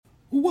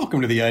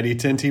Welcome to the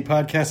ID10T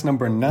podcast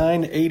number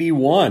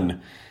 981.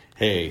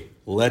 Hey,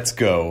 let's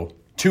go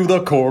to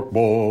the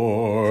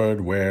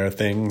corkboard where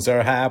things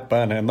are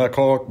happening. The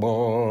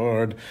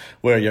corkboard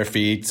where your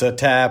feet's a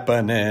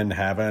tapping and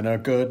having a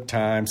good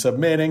time.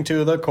 Submitting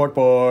to the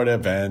corkboard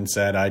events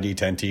at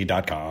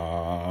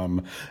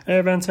ID10T.com.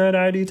 Events at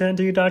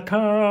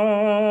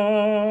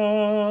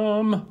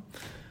ID10T.com.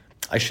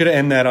 I should have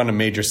ended that on a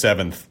major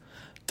seventh.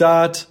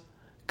 .com.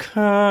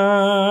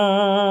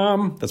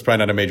 That's probably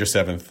not a major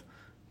seventh.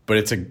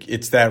 But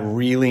it's that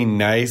really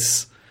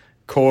nice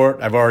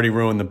chord. I've already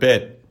ruined the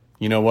bit.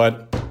 You know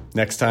what?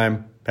 Next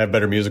time, have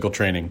better musical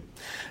training.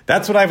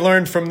 That's what I've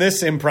learned from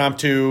this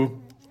impromptu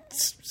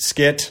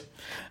skit.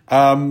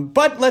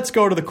 But let's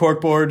go to the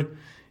corkboard.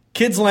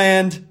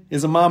 Kidsland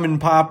is a mom and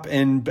pop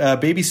and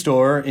baby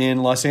store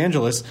in Los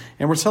Angeles,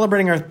 and we're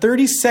celebrating our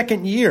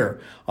 32nd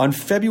year on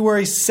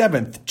February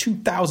 7th,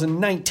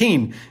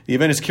 2019. The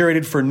event is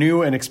curated for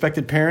new and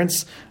expected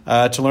parents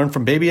to learn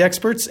from baby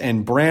experts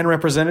and brand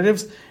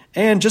representatives.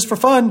 And just for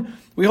fun,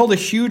 we hold a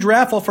huge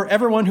raffle for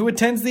everyone who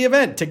attends the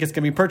event. Tickets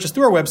can be purchased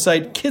through our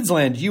website,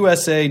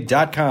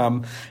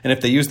 kidslandusa.com. And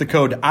if they use the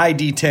code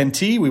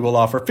ID10T, we will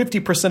offer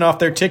 50% off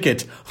their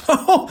ticket.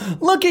 Oh,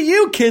 look at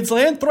you,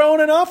 Kidsland,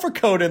 throwing an offer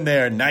code in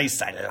there.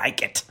 Nice, I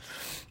like it.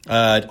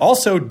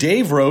 Also,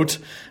 Dave wrote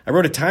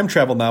a time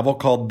travel novel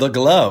called The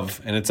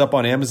Glove, and it's up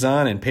on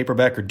Amazon in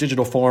paperback or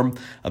digital form,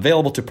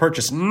 available to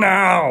purchase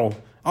now,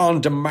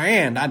 on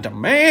demand. I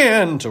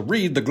demand to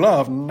read The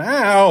Glove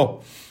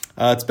now.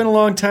 It's been a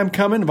long time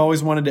coming. I've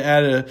always wanted to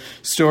add a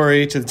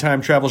story to the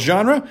time travel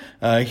genre.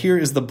 Here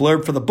is the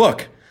blurb for the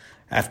book.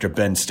 After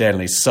Ben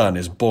Stanley's son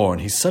is born,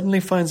 he suddenly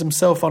finds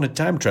himself on a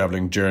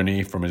time-traveling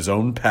journey from his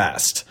own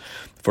past.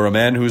 For a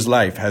man whose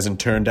life hasn't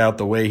turned out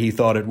the way he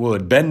thought it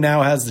would, Ben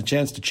now has the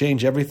chance to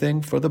change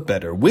everything for the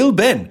better. Will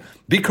Ben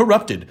be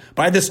corrupted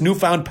by this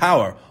newfound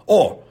power,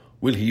 or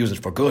will he use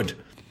it for good?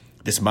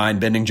 This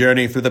mind-bending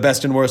journey through the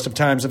best and worst of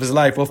times of his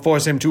life will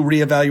force him to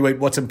reevaluate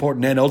what's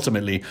important and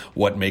ultimately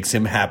what makes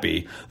him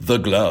happy. The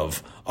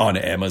Glove on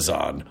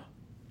Amazon.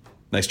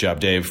 Nice job,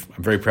 Dave.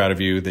 I'm very proud of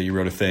you that you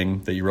wrote a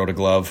thing, that you wrote a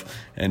glove.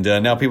 And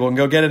now people can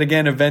go get it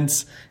again.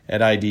 Events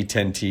at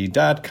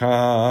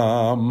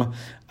ID10T.com.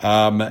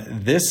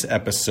 This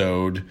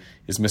episode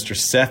is Mr.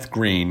 Seth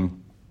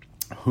Green,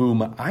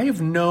 whom I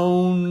have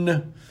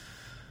known,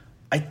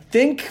 I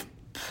think,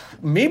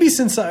 maybe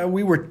since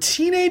we were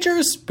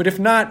teenagers, but if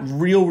not,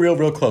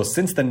 real close,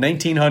 since the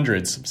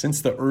 1900s,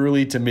 since the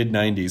early to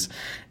mid-90s.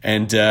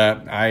 And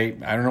I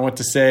don't know what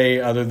to say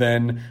other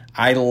than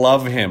I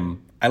love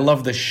him. I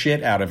love the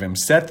shit out of him.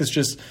 Seth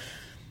is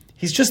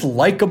he's just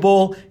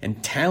likable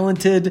and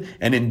talented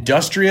and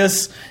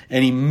industrious,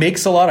 and he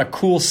makes a lot of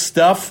cool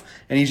stuff,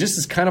 and he just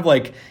is kind of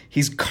like,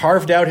 he's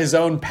carved out his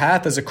own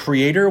path as a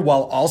creator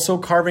while also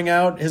carving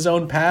out his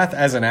own path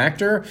as an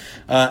actor,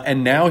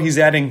 and now he's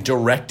adding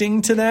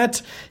directing to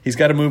that. He's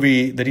got a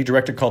movie that he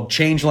directed called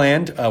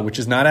Changeland, which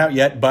is not out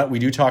yet, but we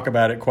do talk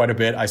about it quite a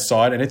bit. I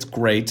saw it, and it's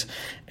great,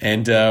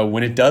 and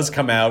when it does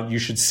come out, you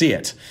should see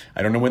it.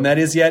 I don't know when that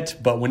is yet,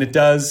 but when it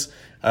does,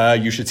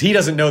 you should. He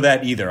doesn't know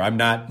that either. I'm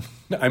not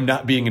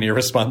being an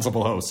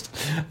irresponsible host.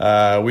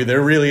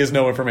 There really is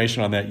no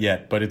information on that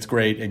yet, but it's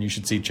great, and you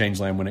should see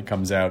Changeland when it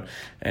comes out.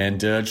 And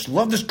just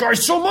love this guy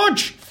so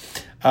much.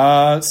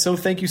 So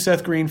thank you,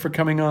 Seth Green, for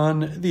coming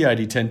on the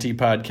ID10T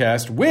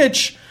podcast,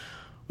 which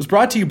was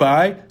brought to you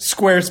by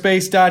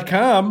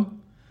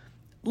Squarespace.com.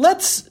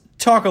 Let's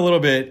talk a little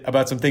bit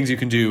about some things you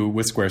can do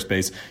with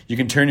Squarespace. You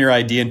can turn your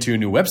idea into a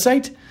new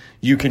website.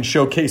 You can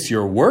showcase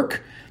your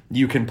work.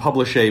 You can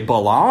publish a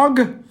blog.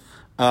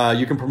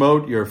 You can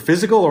promote your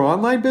physical or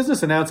online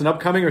business, announce an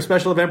upcoming or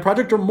special event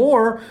project or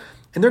more.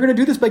 And they're going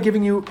to do this by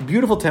giving you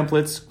beautiful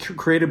templates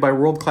created by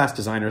world-class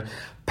designers,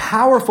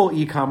 powerful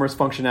e-commerce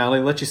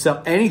functionality, let you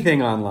sell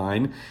anything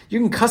online.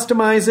 You can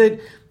customize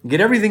it,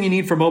 get everything you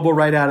need for mobile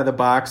right out of the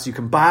box. You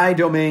can buy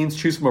domains,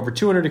 choose from over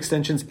 200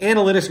 extensions.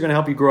 Analytics are going to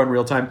help you grow in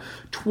real time.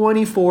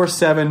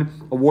 24/7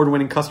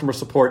 award-winning customer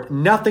support.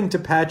 Nothing to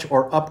patch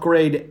or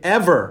upgrade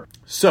ever.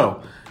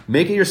 So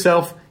make it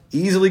yourself.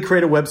 Easily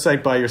create a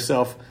website by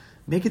yourself.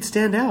 Make it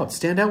stand out.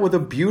 Stand out with a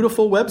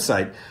beautiful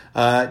website.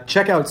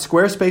 Check out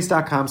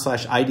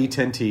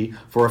squarespace.com/ID10T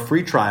for a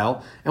free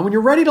trial. And when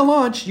you're ready to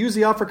launch, use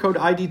the offer code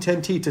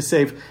ID10T to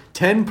save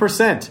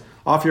 10%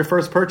 off your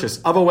first purchase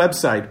of a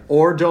website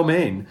or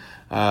domain.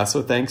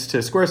 So thanks to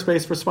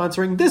Squarespace for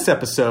sponsoring this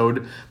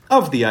episode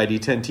of the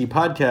ID10T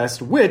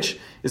podcast, which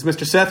is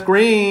Mr. Seth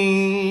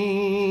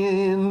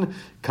Green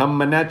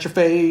coming at your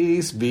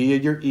face via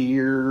your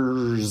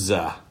ears.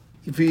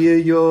 Via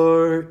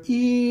your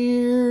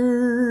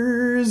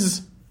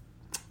ears.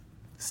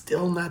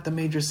 Still not the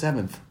major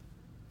seventh.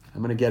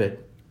 I'm going to get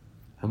it.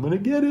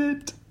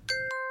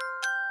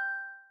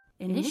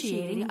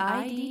 Initiating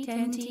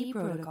ID10T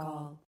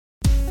protocol.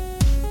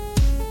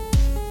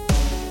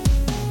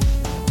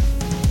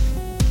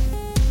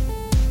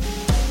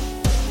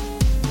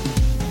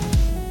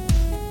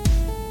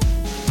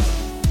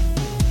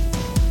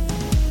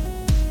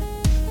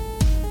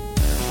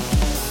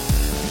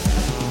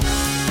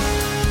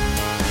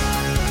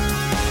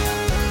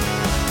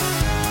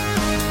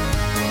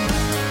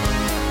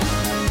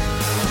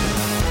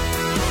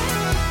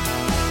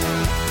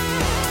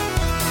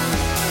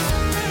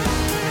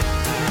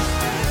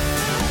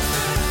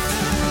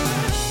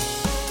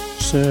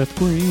 Seth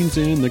Green's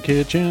in the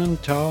kitchen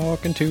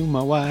talking to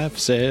my wife.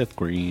 Seth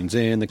Green's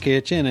in the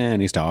kitchen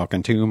and he's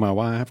talking to my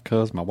wife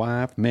because my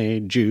wife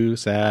made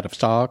juice out of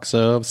stalks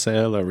of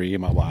celery.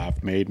 My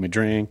wife made me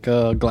drink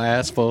a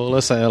glass full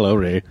of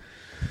celery.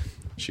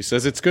 She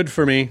says it's good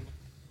for me.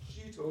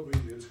 She told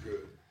me it's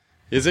good.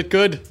 Is it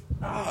good?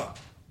 Have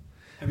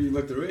you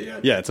looked through it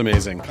yet? Yeah, it's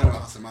amazing. Kind of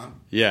awesome, huh?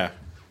 Yeah.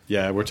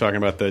 Yeah, we're talking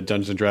about the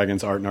Dungeons &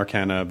 Dragons Art and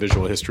Arcana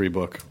visual history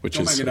book, which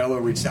Joe is...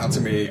 Manganiello reached out to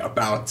me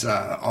about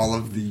all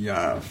of the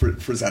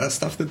Frazetta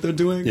stuff that they're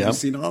doing. Yeah. Have you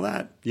seen all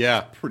that?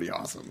 Yeah. Pretty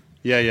awesome.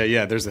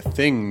 Yeah. There's a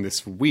thing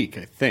this week,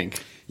 I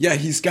think. Yeah,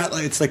 he's got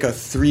it's like a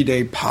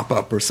 3-day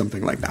pop-up or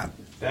something like that.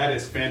 That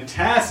is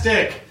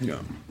fantastic! Yeah.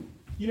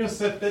 You know,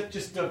 Seth, that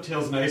just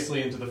dovetails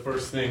nicely into the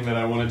first thing that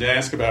I wanted to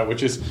ask about,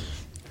 which is,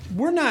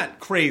 we're not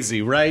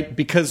crazy, right?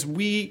 Because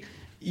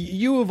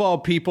you of all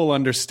people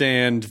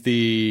understand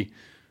the...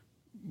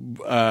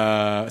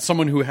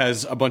 someone who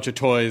has a bunch of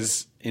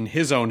toys in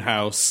his own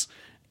house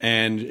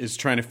and is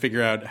trying to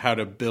figure out how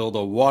to build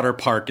a water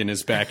park in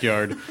his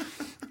backyard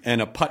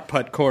and a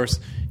putt-putt course.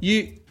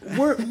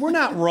 We're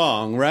not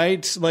wrong,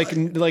 right? Like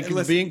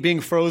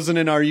being frozen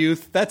in our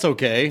youth, that's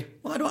okay.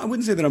 Well, I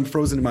wouldn't say that I'm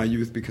frozen in my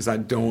youth because I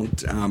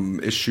don't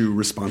issue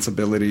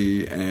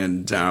responsibility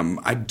and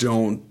I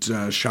don't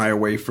shy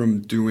away from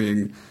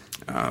doing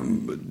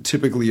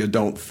typically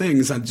adult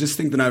things. I just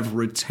think that I've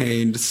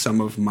retained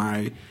some of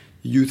my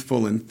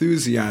youthful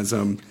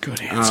enthusiasm.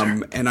 Good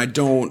answer. And I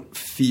don't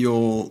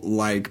feel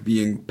like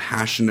being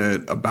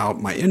passionate about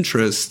my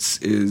interests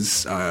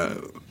is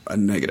a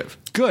negative.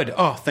 Good.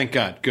 Oh, thank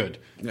God. Good.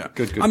 Yeah.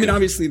 Good. I mean,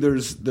 obviously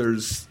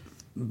there's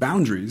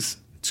boundaries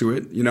to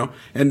it, you know,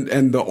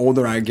 and the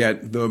older I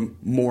get, the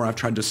more I've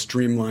tried to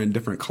streamline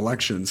different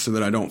collections so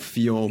that I don't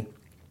feel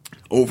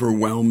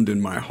overwhelmed in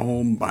my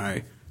home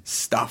by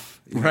stuff.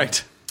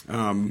 Right.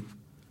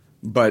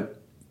 But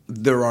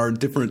there are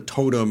different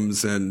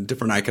totems and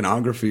different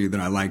iconography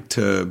that I like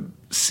to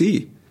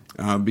see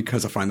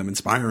because I find them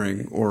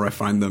inspiring, or I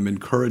find them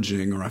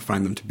encouraging, or I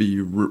find them to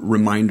be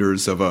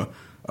reminders of a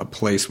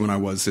place when I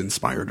was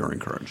inspired or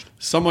encouraged.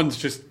 Someone's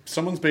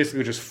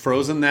basically just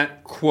frozen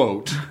that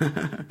quote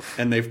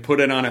and they've put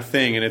it on a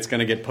thing and it's going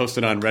to get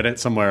posted on Reddit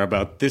somewhere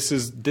about this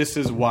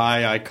is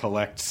why I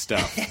collect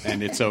stuff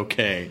and it's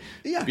okay.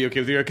 Yeah. Be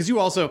okay with you. Because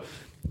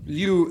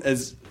you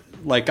as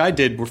like I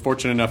did, were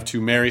fortunate enough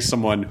to marry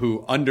someone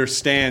who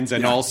understands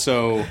and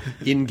also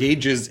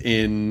engages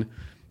in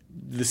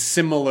the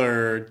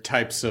similar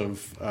types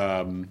of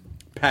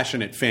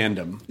passionate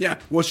fandom. Yeah.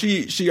 Well,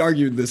 she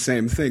argued the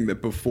same thing, that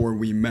before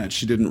we met,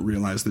 she didn't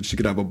realize that she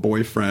could have a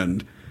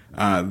boyfriend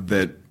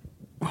that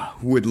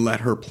would let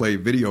her play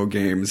video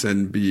games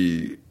and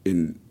be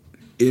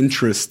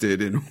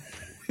interested in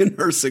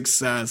her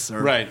success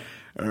or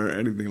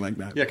anything like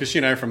that. Yeah, because she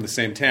and I are from the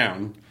same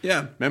town.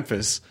 Yeah.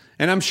 Memphis.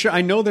 And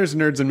I know there's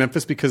nerds in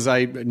Memphis because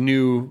I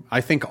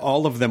think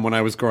all of them when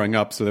I was growing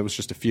up, so there was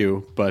just a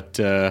few. But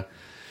you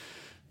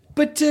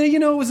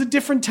know, it was a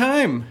different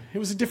time. It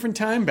was a different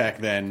time back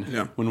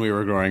then when we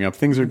were growing up.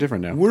 Things are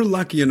different now. We're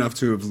lucky enough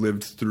to have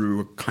lived through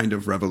a kind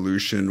of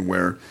revolution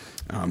where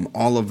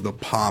all of the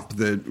pop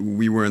that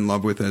we were in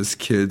love with as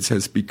kids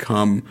has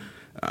become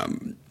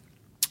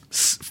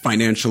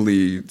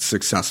financially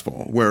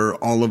successful, where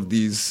all of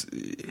these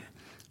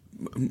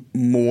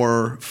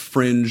more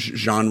fringe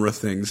genre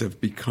things have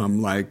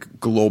become like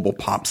global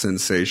pop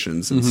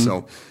sensations. And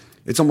so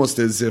it's almost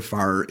as if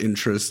our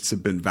interests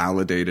have been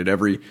validated.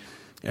 Every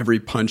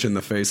punch in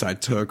the face I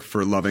took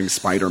for loving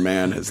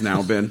Spider-Man has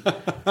now been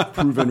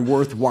proven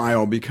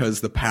worthwhile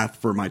because the path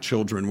for my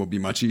children will be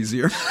much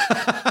easier.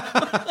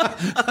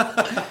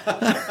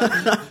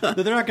 They're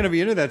not going to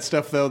be into that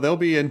stuff, though. They'll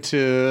be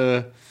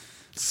into...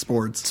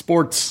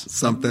 Sports.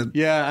 Something.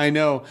 Yeah, I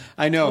know.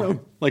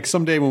 Like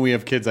someday when we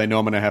have kids, I know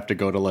I'm going to have to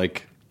go to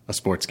like a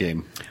sports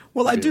game.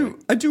 Well, I do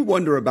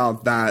wonder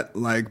about that,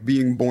 like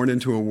being born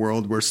into a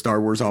world where Star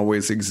Wars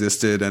always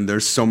existed and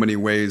there's so many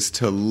ways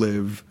to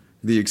live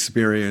the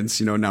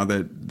experience, you know, now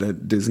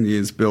that Disney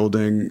is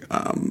building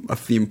a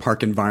theme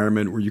park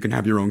environment where you can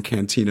have your own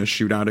cantina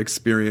shootout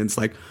experience.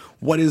 Like,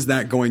 what is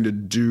that going to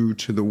do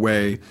to the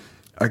way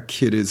a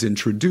kid is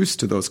introduced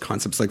to those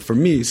concepts? Like for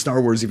me,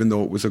 Star Wars, even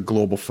though it was a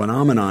global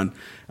phenomenon,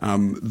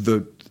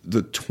 the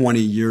 20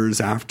 years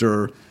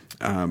after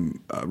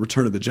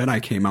Return of the Jedi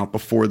came out,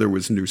 before there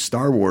was new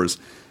Star Wars,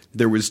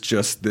 there was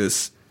just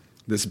this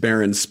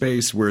barren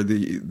space where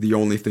the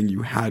only thing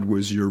you had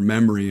was your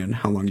memory and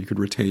how long you could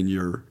retain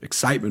your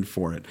excitement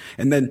for it.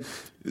 And then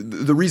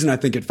the reason I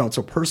think it felt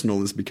so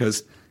personal is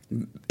because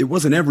it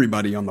wasn't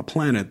everybody on the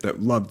planet that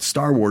loved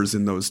Star Wars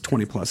in those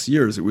 20 plus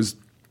years. It was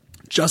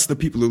just the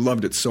people who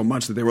loved it so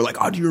much that they were like,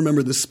 oh, do you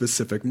remember this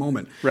specific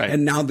moment? Right.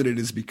 And now that it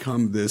has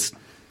become this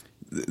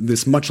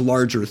much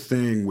larger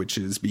thing, which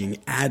is being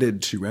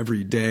added to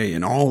every day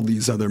in all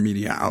these other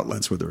media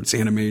outlets, whether it's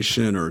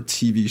animation or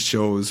TV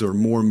shows or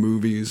more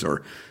movies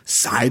or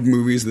side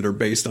movies that are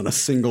based on a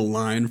single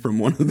line from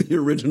one of the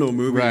original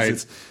movies.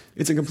 Right.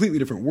 It's a completely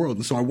different world.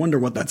 And so I wonder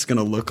what that's going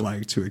to look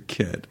like to a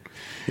kid,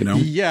 you know?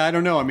 Yeah, I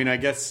don't know. I mean, I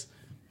guess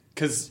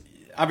because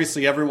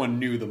obviously everyone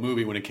knew the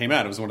movie when it came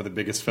out. It was one of the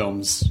biggest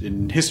films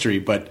in history,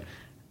 but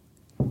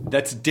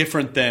that's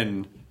different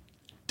than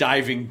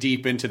diving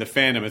deep into the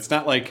fandom. It's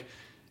not like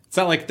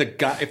if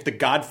the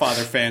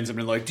Godfather fans have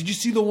been like, did you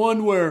see the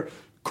one where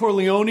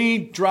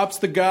Corleone drops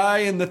the guy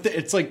and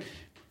it's like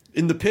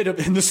in the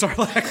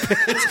Sarlacc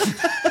pit.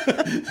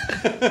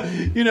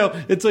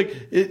 It's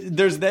like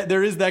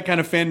there is that kind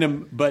of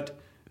fandom,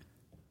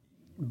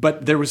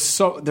 but there was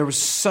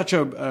such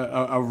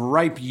a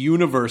ripe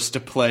universe to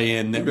play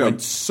in that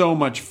went so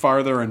much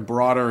farther and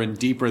broader and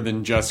deeper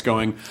than just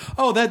going,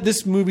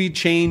 this movie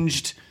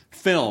changed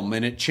film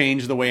and it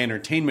changed the way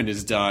entertainment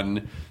is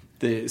done.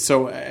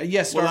 Star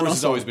Wars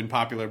has always been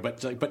popular,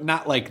 but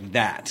not like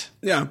that.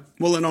 Yeah.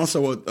 Well, and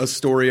also a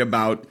story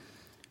about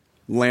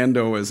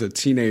Lando as a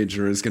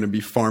teenager is going to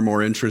be far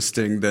more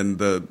interesting than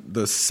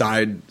the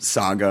side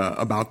saga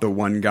about the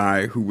one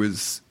guy who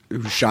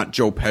shot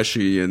Joe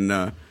Pesci in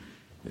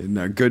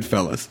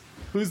Goodfellas.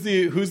 Who's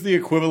the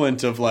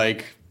equivalent of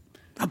like?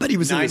 I bet he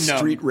was in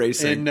street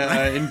racing.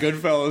 In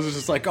Goodfellas, it's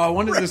just like, I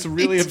wanted this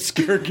really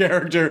obscure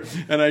character,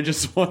 and I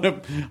just want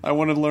to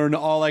learn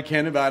all I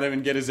can about him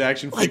and get his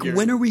action figure. Like,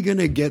 when are we going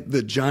to get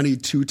the Johnny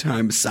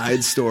Two-Time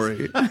side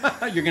story?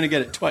 You're going to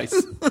get it twice.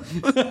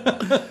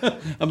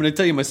 I'm going to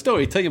tell you my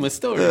story.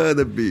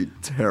 That'd be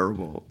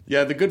terrible.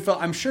 Yeah, the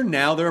Goodfellas. I'm sure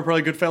now there are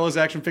probably Goodfellas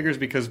action figures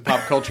because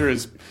pop culture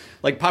is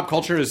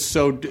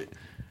so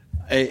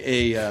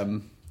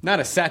not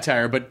a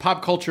satire, but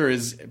pop culture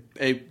is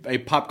a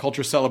pop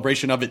culture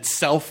celebration of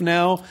itself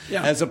now,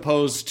 as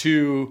opposed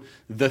to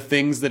the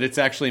things that it's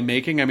actually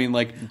making. I mean,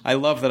 like, I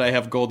love that I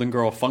have Golden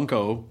Girl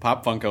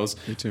Pop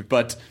Funkos. Me too.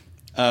 But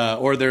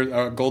or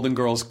their Golden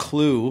Girls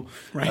Clue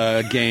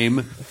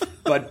game.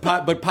 But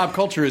pop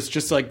culture is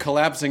just like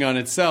collapsing on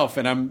itself.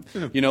 And I'm,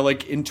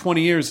 like in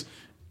 20 years,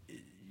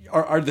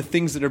 are the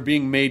things that are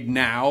being made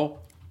now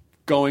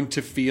going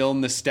to feel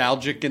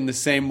nostalgic in the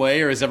same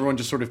way, or is everyone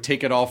just sort of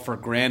take it all for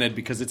granted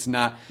because it's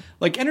not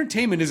like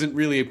entertainment isn't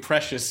really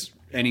precious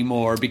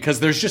anymore because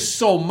there's just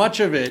so much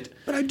of it.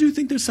 But I do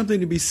think there's something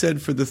to be said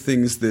for the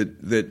things that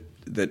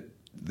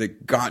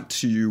got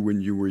to you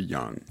when you were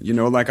young.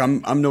 Like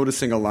I'm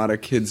noticing a lot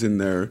of kids in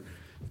their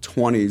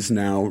 20s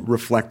now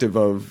reflective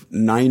of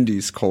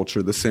 90s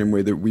culture the same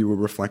way that we were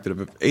reflective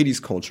of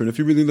 80s culture. And if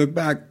you really look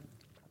back,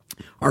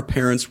 our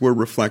parents were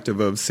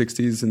reflective of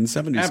 60s and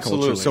 70s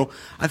culture. So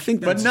I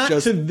think that's but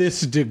not to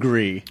this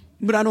degree.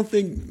 But I don't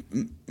think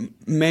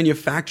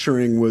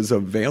manufacturing was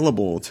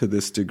available to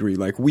this degree.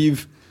 Like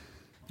we've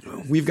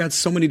got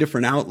so many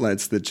different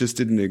outlets that just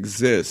didn't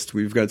exist.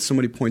 We've got so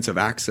many points of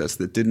access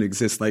that didn't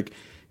exist. Like,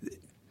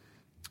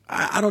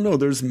 I don't know,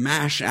 there's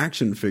MASH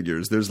action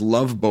figures. There's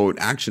Love Boat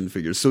action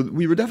figures. So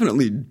we were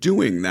definitely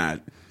doing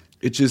that.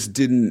 It just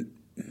didn't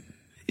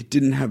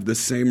have the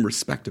same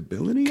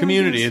respectability.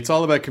 Community. It's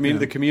all about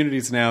community. Yeah. The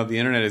communities now, the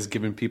internet has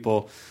given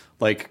people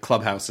like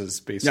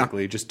clubhouses,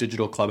 basically, just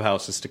digital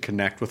clubhouses to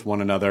connect with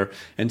one another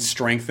and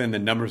strengthen the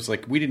numbers.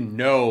 Like, we didn't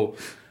know.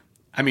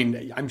 I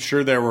mean, I'm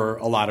sure there were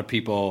a lot of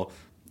people,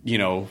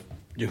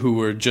 who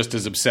were just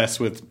as obsessed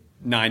with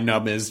Nine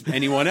Nub as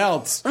anyone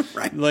else.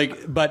 Right.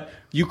 Like, but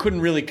you couldn't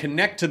really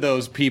connect to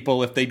those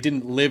people if they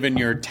didn't live in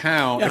your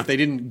town, if they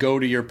didn't go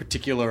to your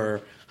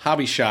particular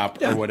hobby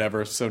shop or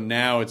whatever. So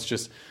now it's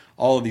just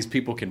all of these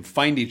people can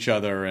find each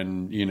other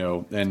and,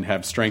 and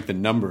have strength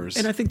in numbers.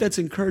 And I think that's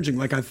encouraging.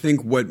 Like, I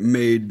think what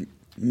made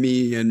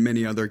me and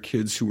many other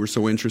kids who were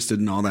so interested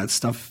in all that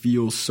stuff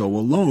feel so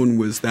alone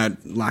was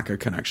that lack of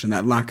connection,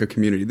 that lack of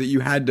community, that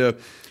you had to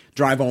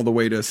drive all the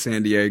way to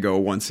San Diego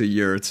once a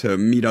year to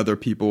meet other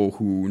people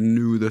who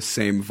knew the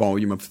same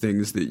volume of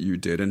things that you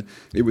did. And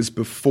it was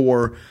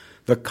before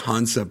the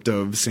concept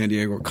of San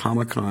Diego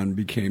Comic-Con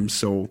became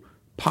so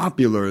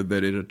popular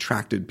that it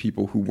attracted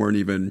people who weren't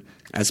even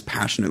as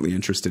passionately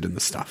interested in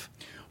the stuff.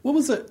 What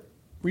was it?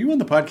 Were you on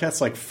the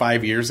podcast like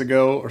 5 years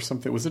ago or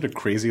something? Was it a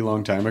crazy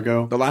long time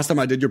ago? The last time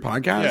I did your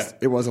podcast? Yeah.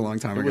 It was a long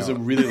time ago. It was a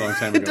really long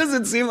time ago. It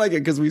doesn't seem like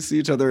it because we see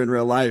each other in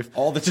real life.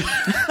 All the time.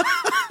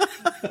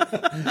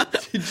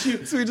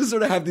 So we just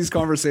sort of have these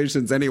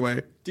conversations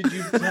anyway. Did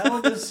you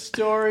tell the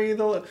story?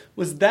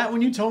 Was that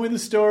when you told me the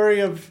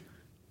story of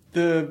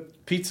the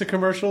pizza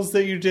commercials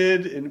that you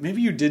did? And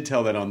maybe you did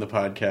tell that on the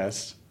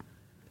podcast.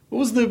 What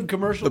was the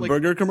commercial? The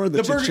burger commercial?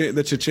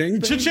 The Cha Ching?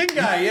 Cha Ching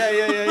guy.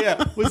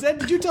 Yeah.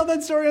 Did you tell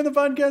that story on the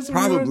podcast?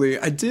 Probably.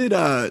 I did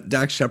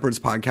Dax Shepard's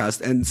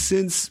podcast. And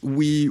since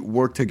we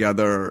worked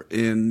together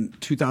in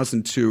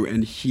 2002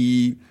 and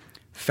he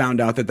found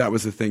out that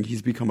was a thing,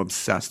 he's become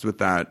obsessed with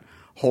that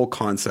whole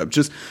concept.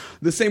 Just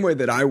the same way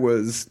that I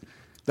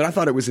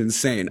thought it was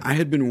insane. I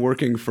had been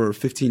working for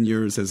 15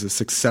 years as a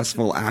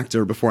successful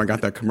actor before I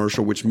got that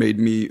commercial, which made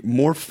me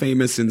more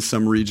famous in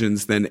some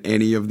regions than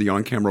any of the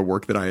on-camera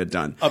work that I had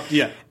done.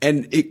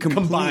 And it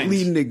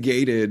completely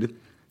negated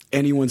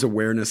anyone's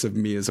awareness of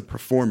me as a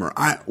performer.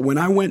 When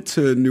I went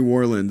to New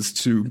Orleans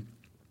to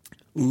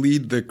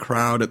lead the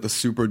crowd at the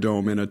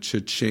Superdome in a Cha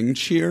Ching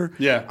cheer,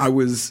 I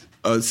was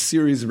a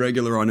series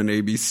regular on an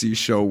ABC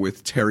show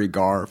with Terry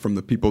Garr from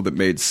the people that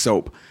made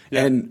Soap.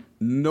 And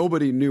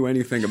nobody knew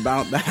anything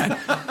about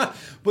that.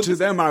 But to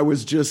them, I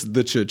was just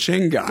the Cha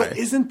Ching guy. But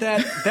isn't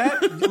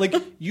that like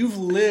you've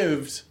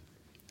lived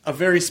a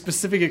very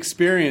specific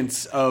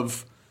experience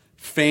of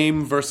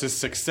fame versus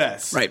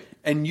success, right?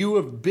 And you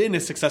have been a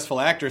successful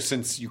actor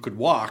since you could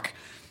walk,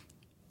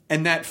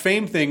 and that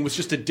fame thing was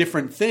just a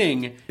different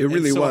thing. It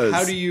really was.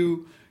 How do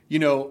you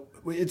know?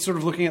 It's sort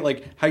of looking at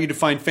like how you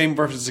define fame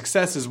versus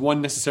success. Is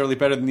one necessarily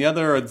better than the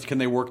other, or can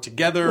they work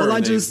together? Well,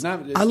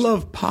 I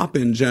love pop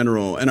in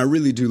general, and I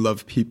really do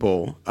love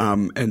people.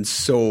 And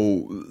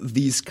so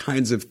these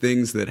kinds of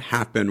things that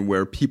happen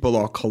where people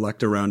all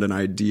collect around an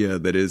idea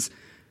that is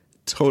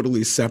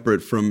totally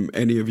separate from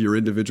any of your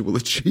individual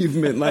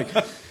achievement. Like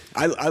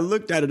I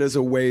looked at it as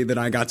a way that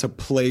I got to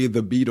play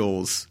the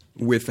Beatles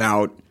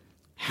without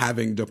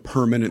having to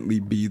permanently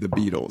be the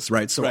Beatles,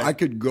 right? So I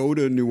could go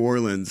to New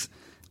Orleans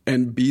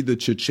and be the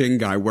Cha Ching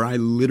guy where I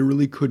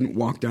literally couldn't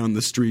walk down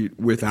the street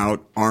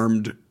without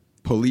armed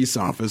police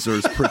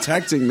officers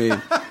protecting me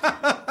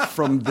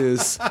from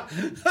this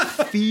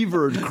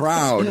fevered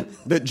crowd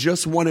that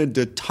just wanted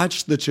to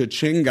touch the Cha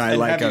Ching guy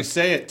like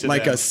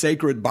a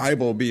sacred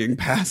Bible being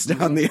passed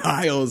down the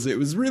aisles. It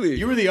was really...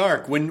 You were the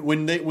Ark.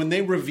 When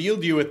they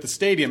revealed you at the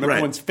stadium,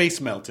 everyone's face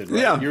melted,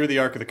 right? Yeah. You were the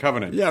Ark of the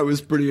Covenant. Yeah, it was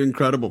pretty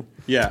incredible.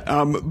 Yeah.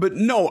 But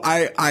no,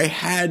 I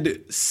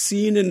had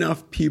seen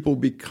enough people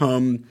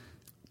become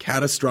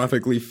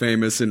catastrophically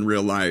famous in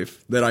real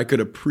life that I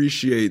could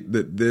appreciate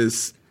that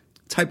this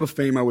type of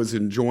fame I was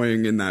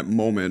enjoying in that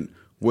moment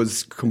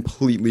was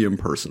completely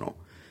impersonal.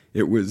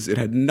 It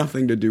had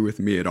nothing to do with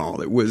me at all.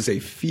 It was a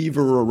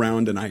fever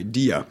around an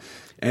idea.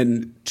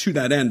 And to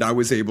that end, I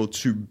was able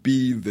to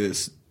be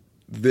this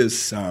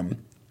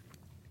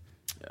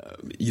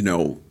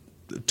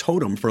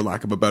totem, for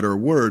lack of a better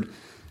word,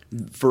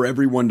 for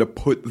everyone to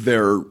put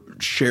their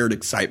shared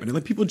excitement. And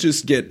like people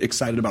just get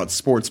excited about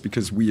sports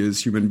because we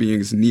as human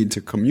beings need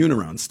to commune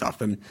around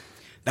stuff. And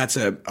that's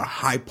a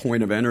high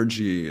point of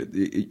energy.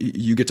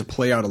 You get to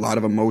play out a lot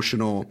of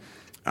emotional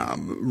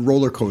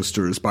roller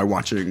coasters by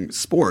watching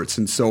sports.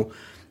 And so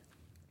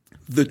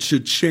the Cha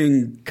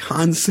Ching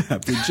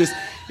concept,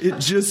 it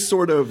just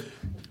sort of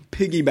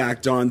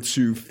piggybacked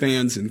onto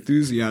fans'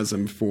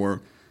 enthusiasm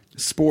for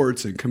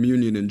sports and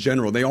communion in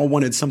general. They all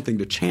wanted something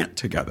to chant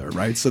together,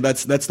 right? So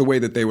that's the way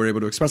that they were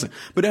able to express it.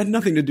 But it had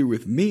nothing to do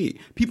with me.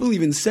 People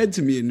even said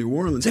to me in New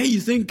Orleans, "Hey, you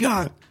think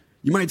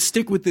you might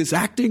stick with this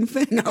acting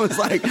thing?" I was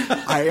like,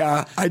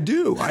 I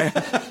do. I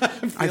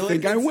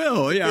think I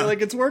will. Yeah. I feel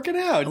like it's working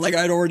out. Like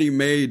I'd already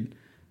made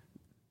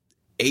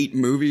 8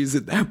 movies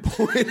at that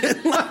point.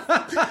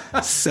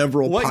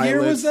 Several pilots. What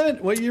year was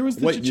that? What year was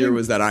the Cha Ching? Year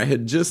was that? I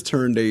had just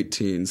turned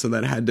 18, so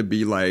that had to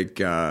be like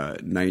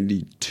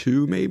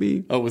 92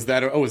 maybe. Oh, was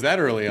that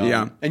early on?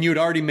 Yeah. And you had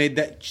already made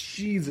that?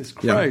 Jesus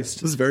Christ.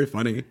 It was very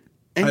funny.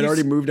 And I'd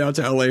already moved out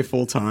to LA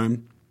full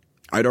time.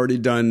 I'd already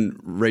done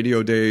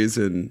radio days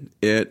and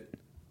it.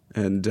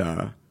 And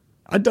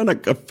I'd done a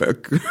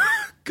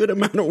good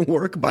amount of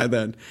work by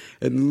then.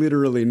 And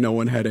literally no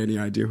one had any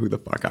idea who the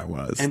fuck I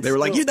was. And they were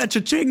like, "You're that Cha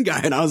Ching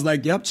guy." And I was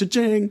like, "Yep, Cha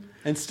Ching."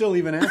 And still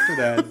even after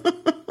that,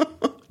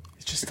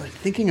 it's just like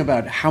thinking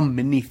about how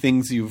many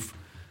things you've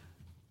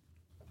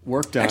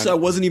worked on. Actually, I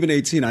wasn't even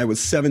 18. I was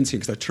 17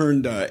 because I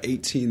turned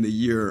 18 the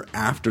year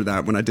after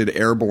that when I did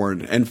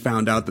Airborne and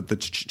found out that the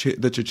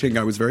Cha Ching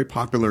guy was very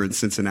popular in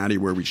Cincinnati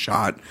where we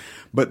shot.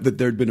 But that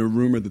there'd been a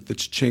rumor that the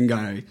Cha Ching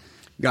guy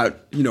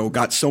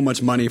got so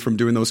much money from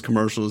doing those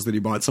commercials that he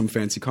bought some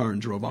fancy car and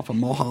drove off of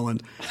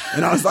Mulholland.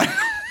 And I was like,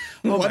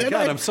 "Oh my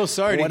God, I'm so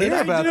sorry to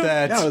hear about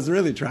that." Yeah, it was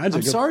really tragic.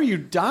 I'm sorry you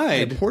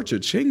died. Poor Cha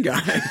Ching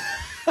guy.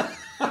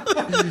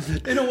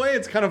 In a way,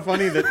 it's kind of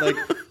funny that like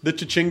the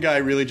Cha Ching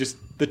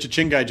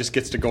guy just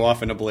gets to go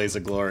off in a blaze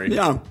of glory.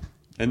 Yeah.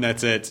 And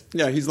that's it.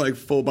 Yeah, he's like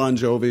full Bon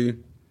Jovi.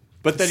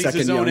 But that he's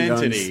his own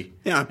entity. Guns.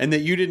 Yeah. And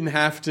that you didn't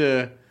have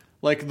to...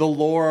 Like, the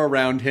lore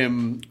around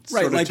him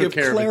sort of took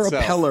care of itself. Right, like if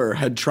Clara Peller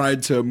had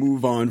tried to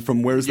move on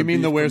from Where's the Beef You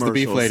mean the Where's the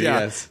Beef Lady, yeah,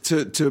 yes.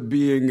 To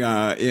being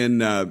in,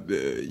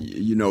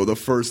 the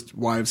First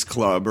Wives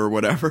Club or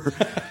whatever,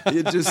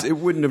 it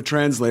wouldn't have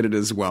translated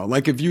as well.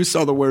 Like, if you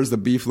saw the Where's the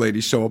Beef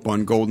Lady show up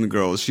on Golden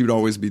Girls, she would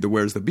always be the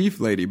Where's the Beef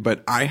Lady.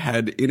 But I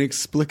had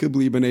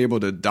inexplicably been able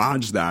to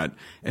dodge that,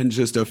 and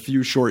just a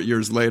few short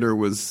years later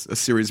was a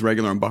series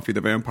regular on Buffy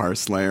the Vampire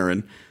Slayer,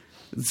 and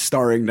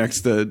starring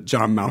next to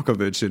John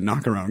Malkovich in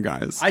Knockaround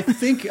Guys. I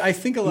think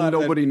a lot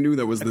nobody knew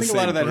that was the same. I think a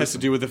lot of that has to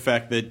do with the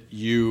fact that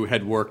you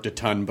had worked a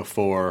ton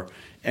before,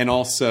 and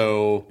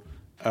also,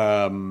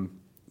 I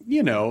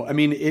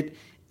mean,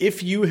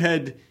 if you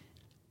had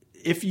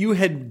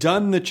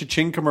done the Cha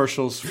Ching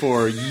commercials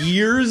for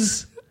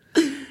years,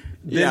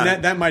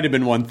 then that might have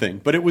been one thing.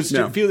 But it was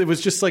it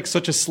was just like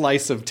such a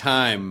slice of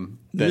time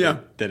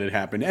that it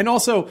happened, and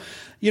also,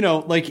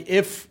 like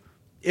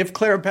if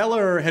Clara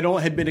Peller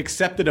had been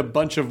accepted a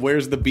bunch of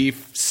Where's the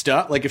Beef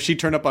stuff, like if she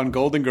turned up on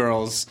Golden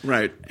Girls,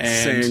 right,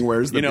 and saying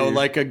Where's the Beef,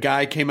 like a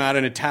guy came out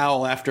in a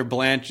towel after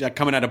Blanche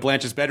coming out of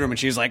Blanche's bedroom, and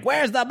she's like,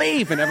 "Where's the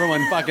beef?" and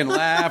everyone fucking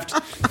laughed.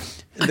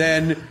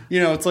 Then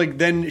it's like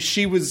then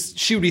she would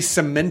be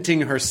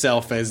cementing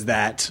herself as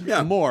that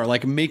more,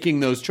 like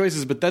making those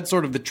choices. But that's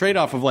sort of the trade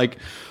off of like,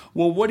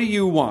 well, what do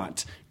you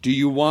want? Do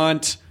you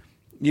want,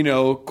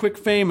 quick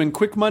fame and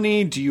quick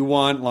money? Do you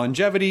want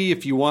longevity?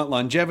 If you want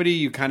longevity,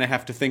 you kind of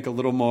have to think a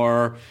little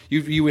more.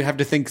 You have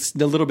to think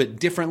a little bit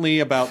differently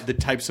about the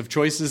types of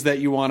choices that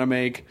you want to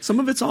make. Some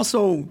of it's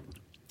also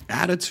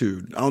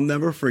attitude. I'll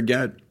never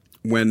forget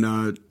when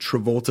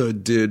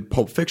Travolta did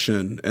Pulp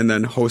Fiction and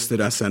then hosted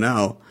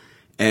SNL,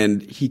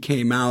 and he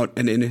came out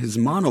and in his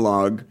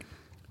monologue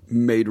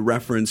made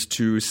reference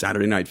to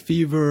Saturday Night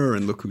Fever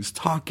and Look Who's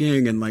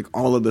Talking and like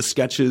all of the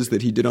sketches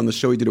that he did on the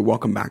show. He did a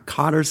Welcome Back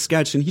Kotter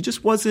sketch, and he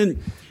just wasn't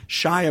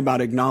shy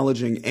about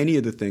acknowledging any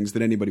of the things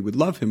that anybody would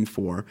love him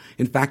for.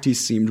 In fact, he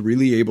seemed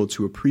really able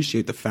to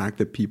appreciate the fact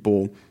that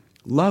people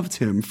loved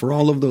him for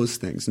all of those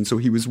things. And so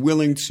he was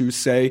willing to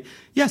say,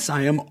 yes,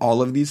 I am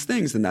all of these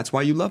things, and that's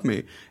why you love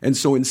me. And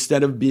so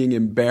instead of being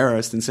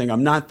embarrassed and saying,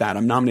 I'm not that,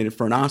 I'm nominated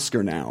for an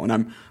Oscar now,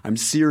 and I'm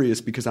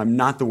serious because I'm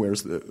not the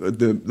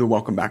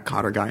Welcome Back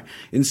Kotter guy.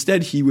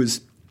 Instead, he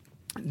was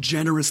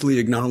generously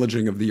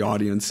acknowledging of the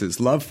audience's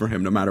love for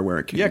him, no matter where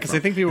it came from. Yeah, because I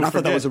think people forget. I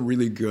thought that was a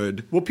really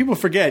good... Well, people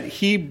forget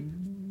he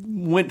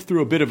went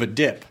through a bit of a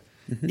dip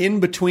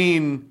in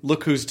between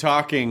Look Who's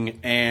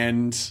Talking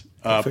and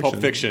Pulp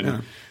Fiction.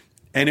 Yeah.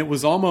 And it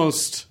was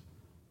almost,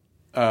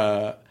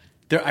 I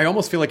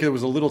almost feel like there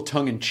was a little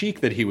tongue-in-cheek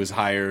that he was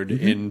hired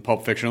in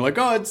Pulp Fiction. Like,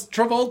 oh, it's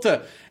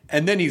Travolta.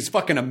 And then he's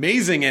fucking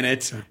amazing in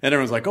it. And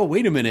everyone's like, oh,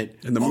 wait a minute.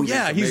 And the movie's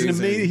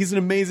amazing. He's an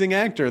amazing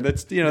actor.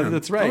 That's,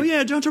 that's right. Oh,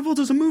 yeah, John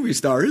Travolta's a movie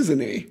star, isn't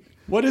he?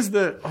 What is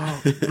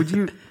would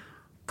you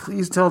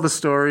please tell the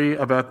story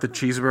about the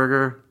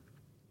cheeseburger?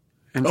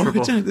 And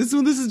this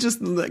is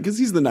just, because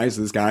he's the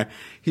nicest guy.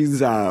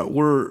 He's,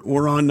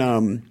 we're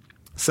on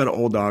set of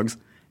Old Dogs.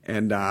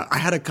 And I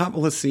had a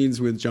couple of scenes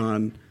with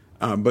John,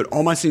 but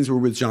all my scenes were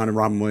with John and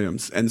Robin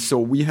Williams. And so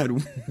we had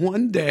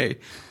one day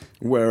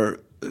where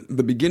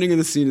the beginning of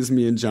the scene is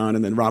me and John,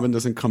 and then Robin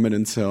doesn't come in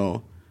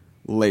until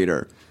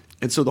later.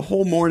 And so the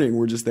whole morning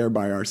we're just there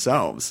by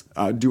ourselves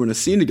doing a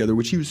scene together,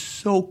 which he was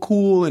so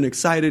cool and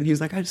excited. He's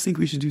like, I just think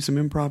we should do some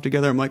improv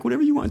together. I'm like,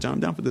 whatever you want, John, I'm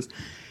down for this.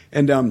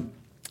 And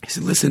he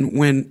said, listen,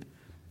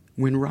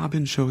 when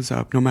Robin shows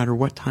up, no matter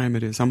what time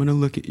it is, I'm going to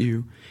look at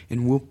you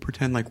and we'll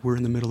pretend like we're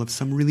in the middle of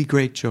some really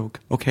great joke,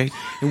 okay?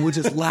 And we'll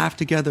just laugh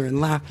together and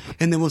laugh.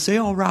 And then we'll say,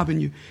 oh, Robin,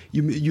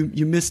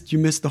 you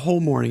missed the whole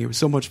morning. It was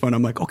so much fun.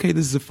 I'm like, okay,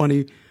 this is a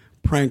funny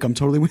prank. I'm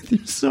totally with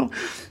you. So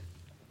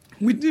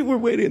we're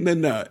waiting.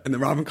 And then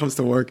Robin comes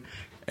to work.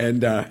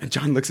 And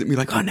John looks at me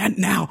like, oh, not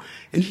now.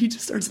 And he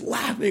just starts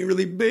laughing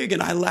really big,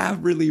 and I laugh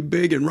really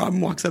big. And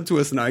Robin walks up to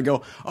us, and I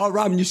go, oh,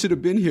 Robin, you should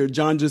have been here.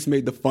 John just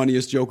made the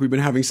funniest joke. We've been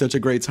having such a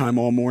great time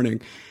all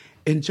morning.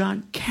 And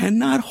John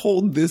cannot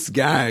hold this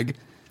gag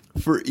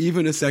for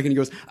even a second. He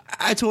goes,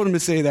 I told him to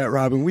say that,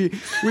 Robin. We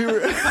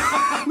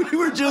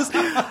were just,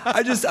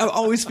 I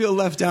always feel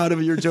left out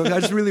of your joke. I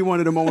just really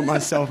wanted a moment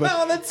myself.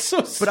 Oh, that's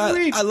so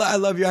sweet. But I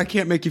love you. I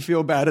can't make you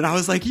feel bad. And I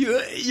was like,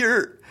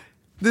 you're...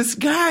 This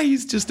guy,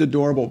 he's just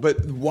adorable.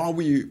 But while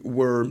we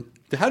were...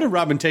 How did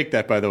Robin take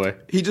that, by the way?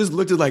 He just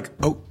looked at like,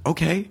 oh,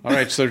 okay. All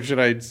right, so should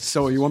I...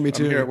 So you want me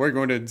to... Here, we're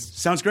going to...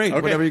 Sounds great, okay.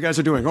 Whatever you guys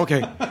are doing.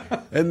 Okay.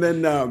 And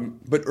then,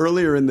 but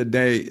earlier in the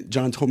day,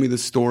 John told me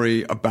this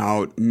story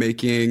about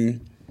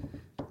making...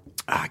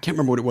 I can't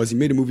remember what it was. He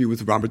made a movie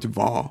with Robert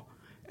Duvall.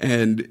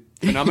 And...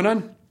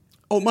 Phenomenon?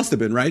 It must have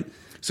been, right?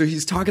 So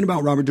he's talking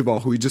about Robert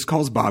Duvall, who he just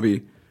calls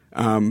Bobby.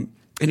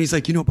 And he's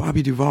like,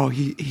 Bobby Duvall,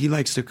 he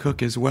likes to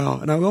cook as well.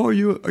 And I go, oh, are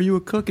you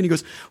a cook? And he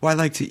goes, well, I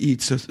like to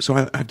eat, so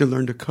I have to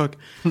learn to cook.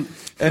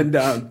 And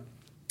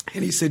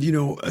he said,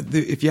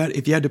 if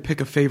you had to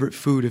pick a favorite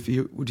food,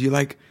 what do you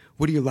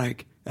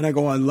like? And I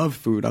go, I love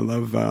food. I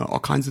love all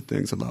kinds of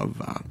things. I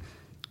love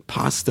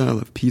pasta. I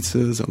love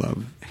pizzas. I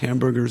love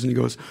hamburgers. And he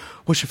goes,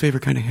 what's your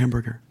favorite kind of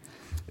hamburger?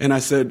 And I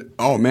said,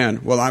 oh man,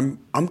 well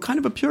I'm kind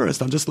of a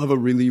purist. I just love a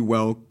really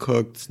well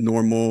cooked,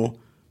 normal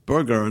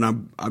burger, and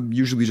I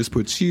usually just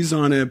put cheese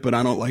on it, but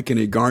I don't like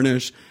any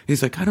garnish. And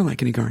he's like, I don't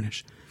like any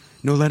garnish.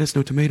 No lettuce,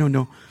 no tomato,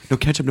 no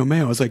ketchup, no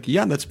mayo. I was like,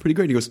 yeah, that's pretty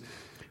great. He goes,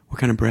 what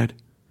kind of bread?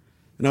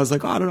 And I was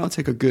like, oh, I don't know, I'll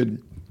take a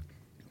good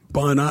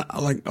bun. I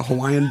like a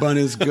Hawaiian bun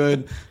is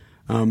good.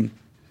 And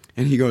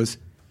he goes,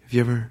 have you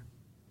ever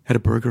had a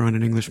burger on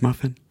an English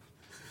muffin?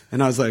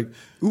 And I was like,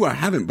 ooh, I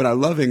haven't, but I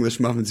love English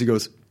muffins. He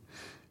goes,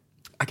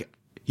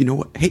 you know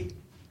what? Hey,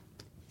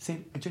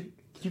 Sam, Jenny,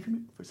 can you come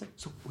in for a second?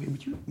 So wait,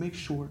 would you make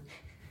sure...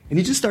 And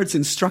he just starts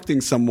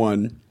instructing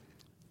someone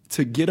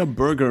to get a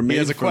burger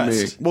made for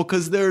me. Well,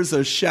 because there's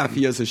a chef.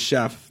 He has a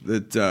chef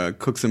that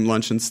cooks him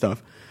lunch and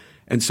stuff.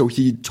 And so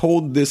he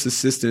told this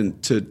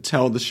assistant to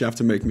tell the chef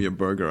to make me a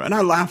burger. And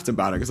I laughed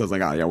about it because I was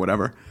like, oh, yeah,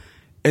 whatever.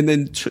 And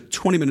then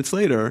 20 minutes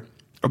later,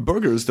 a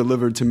burger is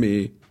delivered to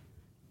me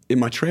in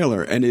my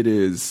trailer. And it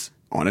is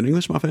on an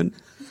English muffin,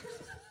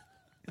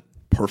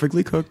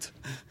 perfectly cooked.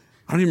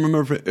 I don't even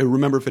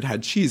remember if it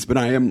had cheese, but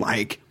I am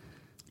like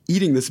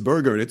eating this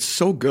burger, and it's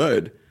so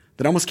good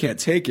that I almost can't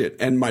take it.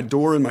 And my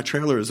door in my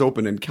trailer is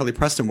open, and Kelly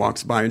Preston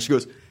walks by, and she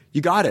goes,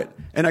 you got it.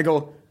 And I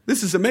go,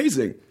 this is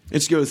amazing.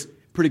 And she goes,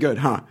 pretty good,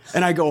 huh?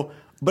 And I go,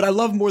 but I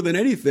love more than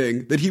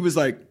anything that he was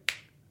like,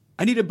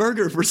 I need a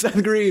burger for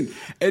Seth Green.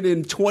 And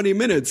in 20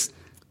 minutes,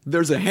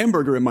 there's a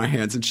hamburger in my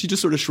hands. And she just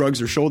sort of shrugs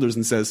her shoulders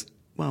and says,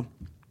 well,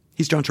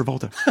 he's John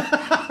Travolta.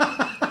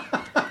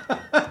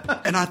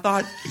 And I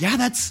thought,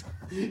 yeah,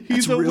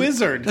 He's a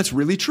wizard. That's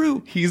really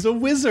true. He's a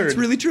wizard. It's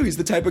really true. He's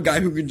the type of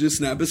guy who can just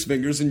snap his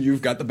fingers and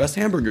you've got the best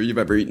hamburger you've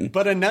ever eaten.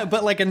 But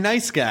like a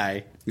nice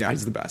guy. Yeah,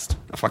 he's the best.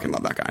 I fucking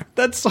love that guy.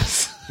 That's so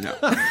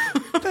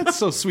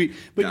sweet.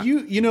 But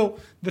you know,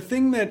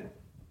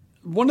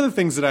 one of the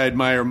things that I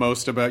admire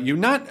most about you,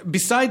 not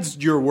besides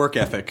your work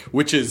ethic,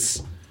 which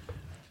is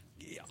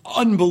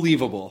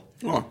unbelievable.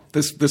 Oh,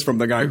 this from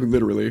the guy who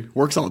literally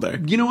works all day.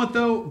 You know what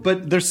though?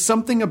 But there's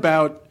something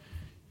about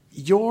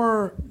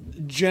your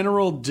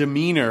general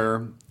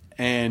demeanor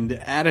and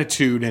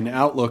attitude and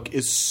outlook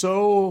is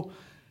so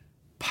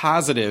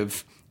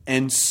positive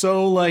and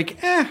so like,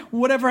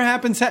 whatever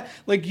happens.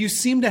 Like you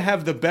seem to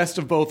have the best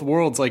of both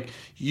worlds. Like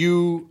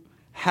you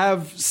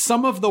have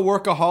some of the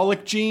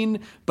workaholic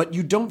gene, but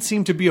you don't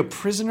seem to be a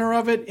prisoner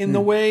of it in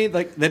the way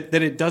like that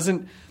it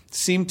doesn't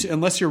seem to,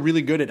 unless you're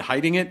really good at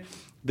hiding it,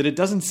 that it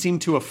doesn't seem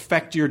to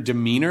affect your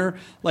demeanor.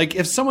 Like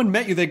if someone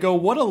met you, they go,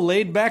 what a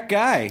laid back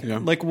guy. Yeah.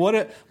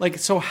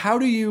 So how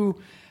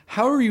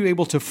are you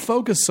able to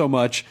focus so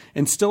much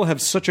and still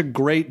have such a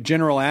great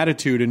general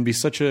attitude and be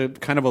such a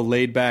kind of a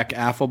laid back,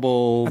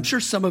 affable? I'm sure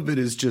some of it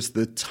is just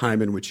the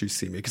time in which you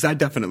see me, because I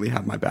definitely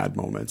have my bad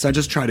moments. I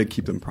just try to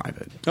keep them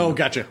private. Oh,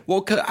 gotcha.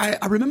 Well, 'cause I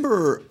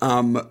remember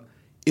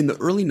in the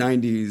early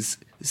 90s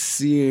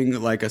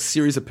seeing like a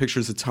series of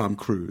pictures of Tom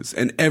Cruise,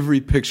 and every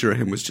picture of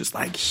him was just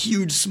like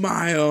huge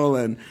smile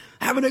and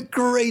having a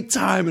great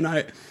time. And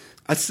I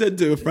said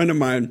to a friend of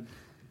mine,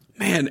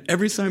 man,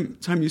 every time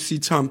you see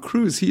Tom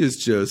Cruise, he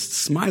is just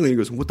smiling. He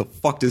goes, what the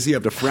fuck does he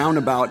have to frown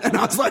about? And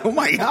I was like, oh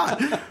my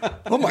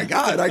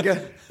God,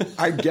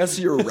 I guess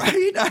you're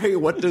right.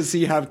 What does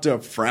he have to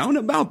frown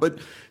about? But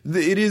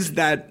it is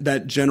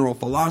that general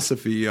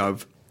philosophy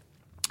of,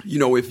 you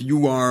know, if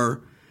you are,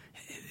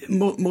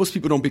 most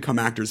people don't become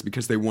actors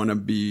because they want to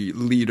be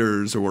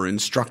leaders or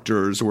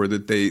instructors or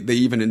that they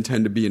even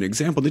intend to be an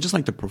example. They just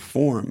like to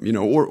perform, you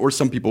know, or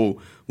some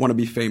people want to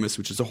be famous,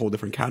 which is a whole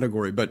different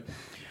category. But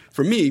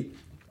for me,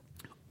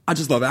 I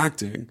just love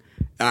acting.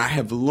 I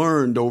have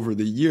learned over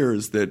the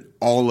years that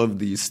all of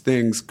these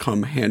things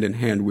come hand in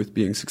hand with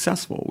being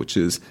successful, which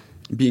is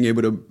being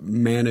able to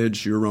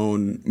manage your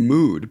own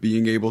mood,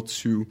 being able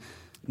to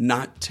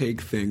not take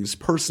things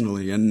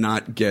personally and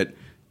not get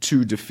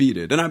too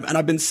defeated. And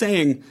I've been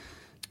saying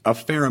a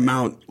fair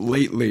amount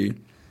lately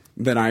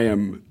that I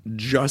am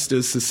just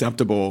as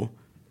susceptible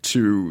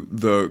to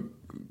the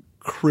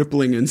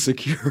crippling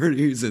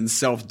insecurities and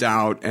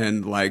self-doubt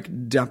and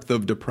like depth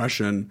of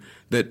depression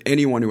that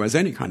anyone who has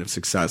any kind of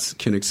success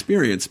can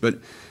experience. But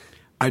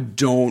I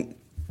do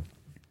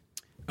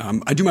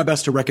my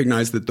best to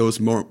recognize that those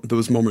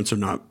moments are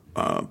not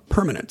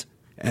permanent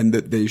and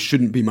that they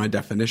shouldn't be my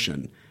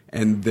definition.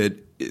 And that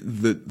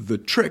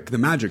the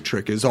magic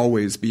trick is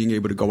always being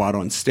able to go out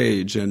on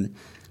stage and,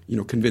 you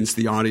know, convince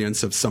the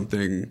audience of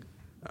something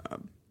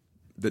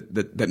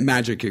that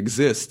magic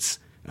exists,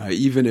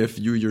 even if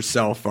you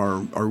yourself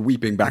are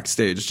weeping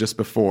backstage just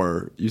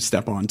before you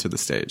step onto the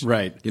stage.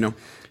 Right. You know,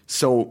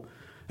 so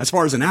as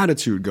far as an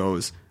attitude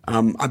goes,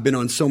 I've been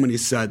on so many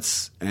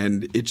sets,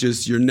 and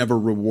you're never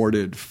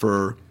rewarded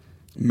for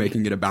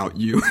making it about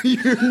you.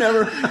 You're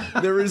never.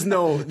 There is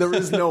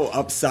no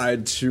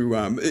upside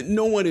to.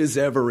 No one is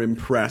ever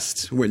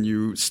impressed when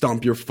you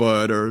stomp your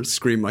foot or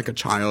scream like a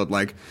child.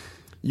 Like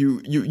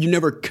you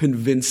never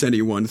convince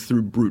anyone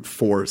through brute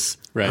force.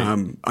 Right.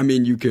 I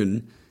mean, you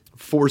can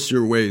force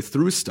your way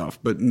through stuff,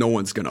 but no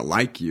one's gonna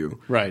like you.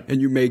 Right. And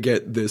you may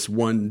get this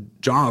one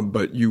job,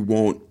 but you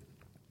won't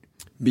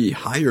be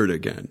hired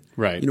again.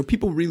 Right. You know,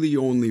 people really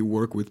only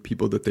work with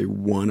people that they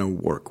want to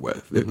work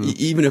with. Mm-hmm.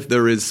 Even if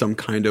there is some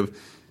kind of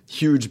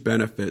huge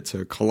benefit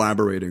to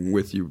collaborating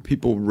with you,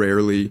 people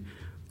rarely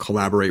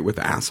collaborate with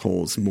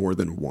assholes more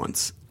than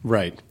once.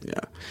 Right.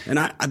 Yeah. And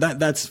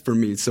that's for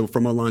me. So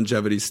from a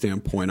longevity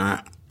standpoint,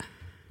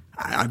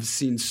 I've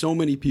seen so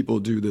many people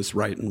do this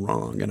right and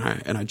wrong, and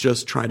I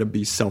just try to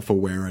be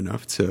self-aware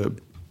enough to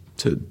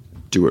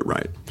do it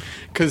right.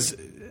 Because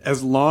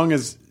as long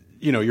as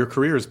you know, your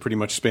career has pretty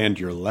much spanned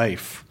your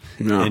life,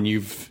 and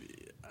you've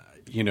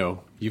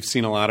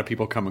seen a lot of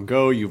people come and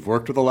go. You've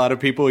worked with a lot of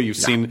people.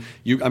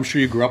 I'm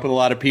sure you grew up with a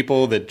lot of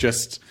people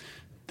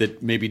that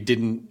maybe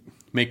didn't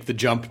make the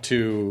jump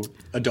to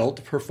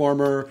adult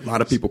performer. A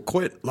lot of people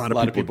quit. A lot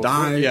of people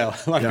die. Yeah,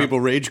 a lot of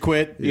people rage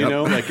quit. You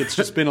know, like it's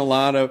just been a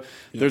lot of.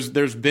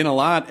 There's been a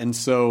lot, and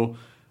so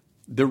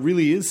there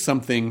really is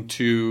something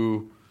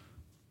to.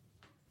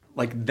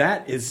 Like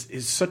that is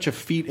such a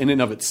feat in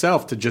and of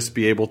itself to just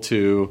be able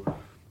to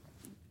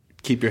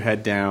keep your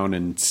head down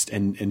and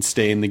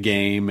stay in the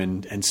game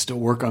and still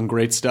work on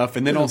great stuff,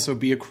 and then also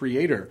be a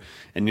creator.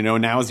 And you know,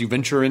 now as you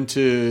venture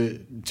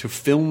into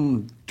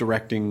film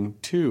directing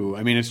too,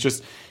 I mean, it's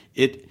just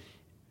is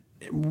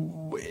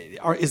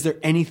there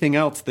anything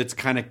else that's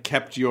kind of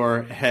kept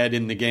your head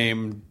in the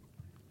game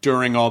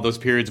during all those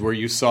periods where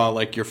you saw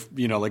like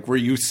where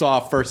you saw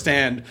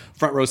firsthand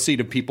front row seat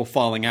of people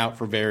falling out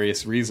for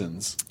various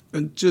reasons?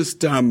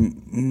 Just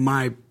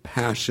my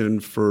passion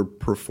for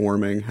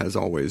performing has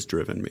always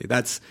driven me.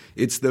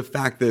 It's the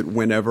fact that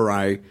whenever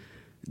I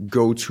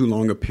go too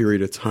long a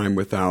period of time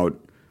without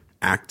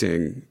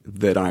acting,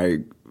 that I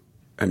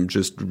am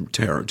just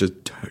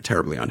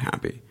terribly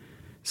unhappy.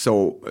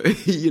 So,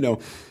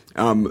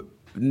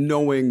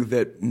 knowing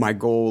that my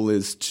goal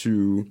is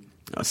to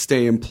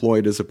stay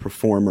employed as a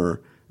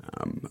performer,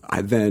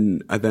 I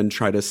then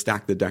try to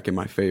stack the deck in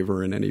my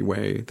favor in any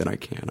way that I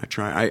can.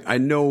 I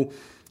know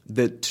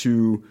that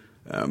to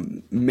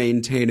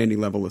maintain any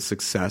level of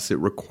success, it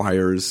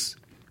requires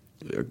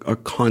a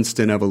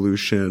constant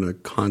evolution, a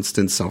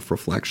constant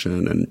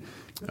self-reflection, and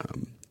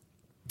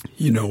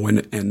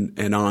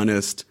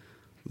honest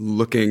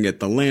looking at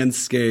the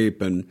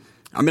landscape. And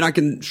I mean, I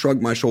can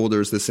shrug my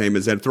shoulders the same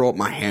as Ed, throw up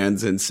my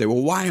hands and say,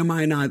 well, why am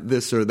I not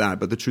this or that?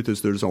 But the truth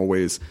is there's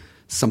always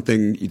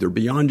something either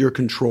beyond your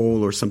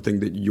control or something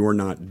that you're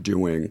not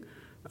doing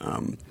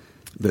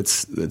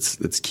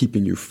that's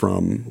keeping you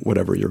from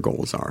whatever your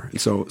goals are. And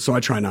so I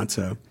try not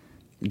to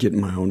get in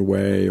my own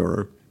way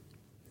or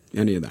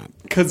any of that.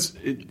 Because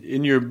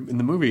in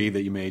the movie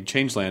that you made,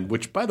 Changeland,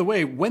 which, by the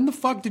way, when the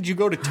fuck did you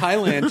go to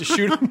Thailand to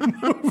shoot a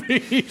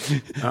movie?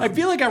 I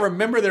feel like I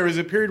remember there was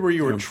a period where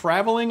you were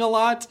traveling a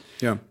lot.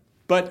 Yeah.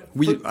 But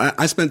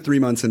I spent 3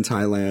 months in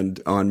Thailand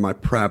on my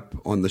prep,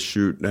 on the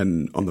shoot,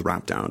 and on the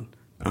wrap down.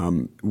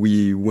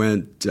 We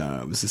went,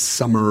 it was the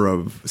summer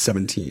of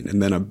 17,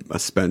 and then I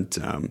spent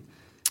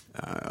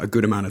a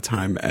good amount of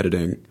time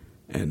editing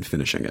and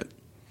finishing it.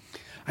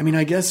 I mean,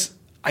 I guess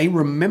I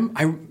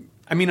remember...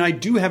 I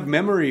do have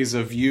memories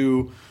of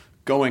you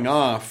going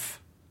off,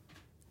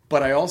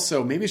 but I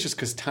also, maybe it's just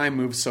because time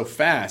moves so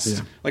fast.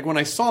 Yeah. Like when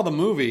I saw the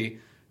movie,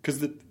 because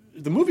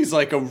the movie's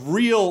like a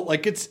real,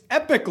 like it's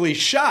epically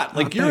shot.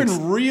 Like you're thanks.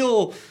 in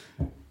real,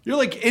 you're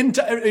like in,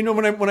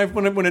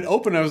 when it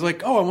opened, I was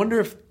like, oh, I wonder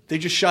if they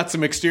just shot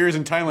some exteriors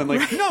in Thailand.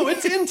 Like, no,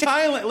 it's in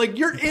Thailand. Like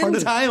you're in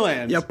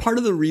Thailand. Yeah, part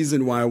of the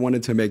reason why I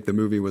wanted to make the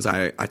movie was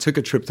I took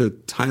a trip to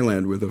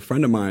Thailand with a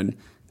friend of mine.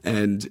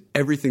 And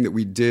everything that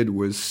we did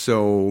was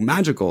so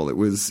magical. It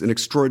was an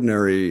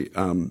extraordinary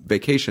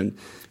vacation.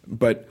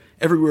 But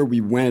everywhere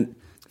we went,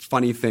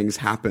 funny things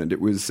happened.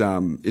 It was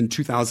in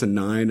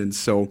 2009, and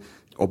so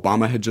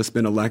Obama had just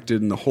been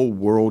elected, and the whole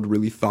world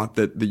really thought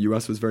that the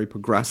U.S. was very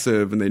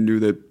progressive, and they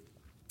knew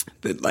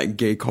that like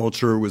gay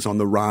culture was on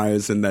the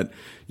rise, and that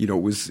it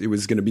was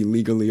going to be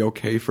legally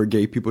okay for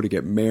gay people to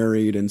get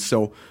married. And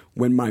so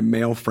when my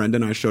male friend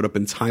and I showed up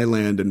in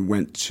Thailand and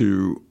went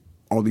to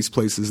all these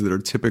places that are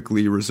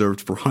typically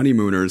reserved for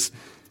honeymooners,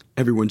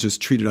 everyone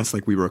just treated us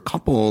like we were a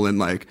couple, and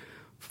like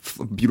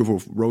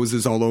beautiful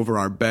roses all over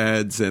our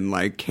beds and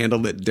like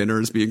candlelit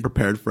dinners being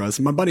prepared for us.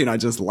 And my buddy and I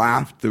just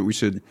laughed that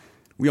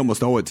we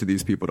almost owe it to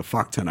these people to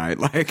fuck tonight.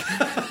 Like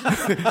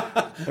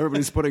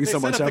everybody's putting so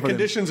much effort. The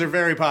conditions are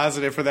very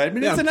positive for that. I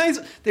mean, Yeah. it's a nice.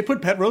 They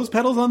put rose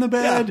petals on the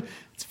bed. Yeah.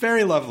 It's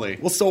very lovely.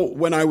 Well, so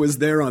when I was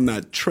there on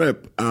that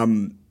trip,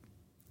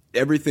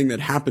 everything that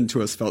happened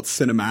to us felt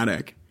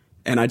cinematic.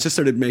 And I just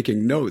started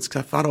making notes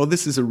because I thought, oh,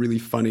 this is a really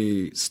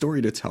funny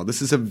story to tell.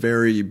 This is a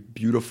very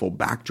beautiful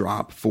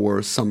backdrop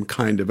for some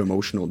kind of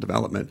emotional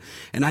development.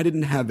 And I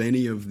didn't have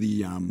any of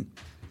the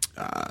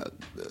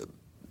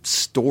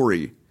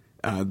story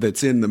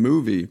that's in the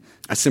movie.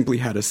 I simply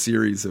had a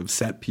series of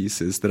set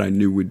pieces that I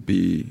knew would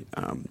be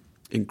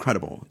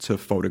incredible to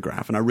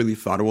photograph. And I really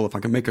thought, well, if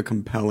I can make a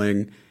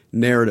compelling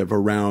narrative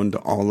around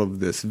all of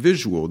this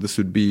visual, this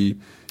would be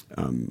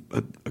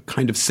a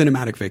kind of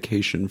cinematic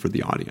vacation for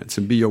the audience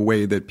and be a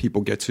way that people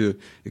get to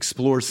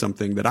explore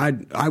something that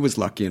I was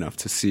lucky enough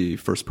to see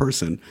first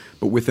person,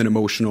 but with an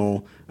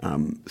emotional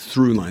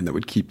through line that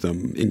would keep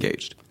them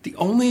engaged. The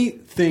only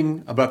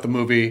thing about the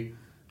movie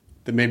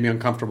that made me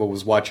uncomfortable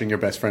was watching your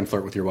best friend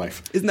flirt with your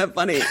wife. Isn't that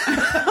funny?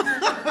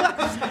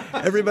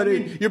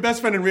 Everybody, your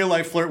best friend in real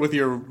life flirt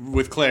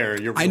with Claire.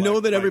 I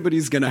know that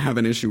everybody's going to have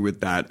an issue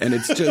with that, and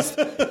it's just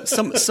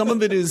some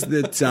of it is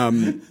that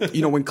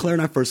when Claire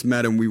and I first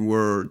met and we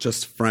were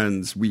just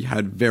friends, we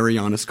had very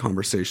honest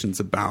conversations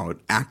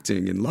about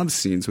acting in love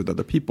scenes with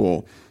other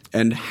people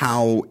and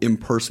how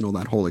impersonal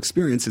that whole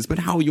experience is, but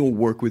how you'll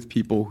work with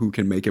people who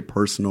can make it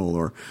personal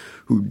or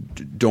who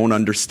don't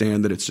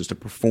understand that it's just a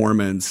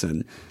performance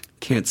and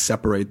can't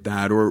separate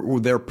that, or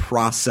their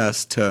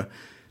process to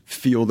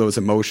feel those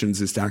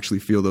emotions is to actually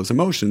feel those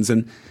emotions.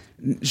 And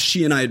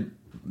she and I,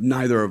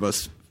 neither of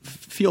us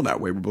feel that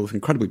way. We're both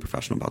incredibly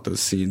professional about those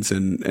scenes.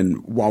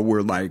 And while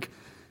we're like,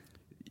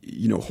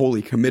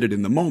 wholly committed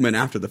in the moment,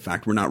 after the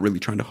fact, we're not really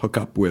trying to hook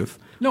up with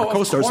our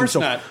co-stars. Of course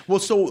not. Well,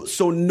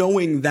 so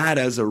knowing that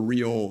as a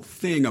real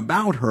thing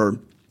about her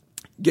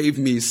gave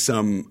me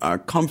some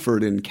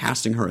comfort in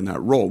casting her in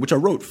that role, which I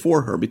wrote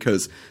for her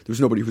because there was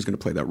nobody who's going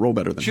to play that role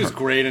better than her. She's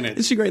great in it.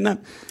 Is she great in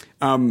that?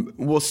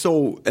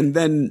 And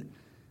then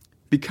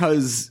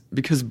because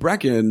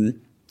Brecken,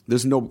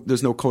 there's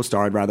no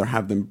co-star I'd rather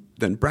have than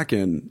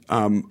Brecken.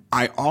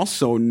 I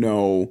also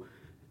know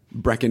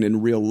Brecken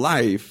in real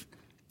life,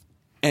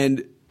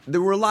 and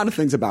there were a lot of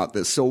things about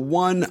this. So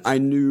one, I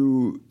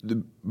knew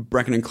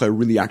Brecken and Claire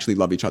really actually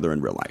love each other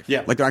in real life.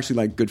 Yeah. Like they're actually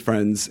like good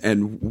friends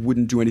and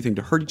wouldn't do anything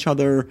to hurt each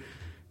other,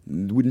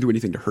 wouldn't do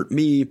anything to hurt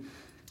me.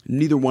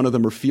 Neither one of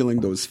them are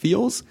feeling those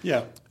feels.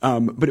 Yeah.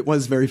 But it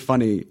was very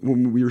funny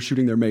when we were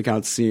shooting their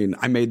makeout scene.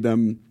 I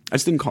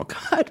just didn't call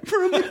cut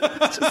for a minute.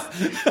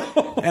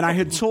 And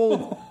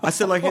I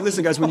said like, hey,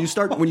 listen guys, when you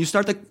start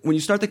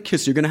the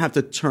kiss, you're gonna have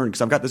to turn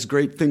because I've got this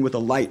great thing with a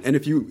light. And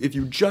if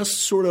you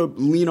just sort of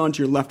lean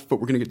onto your left foot,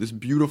 we're gonna get this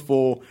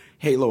beautiful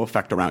halo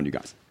effect around you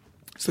guys.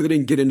 So they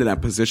didn't get into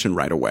that position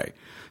right away.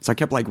 So I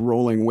kept like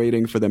rolling,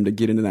 waiting for them to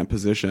get into that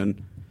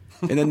position.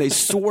 And then they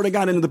sort of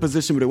got into the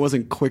position, but it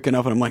wasn't quick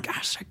enough. And I'm like,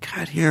 gosh, I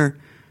cut here.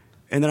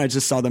 And then I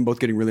just saw them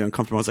both getting really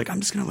uncomfortable. I was like, I'm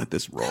just going to let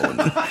this roll.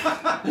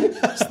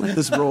 Just let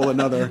this roll a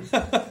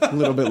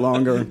little bit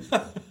longer.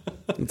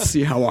 Let's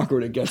see how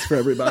awkward it gets for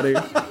everybody.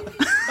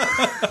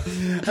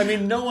 I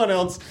mean, no one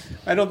else,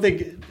 I don't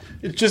think,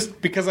 it's just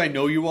because I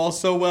know you all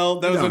so well.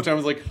 That was one time I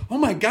was like, oh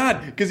my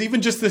God. Because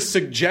even just the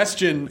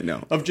suggestion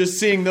of just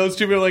seeing those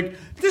two, people are like,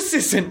 this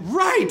isn't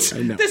right.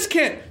 I know. This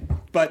can't.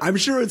 But I'm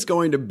sure it's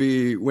going to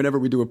be, whenever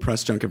we do a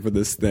press junket for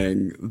this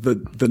thing,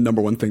 the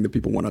number one thing that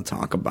people want to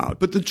talk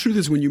about. But the truth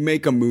is, when you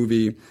make a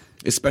movie,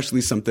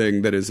 especially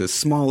something that is as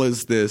small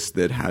as this,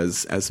 that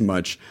has as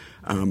much,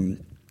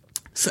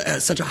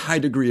 such a high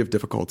degree of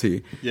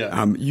difficulty,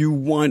 you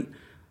want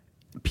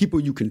people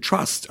you can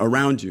trust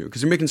around you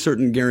because you're making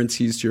certain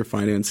guarantees to your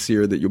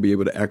financier that you'll be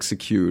able to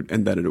execute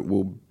and that it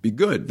will be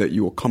good, that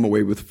you will come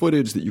away with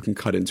footage that you can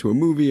cut into a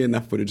movie and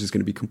that footage is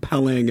going to be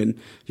compelling and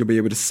you'll be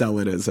able to sell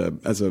it as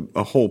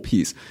a whole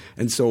piece.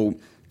 And so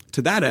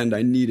to that end,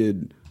 I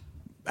needed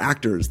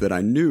actors that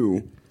I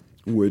knew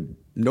would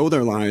know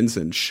their lines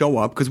and show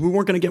up because we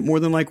weren't going to get more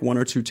than like one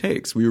or two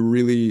takes. We were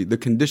really, the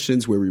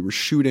conditions where we were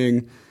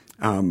shooting,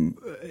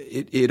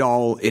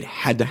 it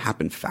had to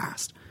happen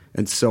fast.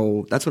 And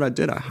so that's what I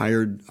did. I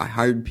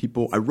hired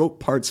people. I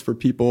wrote parts for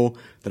people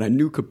that I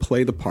knew could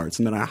play the parts,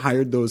 and then I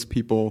hired those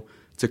people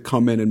to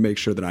come in and make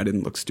sure that I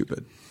didn't look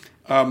stupid.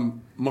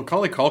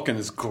 Macaulay Culkin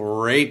is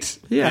great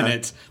in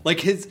it.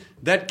 Like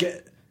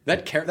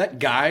the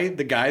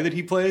guy that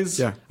he plays.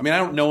 Yeah. I mean, I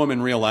don't know him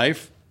in real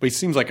life, but he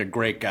seems like a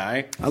great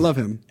guy. I love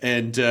him.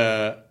 And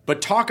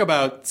but talk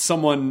about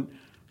someone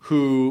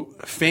who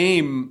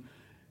fame.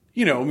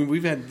 You know, I mean,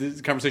 we've had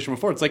this conversation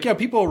before. It's like,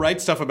 people write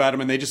stuff about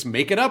him and they just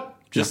make it up.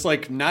 Just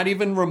like not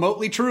even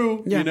remotely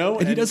true, you know?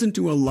 And he doesn't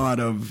do a lot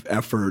of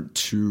effort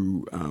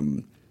to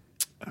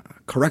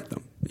correct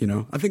them, you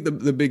know? I think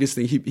the biggest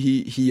thing, he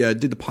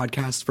did the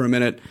podcast for a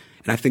minute,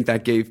 and I think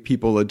that gave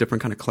people a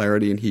different kind of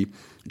clarity, and he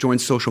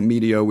joined social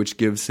media, which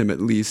gives him at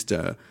least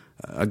a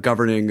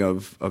governing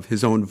of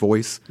his own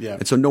voice. Yeah.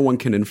 And so no one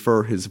can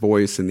infer his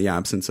voice in the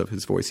absence of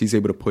his voice. He's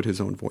able to put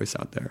his own voice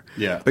out there.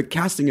 Yeah. But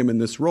casting him in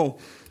this role,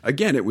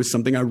 again, it was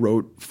something I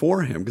wrote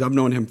for him, because I've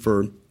known him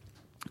for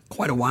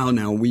quite a while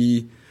now.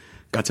 We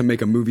got to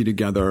make a movie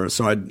together,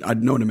 so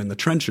I'd known him in the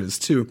trenches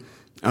too.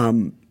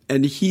 And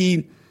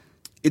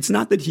it's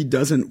not that he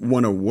doesn't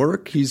want to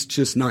work, he's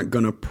just not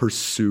going to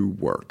pursue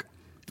work.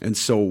 And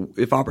so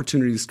if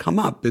opportunities come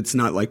up, it's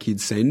not like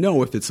he'd say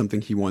no if it's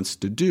something he wants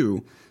to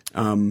do.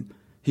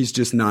 He's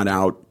just not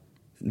out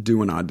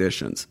doing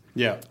auditions.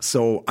 Yeah.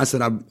 So I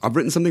said, I've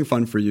written something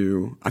fun for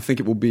you. I think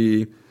it will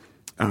be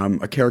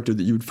a character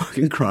that you would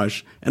fucking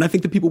crush. And I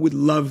think that people would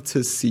love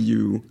to see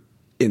you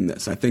in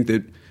this. I think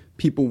that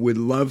people would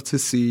love to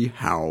see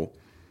how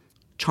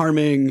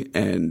charming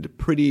and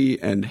pretty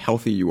and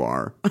healthy you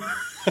are.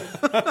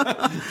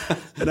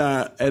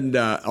 and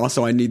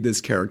also, I need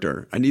this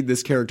character. I need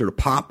this character to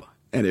pop,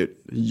 and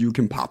you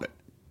can pop it.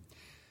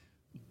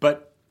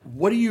 But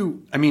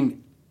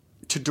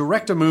to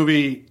direct a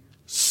movie,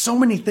 so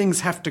many things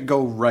have to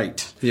go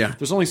right. Yeah.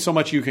 There's only so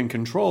much you can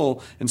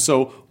control. And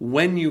so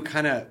when you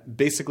kind of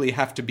basically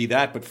have to be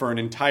that, but for an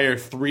entire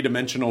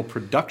three-dimensional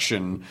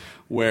production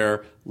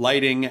where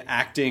lighting,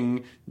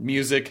 acting,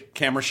 music,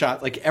 camera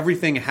shot, like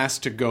everything has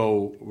to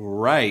go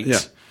right.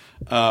 Yeah.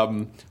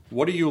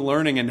 What are you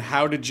learning, and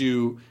how did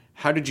you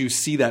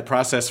see that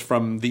process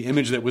from the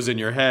image that was in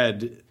your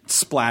head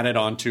splatted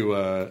onto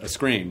a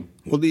screen?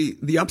 Well,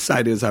 the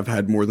upside is I've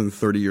had more than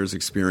 30 years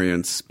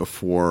experience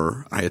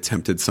before I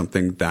attempted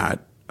something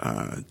that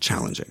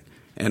challenging.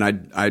 And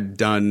I'd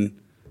done,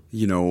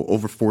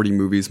 over 40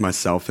 movies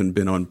myself and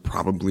been on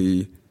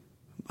probably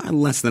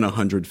less than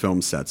 100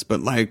 film sets, but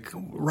like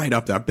right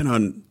up there. I've been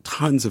on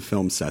tons of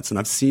film sets, and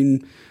I've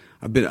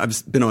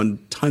been on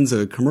tons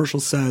of commercial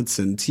sets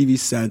and TV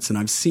sets, and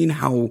I've seen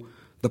how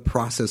the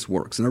process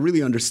works. And I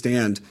really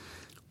understand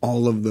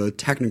all of the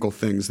technical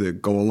things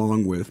that go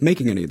along with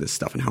making any of this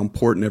stuff, and how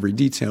important every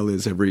detail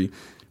is, every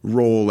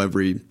roll,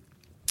 everybody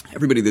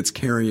that's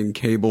carrying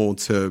cable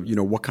to,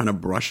 what kind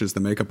of brushes the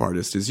makeup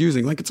artist is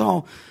using. Like, it's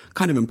all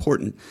kind of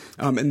important.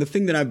 And the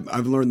thing that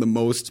I've learned the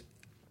most,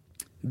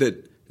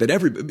 that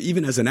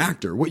even as an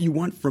actor, what you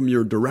want from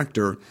your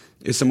director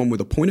is someone with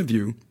a point of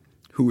view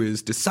who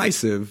is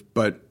decisive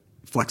but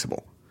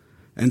flexible.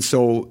 And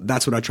so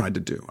that's what I tried to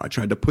do. I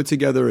tried to put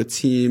together a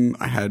team.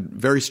 I had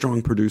very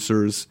strong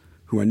producers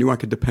who I knew I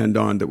could depend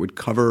on, that would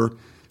cover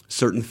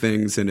certain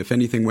things. And if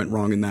anything went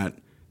wrong in that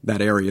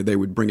area, they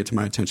would bring it to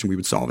my attention. We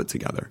would solve it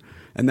together.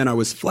 And then I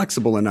was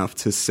flexible enough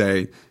to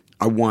say,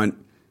 I want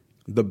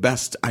the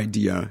best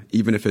idea,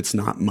 even if it's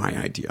not my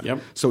idea.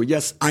 Yep. So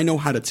yes, I know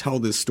how to tell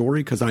this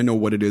story because I know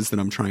what it is that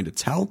I'm trying to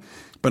tell,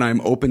 but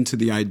I'm open to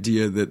the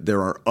idea that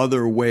there are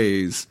other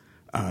ways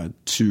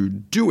to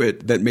do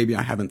it that maybe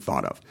I haven't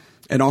thought of.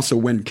 And also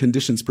when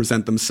conditions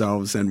present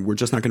themselves and we're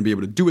just not going to be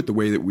able to do it the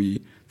way that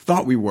we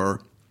thought we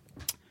were,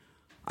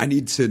 I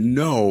need to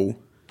know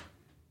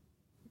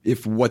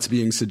if what's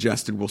being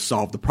suggested will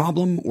solve the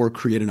problem or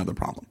create another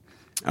problem.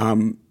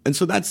 And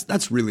so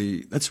that's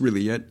really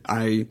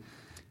it.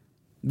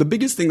 The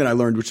biggest thing that I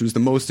learned, which was the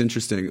most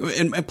interesting,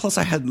 and plus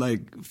I had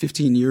like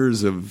 15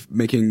 years of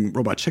making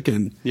Robot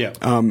Chicken. Yeah.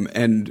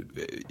 And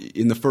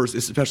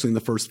especially in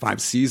the first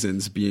 5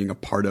 seasons, being a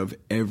part of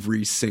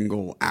every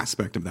single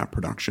aspect of that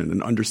production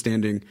and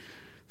understanding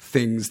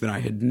things that I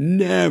had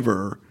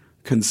never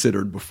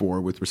considered before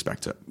with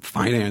respect to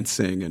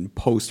financing and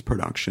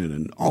post-production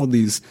and all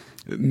these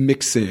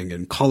mixing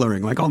and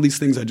coloring, like all these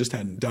things I just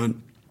hadn't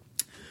done.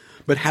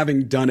 But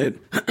having done it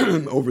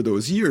over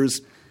those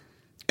years,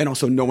 and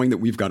also knowing that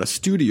we've got a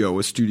studio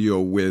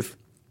with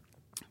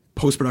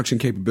post-production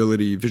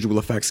capability, visual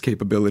effects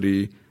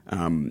capability,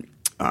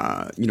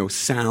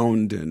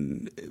 sound,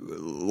 and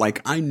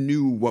like I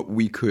knew what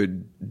we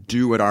could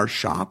do at our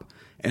shop,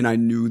 and I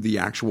knew the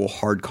actual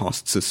hard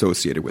costs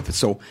associated with it.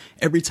 So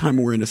every time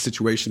we're in a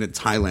situation in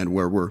Thailand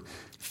where we're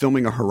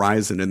filming a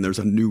horizon and there's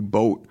a new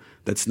boat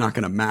that's not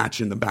going to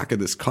match in the back of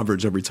this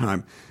coverage every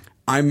time,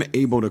 I'm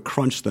able to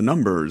crunch the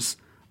numbers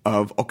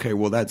of, okay,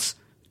 well, that's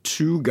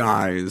 2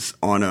 guys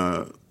on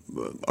a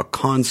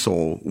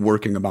console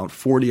working about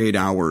 48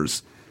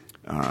 hours,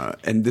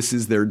 and this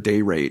is their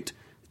day rate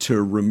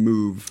to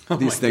remove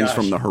these things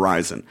from the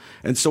horizon.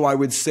 And so I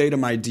would say to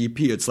my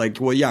DP, it's like,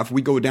 well, yeah, if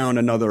we go down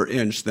another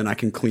inch, then I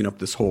can clean up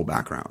this whole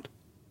background.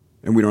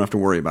 And we don't have to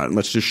worry about it.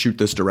 Let's just shoot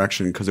this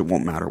direction because it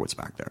won't matter what's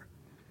back there.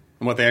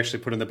 And what they actually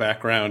put in the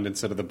background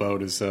instead of the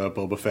boat is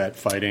Boba Fett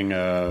fighting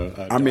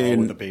a doll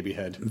with a baby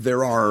head.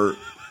 There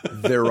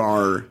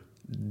are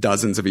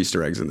dozens of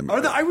Easter eggs in the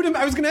movie. I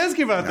was going to ask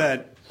you about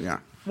that. Yeah.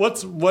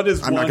 What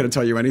is? I'm not going to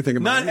tell you anything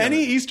about. Not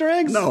any Easter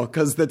eggs. No,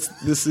 because this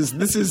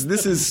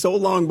is so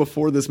long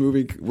before this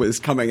movie was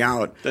coming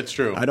out. That's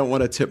true. I don't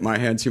want to tip my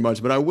hand too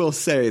much, but I will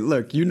say,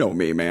 look, you know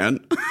me, man.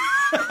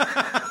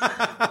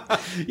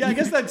 Yeah, I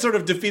guess that sort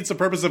of defeats the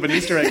purpose of an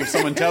Easter egg if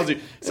someone tells you.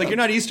 It's like you're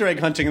not Easter egg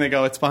hunting and they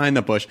go, it's behind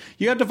the bush.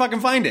 You have to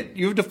fucking find it.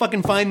 You have to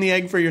fucking find the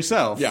egg for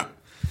yourself. Yeah.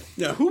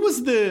 Yeah. Who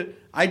was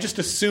I just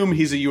assume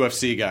he's a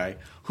UFC guy.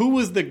 Who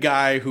was the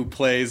guy who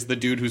plays the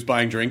dude who's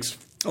buying drinks?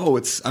 Oh,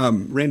 it's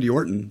Randy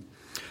Orton.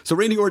 So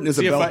Randy Orton is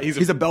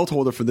he's a belt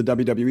holder for the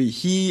WWE.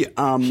 He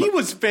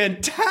was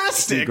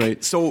fantastic.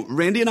 Great. So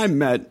Randy and I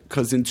met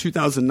because in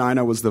 2009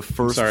 I was the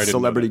first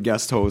celebrity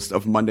guest host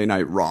of Monday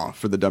Night Raw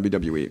for the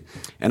WWE,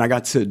 and I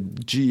got to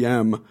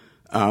GM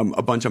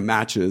a bunch of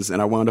matches,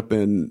 and I wound up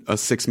in a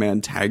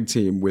 6-man tag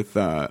team with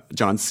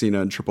John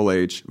Cena and Triple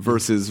H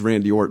versus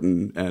Randy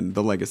Orton and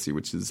The Legacy,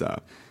 which is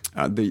the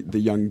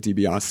young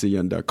DiBiase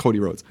and Cody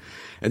Rhodes.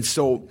 And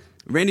so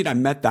Randy and I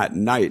met that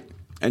night,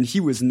 and he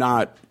was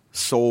not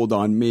sold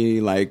on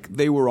me. Like,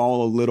 they were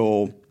all a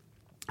little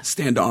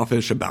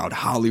standoffish about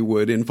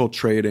Hollywood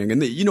infiltrating.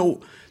 And,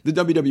 the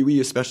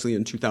WWE, especially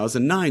in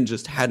 2009,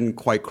 just hadn't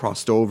quite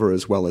crossed over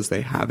as well as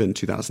they have in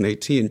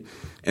 2018.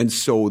 And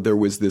so there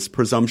was this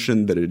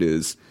presumption that it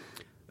is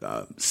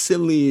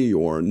silly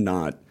or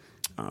not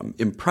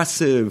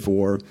impressive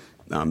or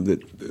that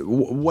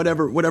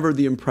whatever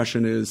the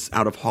impression is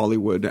out of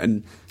Hollywood.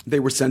 And they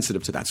were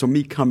sensitive to that. So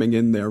me coming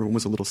in there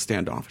was a little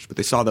standoffish. But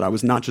they saw that I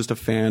was not just a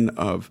fan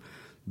of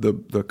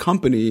the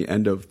company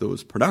and of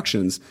those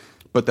productions,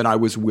 but that I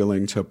was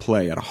willing to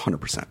play at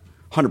 100%.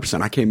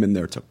 100%. I came in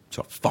there to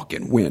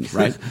fucking win,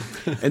 right?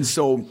 And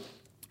so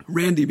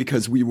Randy,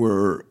 because we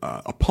were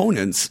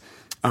opponents,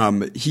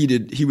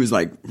 he was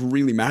like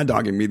really mad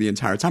dogging me the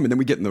entire time. And then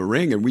we get in the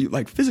ring and we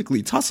like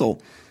physically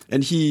tussle.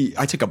 And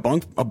I take a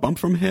bump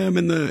from him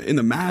in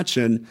the match,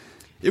 and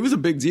it was a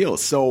big deal.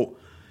 So,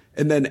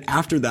 and then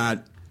after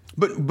that,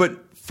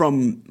 but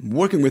from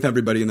working with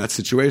everybody in that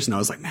situation, I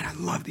was like, man, I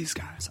love these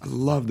guys. I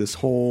love this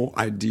whole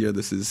idea.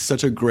 This is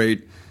such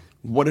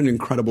what an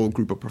incredible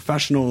group of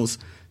professionals.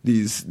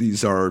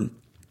 These are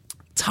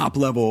top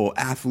level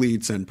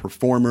athletes and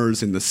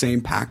performers in the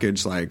same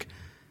package. Like,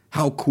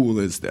 how cool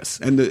is this?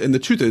 And the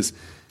truth is,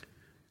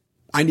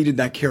 I needed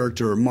that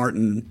character,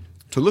 Martin,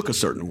 to look a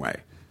certain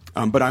way.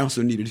 But I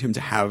also needed him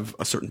to have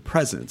a certain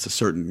presence, a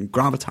certain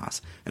gravitas.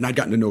 And I'd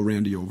gotten to know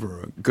Randy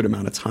over a good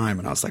amount of time.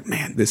 And I was like,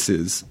 man, this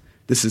is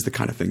the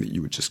kind of thing that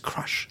you would just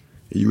crush.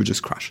 You would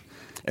just crush.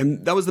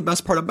 And that was the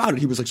best part about it.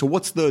 He was like, so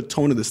what's the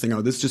tone of this thing?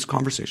 Oh, this is just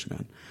conversation,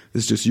 man.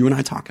 This is just you and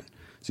I talking.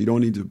 So you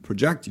don't need to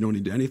project. You don't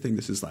need to do anything.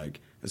 This is like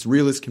as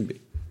real as can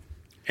be.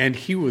 And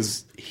he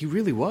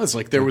really was.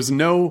 Like, there was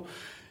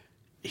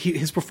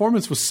his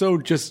performance was so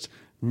just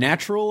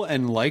natural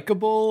and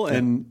likable.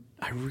 And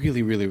I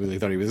really, really, really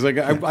thought he was. Like,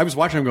 I was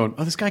watching him going,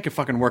 oh, this guy could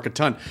fucking work a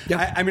ton.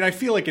 Yeah. I mean, I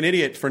feel like an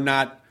idiot for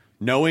not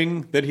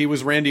knowing that he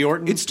was Randy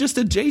Orton. It's just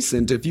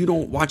adjacent. If you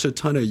don't watch a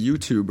ton of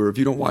YouTube or if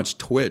you don't watch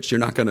Twitch, you're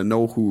not going to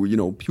know who,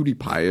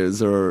 PewDiePie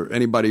is or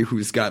anybody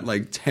who's got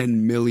like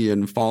 10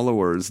 million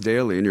followers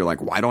daily. And you're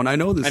like, why don't I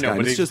know this guy? I know,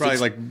 but he's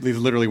he's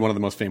literally one of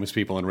the most famous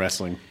people in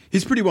wrestling.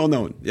 He's pretty well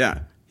known.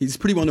 Yeah. He's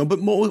pretty well known,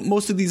 but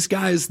most of these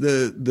guys,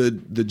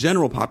 the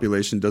general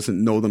population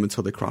doesn't know them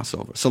until they cross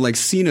over. So like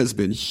Cena's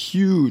been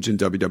huge in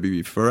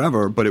WWE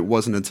forever, but it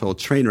wasn't until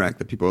Trainwreck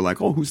that people were like,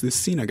 oh, who's this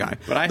Cena guy?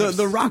 But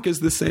The Rock is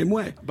the same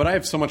way. But I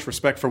have so much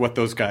respect for what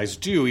those guys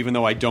do, even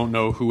though I don't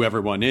know who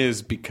everyone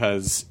is,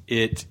 because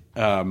the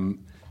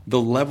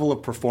level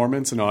of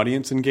performance and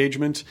audience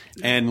engagement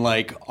and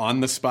like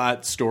on the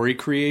spot story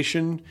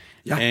creation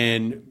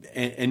and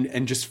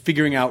just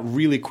figuring out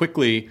really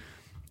quickly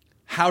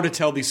how to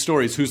tell these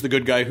stories, who's the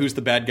good guy, who's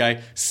the bad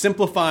guy,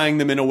 simplifying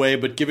them in a way,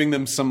 but giving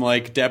them some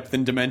like depth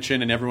and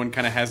dimension, and everyone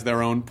kind of has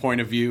their own point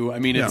of view. I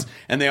mean,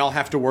 and they all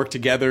have to work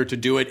together to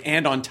do it.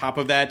 And on top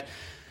of that,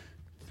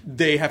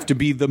 they have to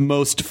be the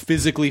most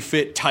physically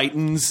fit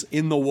titans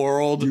in the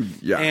world.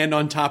 And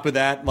on top of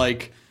that,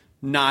 like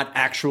not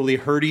actually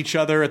hurt each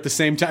other at the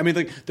same time. I mean,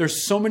 like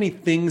there's so many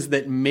things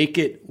that make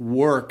it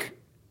work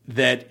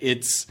that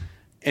it's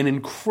an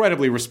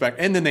incredibly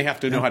and then they have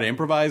to know how to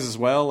improvise as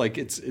well. Like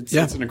it's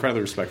an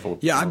incredibly respectful.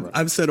 Yeah,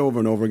 I've said over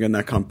and over again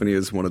that company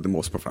is one of the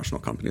most professional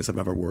companies I've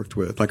ever worked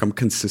with. Like I'm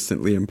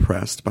consistently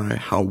impressed by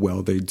how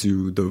well they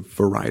do the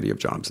variety of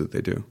jobs that they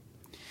do.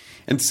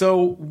 And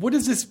so, what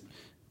is this?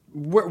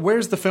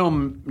 Where's the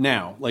film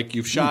now? Like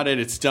you've shot it,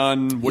 it's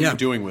done. What are you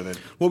doing with it?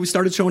 Well, we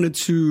started showing it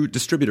to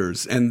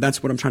distributors, and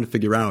that's what I'm trying to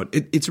figure out.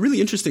 It's really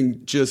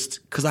interesting,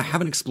 just because I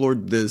haven't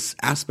explored this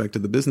aspect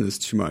of the business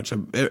too much.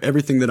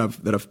 Everything that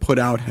I've put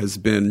out has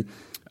been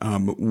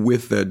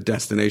with the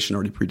destination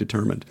already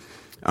predetermined,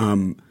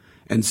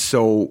 and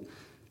so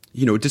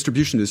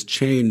distribution is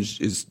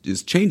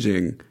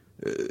changing.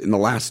 In the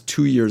last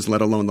 2 years,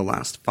 let alone the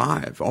last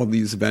 5, all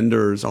these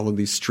vendors, all of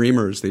these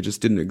streamers, they just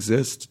didn't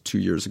exist 2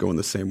 years ago in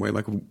the same way.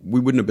 Like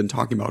we wouldn't have been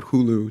talking about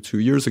Hulu 2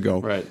 years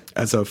ago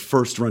as a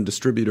first-run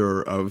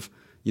distributor of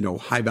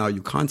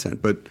high-value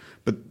content, but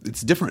it's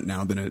different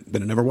now than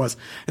it ever was.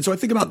 And so I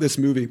think about this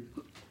movie,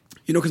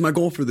 because my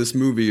goal for this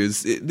movie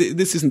is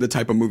this isn't the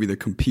type of movie that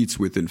competes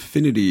with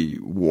Infinity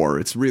War.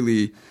 It's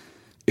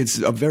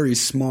a very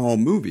small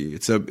movie.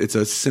 It's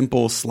a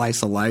simple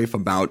slice of life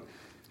about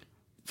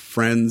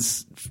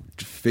friends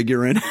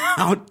figuring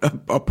out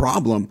a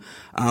problem.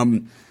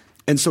 And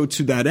so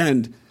to that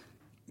end,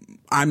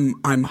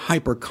 I'm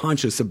hyper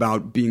conscious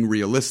about being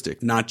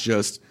realistic, not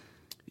just,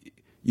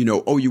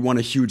 you want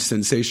a huge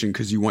sensation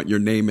because you want your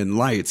name in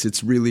lights.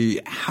 It's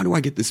really, how do I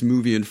get this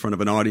movie in front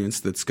of an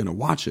audience that's going to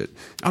watch it?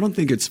 I don't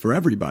think it's for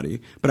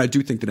everybody, but I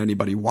do think that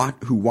anybody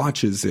who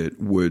watches it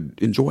would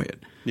enjoy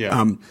it.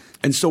 Yeah.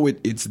 And so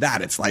it's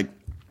that. It's like,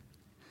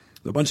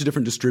 a bunch of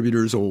different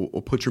distributors will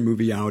put your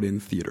movie out in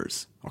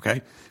theaters,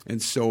 okay?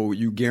 And so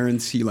you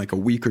guarantee like a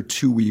week or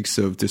 2 weeks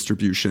of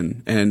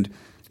distribution, and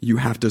you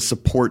have to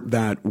support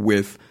that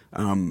with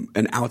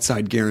an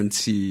outside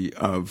guarantee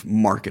of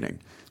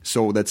marketing.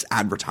 So that's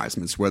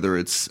advertisements, whether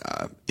it's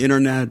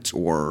internet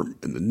or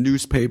in the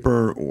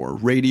newspaper or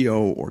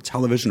radio or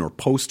television or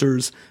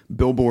posters,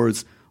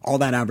 billboards, all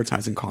that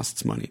advertising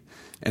costs money.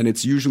 And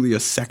it's usually a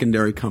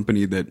secondary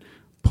company that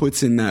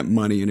puts in that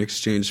money in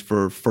exchange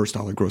for first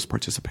dollar gross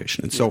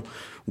participation. And so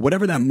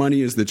whatever that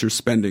money is that you're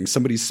spending,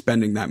 somebody's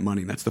spending that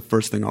money. That's the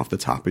first thing off the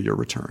top of your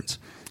returns.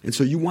 And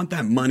so you want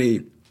that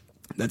money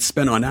that's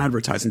spent on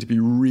advertising to be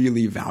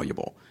really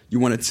valuable. You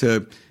want it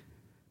to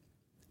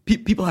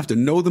people have to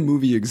know the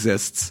movie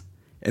exists,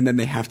 and then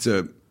they have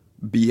to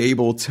be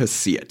able to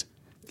see it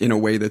in a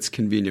way that's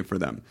convenient for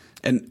them.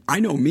 And I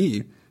know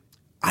me,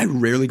 I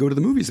rarely go to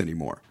the movies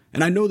anymore.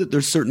 And I know that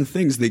there's certain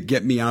things that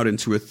get me out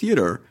into a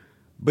theater,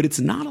 but it's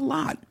not a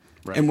lot.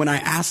 Right. And when I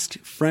ask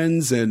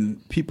friends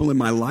and people in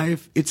my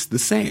life, it's the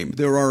same.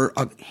 There are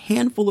a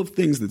handful of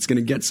things that's going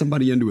to get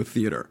somebody into a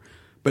theater,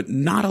 but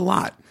not a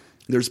lot.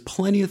 There's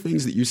plenty of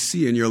things that you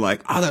see and you're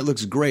like, oh, that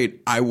looks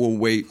great. I will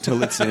wait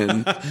till it's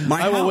in my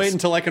house. I will wait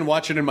until I can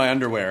watch it in my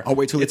underwear. I'll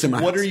wait till it's in my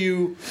house.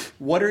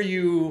 What are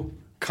you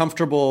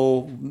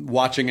comfortable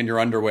watching in your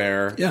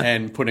underwear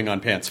and putting on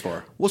pants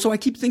for? Well, so I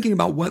keep thinking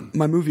about what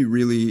my movie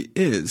really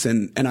is,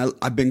 and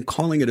I've been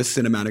calling it a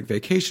cinematic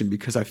vacation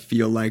because I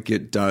feel like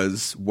it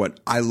does what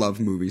I love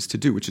movies to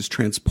do, which is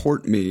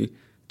transport me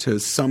to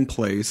some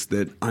place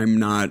that I'm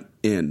not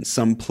in,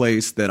 some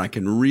place that I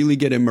can really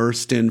get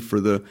immersed in for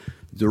the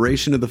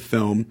duration of the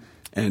film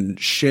and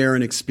share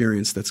an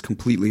experience that's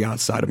completely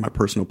outside of my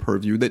personal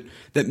purview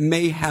that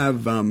may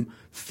have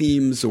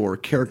themes or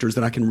characters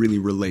that I can really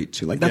relate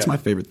to. Like, that's my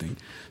favorite thing.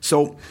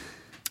 So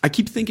I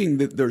keep thinking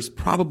that there's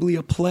probably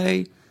a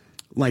play,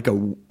 like a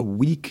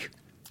week,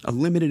 a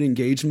limited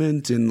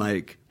engagement in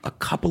like a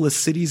couple of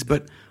cities,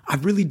 but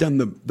I've really done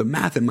the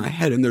math in my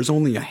head, and there's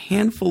only a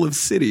handful of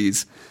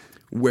cities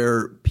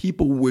where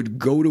people would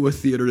go to a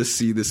theater to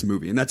see this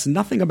movie. And that's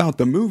nothing about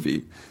the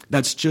movie.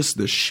 That's just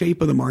the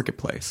shape of the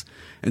marketplace.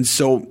 And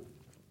so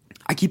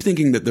I keep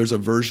thinking that there's a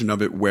version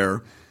of it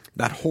where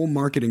that whole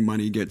marketing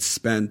money gets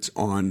spent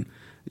on,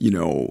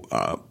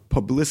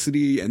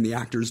 publicity and the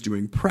actors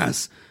doing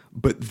press,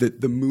 but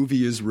that the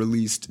movie is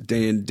released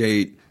day and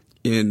date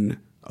in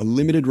a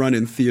limited run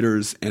in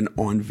theaters and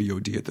on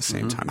VOD at the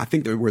same time. I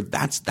think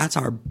that's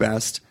our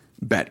best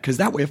bet. Because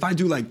that way, if I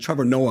do like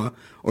Trevor Noah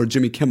or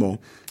Jimmy Kimmel,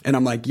 and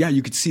I'm like, yeah,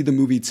 you could see the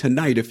movie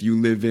tonight if you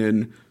live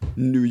in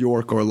New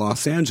York or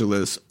Los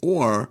Angeles,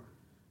 or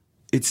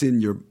it's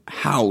in your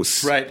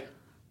house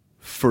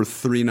for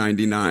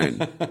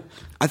 $3.99.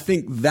 I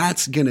think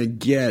that's going to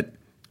get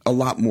a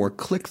lot more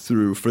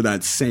click-through for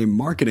that same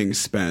marketing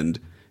spend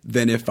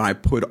than if I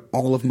put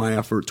all of my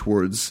effort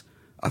towards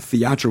a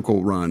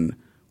theatrical run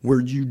where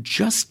you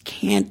just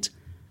can't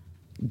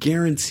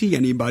guarantee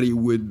anybody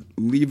would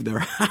leave their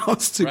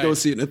house to go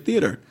see it in a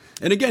theater.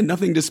 And again,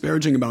 nothing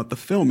disparaging about the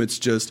film. It's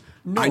just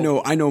I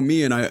know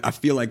me, and I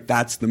feel like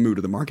that's the mood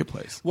of the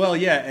marketplace. Well,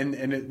 yeah, and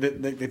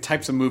the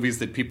types of movies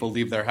that people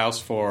leave their house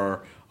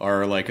for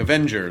are like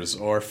Avengers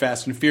or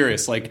Fast and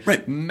Furious, like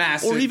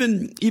massive. Or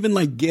even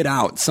like Get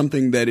Out,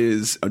 something that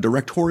is a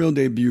directorial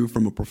debut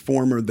from a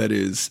performer that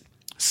is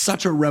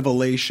such a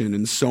revelation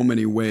in so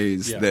many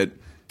ways that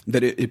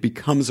it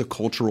becomes a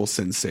cultural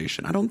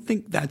sensation. I don't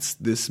think that's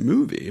this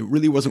movie. It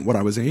really wasn't what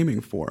I was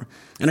aiming for.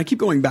 And I keep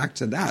going back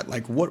to that.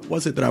 Like, what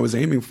was it that I was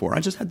aiming for?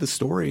 I just had the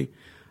story.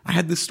 I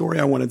had this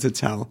story I wanted to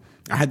tell.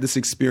 I had this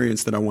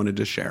experience that I wanted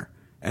to share.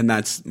 And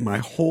that's my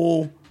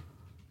whole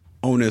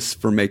onus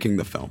for making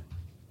the film.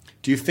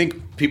 Do you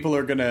think people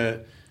are going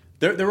to...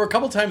 There were a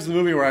couple times in the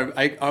movie where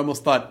I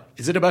almost thought,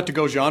 is it about to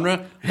go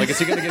genre? Like, is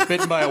he going to get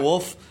bitten by a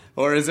wolf?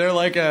 Or is there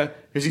like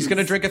is he's going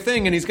to drink a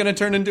thing and he's going to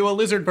turn into a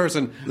lizard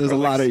person? There's a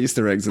lot of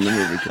Easter eggs in the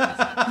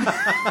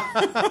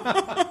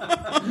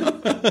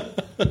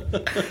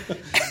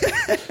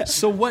movie.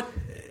 So what...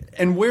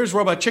 And where's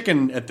Robot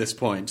Chicken at this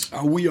point?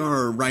 We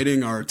are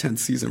writing our 10th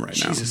season right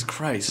now. Jesus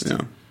Christ.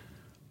 Yeah.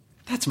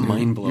 That's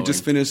mind-blowing. We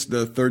just finished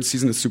the 3rd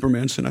season of Super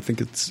Mansion. I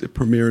think it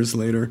premieres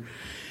later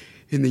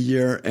in the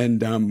year.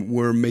 And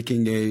we're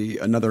making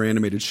another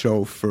animated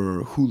show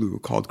for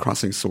Hulu called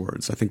Crossing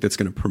Swords. I think that's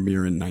going to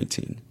premiere in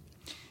 2019.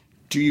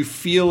 Do you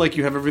feel like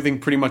you have everything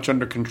pretty much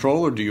under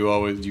control, or do you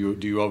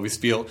always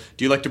feel...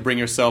 Do you like to bring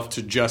yourself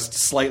to just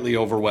slightly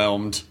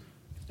overwhelmed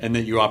and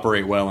that you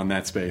operate well in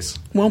that space?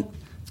 Well...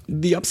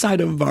 The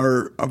upside of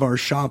our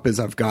shop is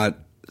I've got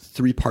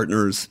 3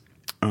 partners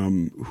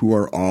who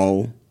are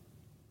all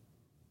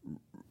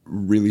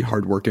really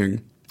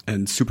hardworking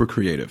and super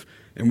creative,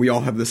 and we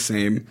all have the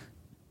same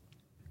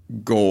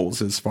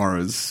goals as far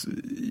as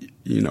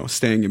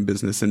staying in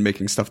business and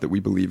making stuff that we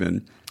believe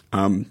in.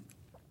 And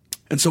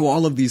so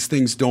all of these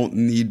things don't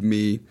need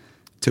me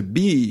to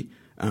be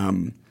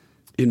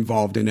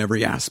involved in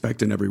every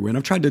aspect and every way. And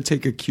I've tried to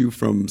take a cue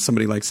from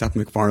somebody like Seth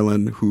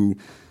MacFarlane, who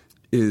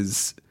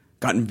is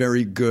gotten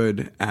very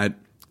good at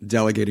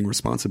delegating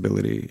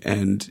responsibility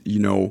and,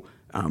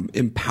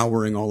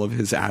 empowering all of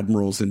his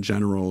admirals and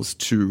generals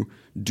to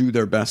do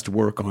their best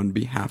work on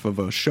behalf of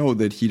a show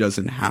that he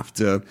doesn't have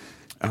to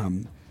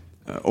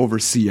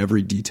oversee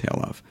every detail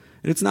of.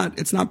 And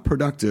it's not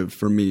productive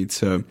for me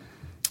to,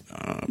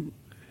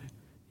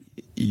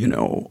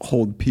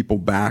 hold people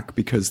back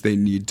because they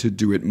need to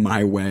do it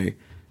my way.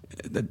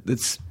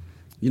 That's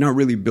you're not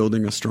really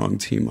building a strong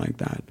team like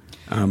that.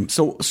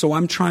 So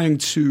I'm trying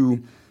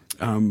to.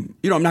 I'm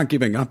not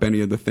giving up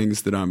any of the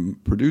things that I'm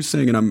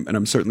producing, and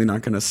I'm certainly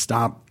not going to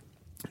stop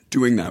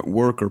doing that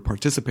work or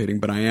participating.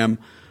 But I am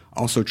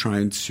also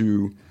trying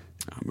to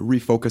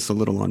refocus a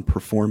little on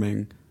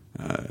performing,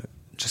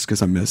 just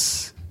because I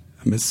miss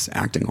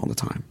acting all the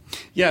time.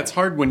 Yeah, it's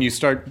hard when you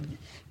start.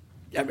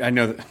 I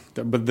know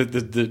that, but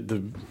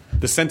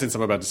the sentence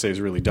I'm about to say is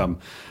really dumb.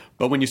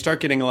 But when you start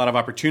getting a lot of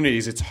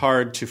opportunities, it's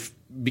hard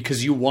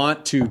because you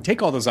want to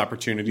take all those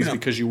opportunities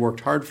because you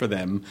worked hard for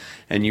them,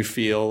 and you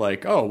feel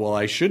like, oh, well,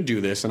 I should do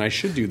this and I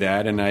should do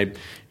that, and I,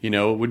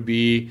 would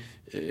be,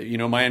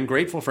 am I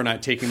ungrateful for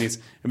not taking these?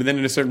 But then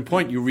at a certain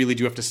point, you really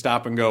do have to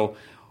stop and go,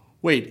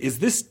 wait,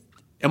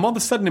 am all of a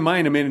sudden, am I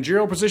in a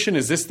managerial position?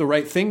 Is this the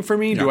right thing for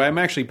me? Do I am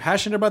actually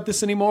passionate about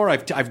this anymore?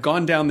 I've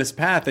gone down this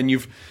path, and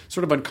you've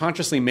sort of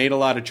unconsciously made a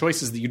lot of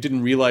choices that you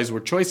didn't realize were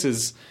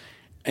choices.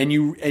 And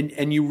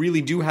you really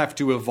do have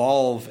to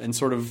evolve and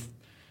sort of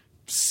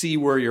see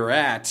where you're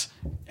at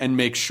and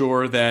make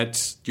sure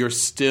that you're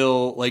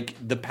still, like,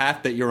 the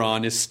path that you're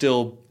on is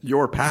still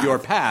your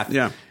path.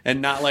 Yeah.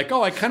 And not like,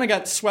 oh, I kind of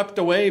got swept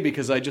away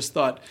because I just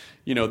thought,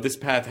 this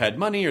path had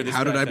money, or this.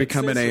 How did I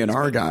become an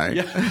A&R guy?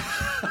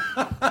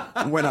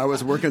 Yeah. When I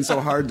was working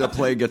so hard to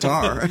play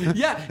guitar.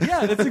 Yeah,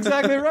 that's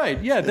exactly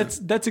right. Yeah,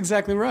 that's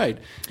exactly right.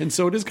 And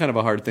so it is kind of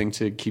a hard thing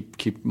to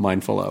keep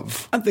mindful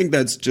of. I think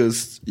that's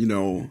just,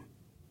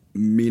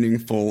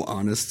 meaningful,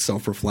 honest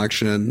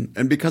self-reflection.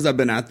 And because I've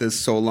been at this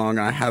so long,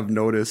 I have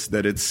noticed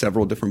that at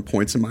several different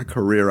points in my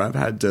career, I've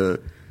had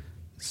to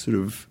sort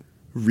of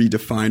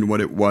redefine what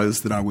it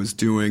was that I was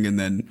doing and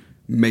then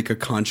make a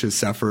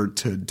conscious effort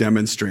to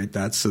demonstrate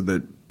that so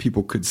that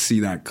people could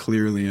see that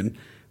clearly and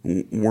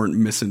weren't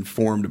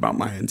misinformed about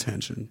my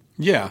intention.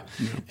 Yeah.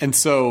 And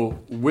so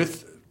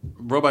with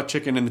Robot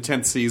Chicken in the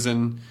 10th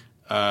season,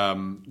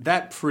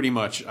 that pretty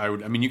much, I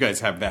mean, you guys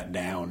have that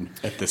down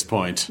at this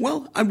point.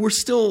 Well, we're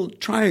still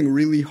trying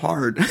really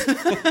hard.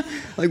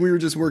 Like we were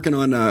just working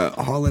on a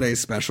holiday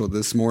special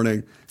this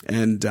morning,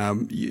 and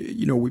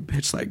we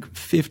pitched like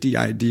 50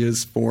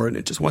 ideas for it, and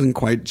it just wasn't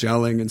quite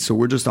gelling. And so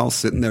we're just all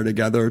sitting there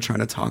together trying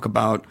to talk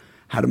about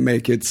how to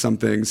make it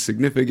something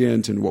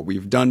significant and what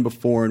we've done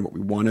before and what we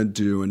want to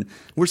do. And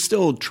we're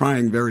still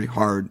trying very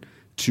hard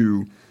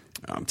to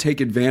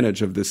take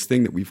advantage of this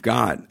thing that we've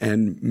got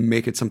and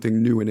make it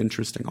something new and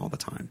interesting all the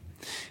time.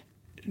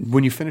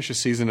 When you finish a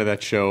season of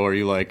that show, are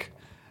you like,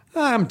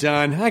 I'm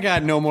done. I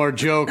got no more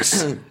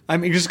jokes. I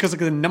mean, just because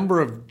the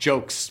number of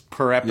jokes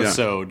per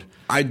episode. Yeah.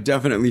 I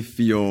definitely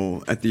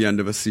feel at the end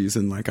of a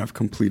season like I've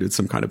completed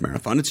some kind of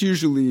marathon. It's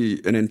usually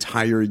an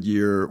entire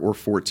year or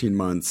 14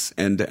 months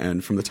end to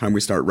end from the time we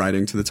start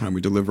writing to the time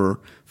we deliver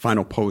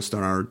final post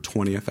on our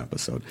 20th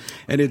episode.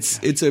 And it's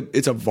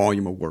a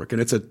volume of work,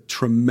 and it's a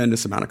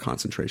tremendous amount of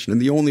concentration.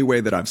 And the only way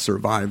that I've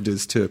survived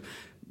is to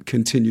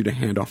continue to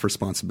hand off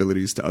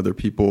responsibilities to other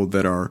people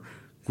that are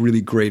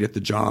really great at the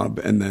job,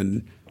 and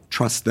then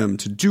trust them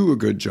to do a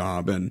good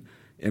job and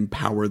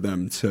empower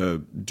them to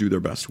do their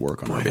best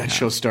work on our behalf. That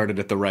show started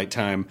at the right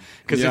time.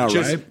 Because it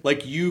just,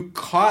 like, you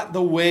caught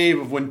the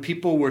wave of when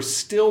people were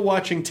still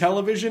watching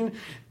television,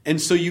 and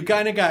so you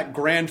kind of got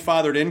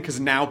grandfathered in because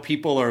now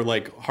people are,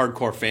 like,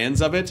 hardcore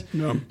fans of it.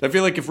 Yeah. I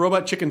feel like if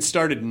Robot Chicken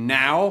started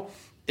now,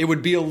 it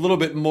would be a little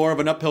bit more of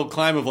an uphill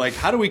climb of, like,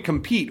 how do we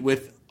compete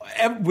with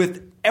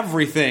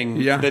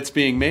everything that's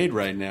being made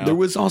right now. There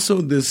was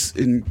also this,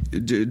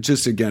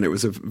 it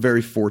was a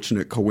very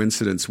fortunate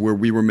coincidence where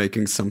we were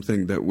making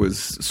something that was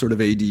sort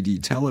of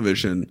ADD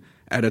television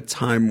at a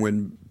time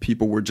when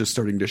people were just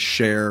starting to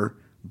share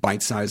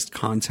bite-sized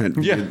content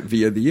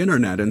via the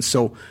internet. And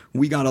so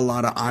we got a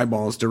lot of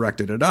eyeballs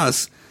directed at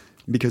us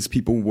because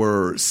people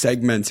were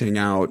segmenting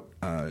out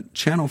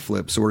channel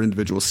flips or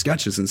individual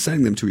sketches and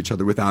sending them to each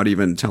other without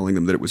even telling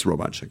them that it was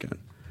Robot Chicken.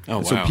 Oh,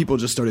 wow. So people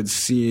just started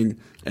seeing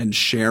and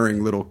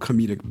sharing little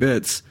comedic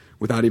bits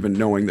without even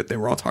knowing that they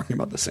were all talking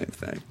about the same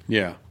thing.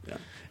 Yeah.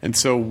 And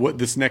so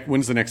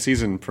when's the next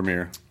season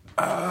premiere?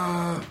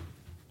 Let's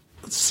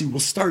see. We'll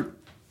start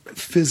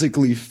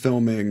physically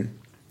filming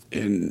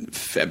in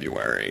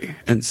February,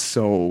 and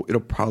so it'll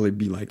probably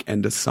be like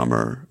end of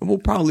summer. We'll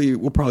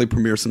probably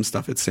premiere some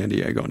stuff at San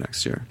Diego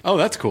next year. Oh,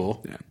 that's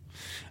cool.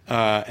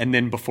 Yeah. And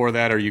then before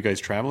that, are you guys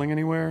traveling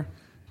anywhere?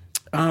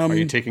 Are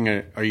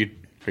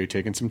you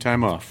taking some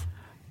time off?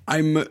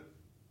 I'm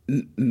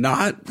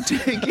not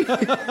taking.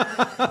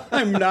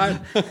 I'm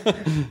not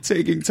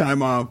taking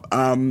time off.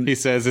 He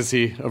says as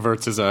he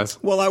averts his eyes.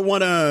 Well, I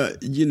want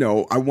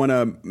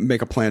to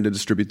make a plan to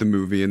distribute the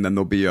movie, and then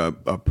there'll be a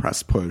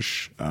press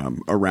push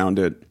around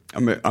it.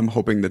 I'm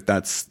hoping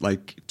that's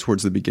like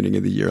towards the beginning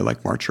of the year,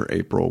 like March or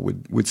April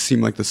would seem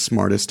like the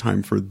smartest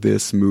time for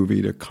this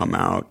movie to come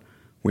out,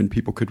 when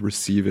people could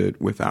receive it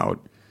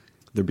without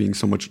there being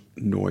so much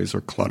noise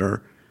or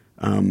clutter.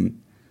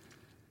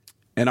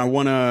 And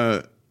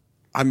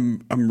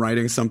I'm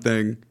writing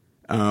something,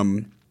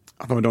 although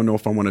I don't know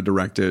if I want to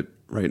direct it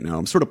right now.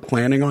 I'm sort of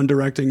planning on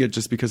directing it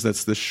just because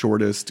that's the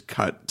shortest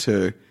cut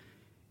to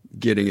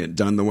getting it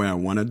done the way I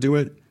want to do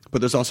it. But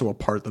there's also a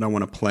part that I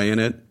want to play in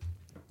it.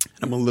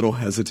 I'm a little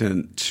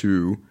hesitant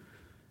to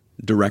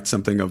direct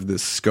something of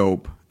this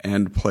scope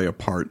and play a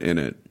part in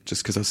it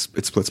just because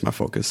it splits my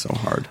focus so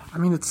hard. I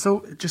mean, it's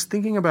so, just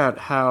thinking about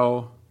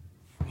how,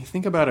 when you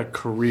think about a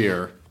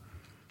career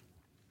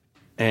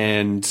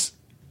and,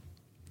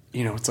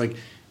 it's like,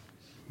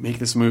 make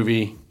this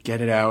movie, get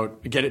it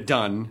out, get it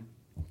done,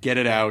 get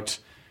it out,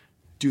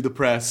 do the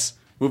press,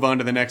 move on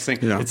to the next thing.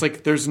 Yeah. It's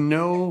like there's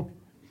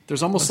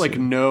almost like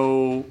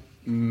no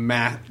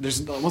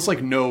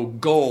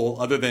goal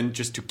other than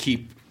just to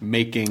keep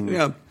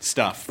making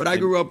stuff. But I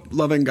grew up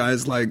loving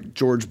guys like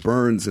George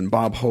Burns and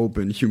Bob Hope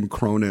and Hugh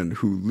Cronin,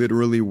 who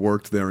literally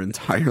worked their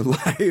entire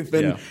life.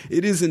 And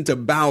it isn't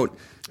about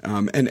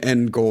an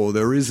end goal.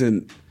 There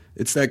isn't.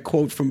 It's that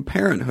quote from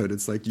Parenthood.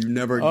 It's like you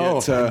never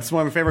get to. That's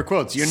one of my favorite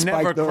quotes. You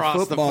never cross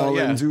the football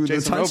and do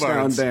Jason the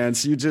touchdown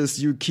dance.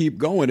 You keep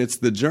going. It's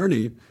the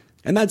journey,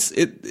 and that's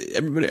it.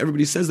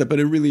 Everybody says that, but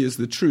it really is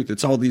the truth.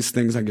 It's all these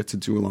things I get to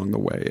do along the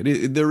way.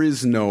 There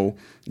is no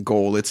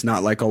goal. It's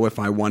not like, if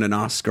I won an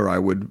Oscar, I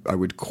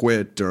would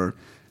quit. Or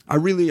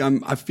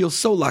I feel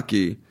so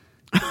lucky.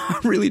 I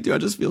really do. I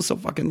just feel so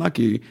fucking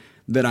lucky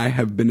that I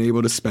have been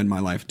able to spend my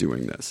life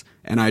doing this,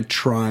 and I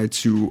try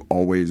to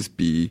always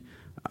be.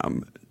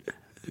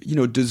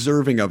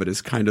 Deserving of it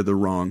is kind of the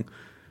wrong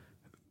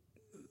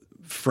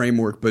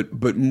framework,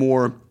 but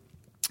more,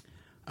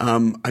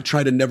 I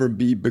try to never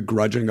be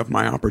begrudging of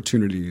my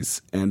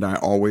opportunities, and I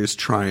always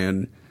try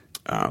and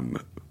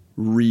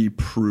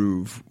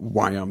reprove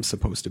why I'm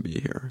supposed to be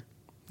here.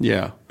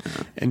 Yeah.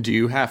 And do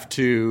you have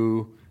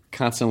to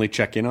constantly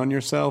check in on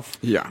yourself?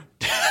 Yeah.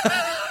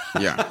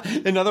 Yeah.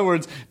 In other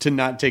words, to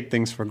not take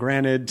things for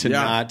granted,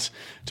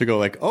 to go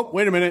like, oh,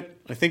 wait a minute,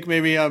 I think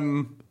maybe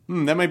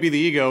that might be the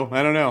ego.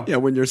 I don't know. Yeah,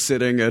 when you're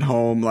sitting at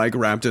home, like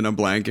wrapped in a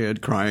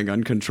blanket, crying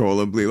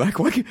uncontrollably, like,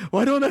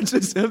 why don't I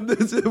just have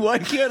this? Why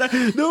can't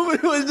I?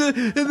 Nobody wants to,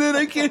 and then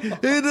I can't.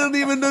 I don't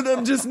even know.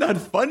 I'm just not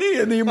funny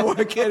anymore.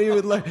 I can't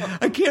even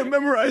I can't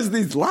memorize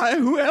these lines.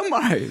 Who am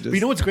I? But you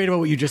know what's great about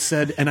what you just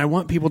said, and I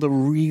want people to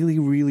really,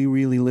 really,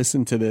 really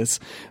listen to this.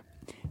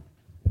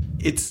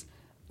 It's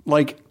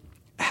like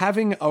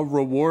having a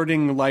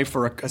rewarding life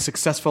or a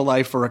successful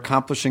life or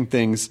accomplishing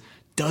things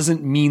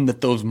doesn't mean that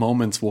those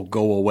moments will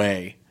go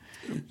away.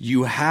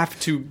 You have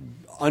to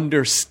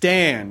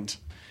understand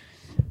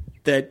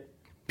that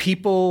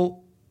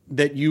people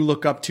that you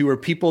look up to or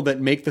people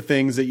that make the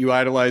things that you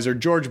idolize, or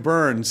George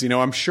Burns,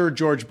 I'm sure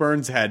George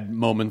Burns had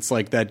moments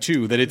like that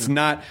too, that it's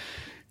not,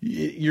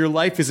 your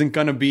life isn't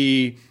going to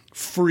be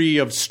free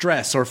of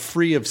stress or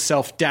free of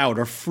self-doubt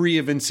or free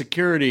of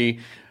insecurity.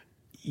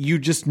 You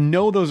just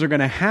know those are going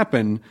to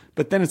happen,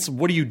 but then it's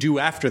what do you do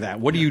after that?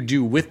 What do you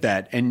do with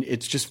that? And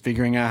it's just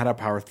figuring out how to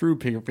power through,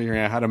 figuring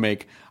out how to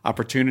make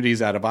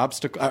opportunities out of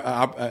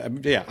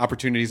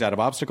opportunities out of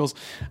obstacles.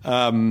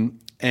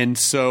 And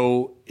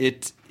so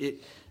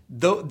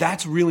though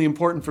that's really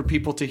important for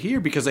people to hear,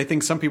 because I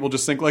think some people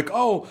just think like,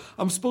 oh,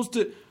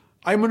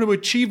 I'm going to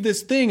achieve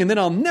this thing and then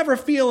I'll never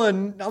feel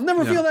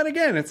that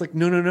again. It's like,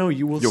 no,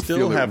 you'll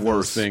still have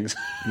those things.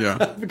 Yeah.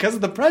 Because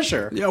of the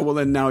pressure. Yeah, well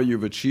then now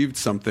you've achieved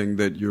something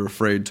that you're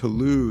afraid to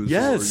lose.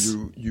 Yes.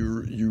 Or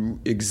you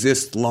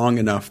exist long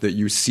enough that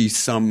you see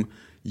some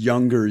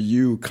younger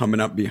you coming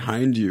up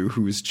behind you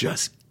who's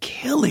just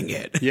killing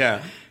it.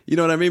 Yeah. You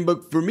know what I mean?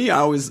 But for me, I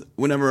always,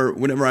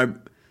 whenever I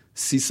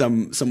see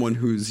someone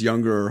who's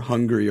younger or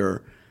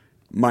hungrier,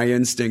 my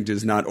instinct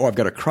is not, oh, I've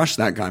got to crush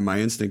that guy. My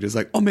instinct is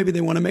like, oh, maybe they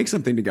want to make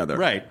something together.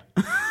 Right.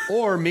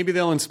 Or maybe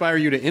they'll inspire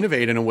you to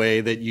innovate in a way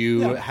that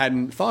you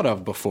hadn't thought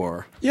of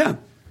before. Yeah.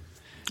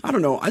 I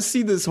don't know. I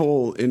see this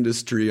whole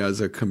industry as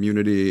a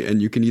community,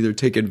 and you can either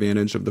take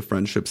advantage of the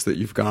friendships that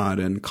you've got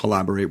and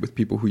collaborate with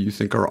people who you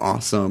think are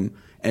awesome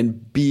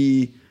and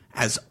be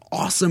as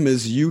awesome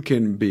as you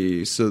can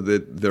be so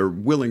that they're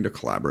willing to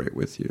collaborate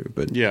with you.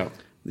 But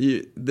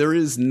there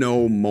is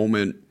no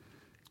moment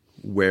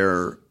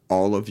where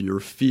all of your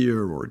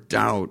fear or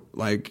doubt,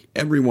 like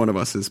every one of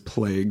us is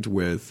plagued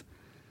with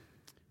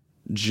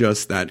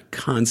just that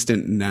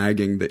constant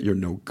nagging that you're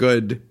no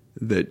good,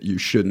 that you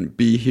shouldn't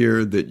be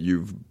here, that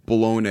you've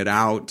blown it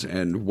out,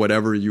 and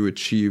whatever you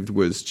achieved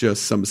was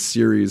just some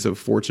series of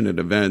fortunate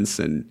events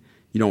and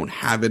you don't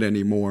have it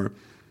anymore.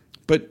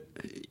 But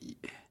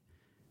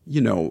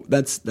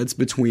that's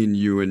between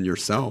you and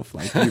yourself.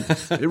 Like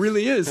it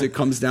really is. It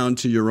comes down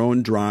to your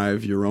own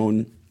drive, your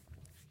own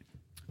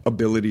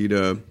ability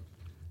to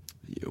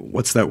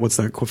what's that?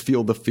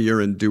 Feel the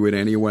fear and do it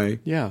anyway.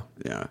 Yeah.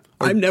 Yeah.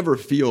 I never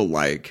feel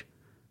like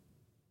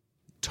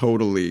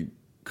totally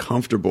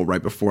comfortable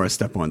right before I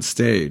step on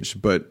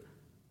stage, but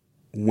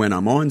when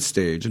I'm on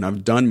stage and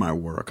I've done my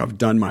work, I've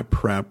done my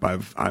prep,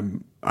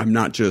 I'm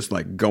not just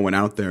like going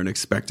out there and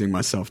expecting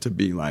myself to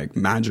be like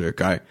magic.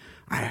 I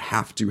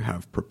have to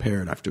have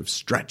prepared. I have to have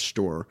stretched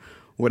or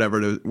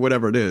whatever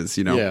it is.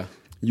 Yeah.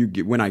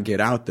 When I get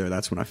out there,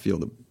 that's when I feel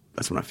the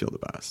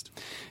best.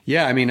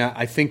 Yeah. I mean,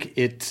 I think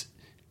the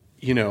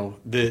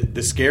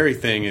scary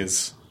thing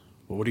is,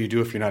 well, what do you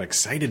do if you're not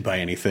excited by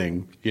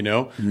anything,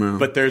 No.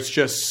 But there's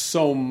just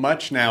so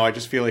much now. I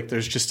just feel like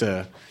there's just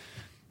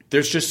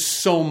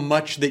so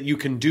much that you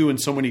can do in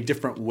so many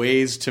different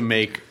ways to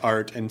make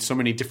art and so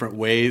many different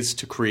ways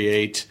to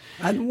create.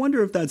 I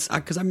wonder if that's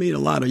because I meet a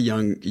lot of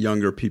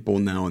younger people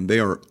now, and they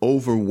are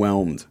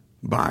overwhelmed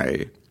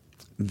by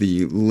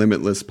the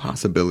limitless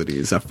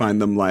possibilities. I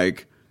find them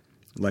like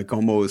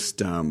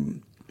almost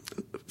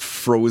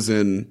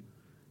frozen,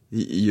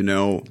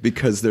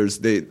 because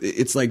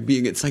it's like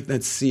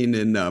that scene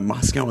in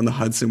Moscow on the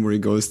Hudson where he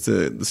goes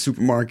to the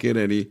supermarket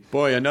and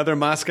Boy, another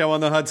Moscow on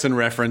the Hudson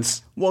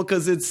reference. Well,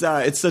 because it's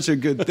such a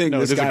good thing.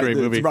 No, this guy, is a great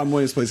movie. Robin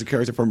Williams plays a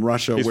character from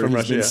Russia he's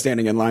been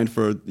standing in line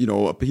for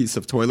a piece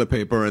of toilet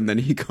paper, and then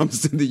he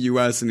comes to the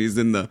U.S. and he's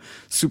in the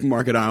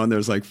supermarket aisle and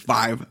there's like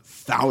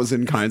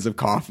 5,000 kinds of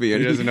coffee,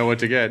 and he doesn't know what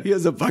to get. He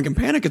has a fucking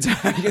panic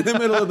attack in the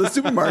middle of the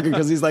supermarket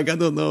because he's like, I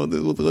don't know,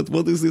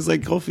 what is this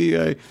like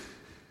coffee?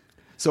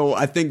 So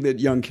I think that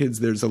young kids,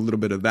 there's a little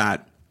bit of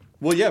that.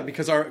 Well, yeah,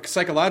 because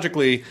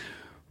psychologically,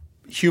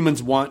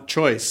 humans want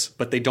choice,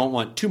 but they don't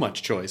want too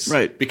much choice.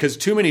 Right. Because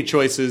too many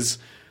choices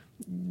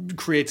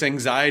creates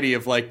anxiety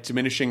of like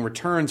diminishing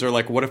returns, or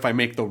like, what if I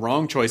make the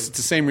wrong choice? It's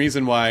the same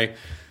reason why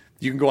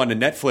you can go onto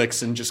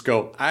Netflix and just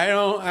go, I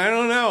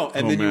don't know.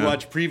 And then you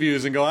watch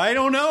previews and go, I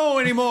don't know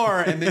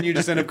anymore. And then you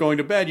just end up going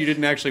to bed. You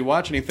didn't actually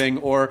watch anything.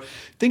 Or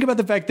think about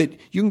the fact that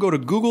you can go to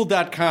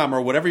google.com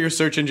or whatever your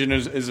search engine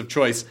is of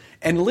choice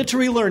and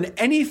literally learn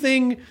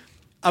anything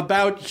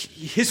about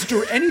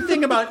history,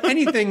 anything about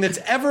anything that's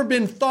ever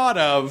been thought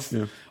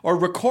of or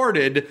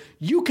recorded.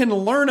 You can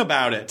learn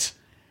about it,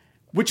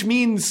 which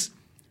means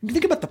You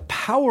think about the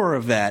power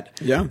of that.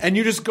 Yeah. And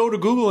you just go to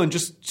Google and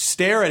just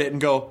stare at it and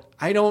go,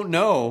 I don't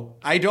know.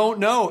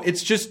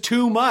 It's just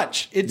too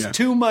much. It's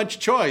too much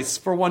choice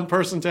for one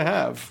person to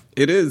have.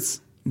 It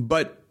is.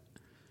 But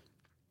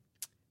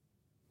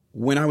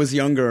when I was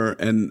younger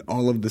and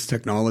all of this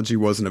technology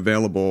wasn't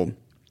available,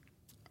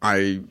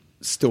 I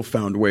still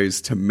found ways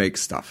to make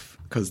stuff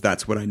because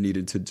that's what I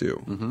needed to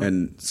do. Mm-hmm.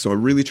 And so I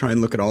really try and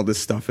look at all this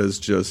stuff as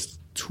just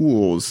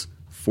tools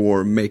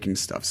for making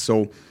stuff.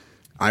 So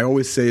I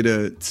always say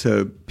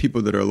to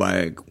people that are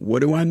like, what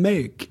do I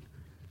make?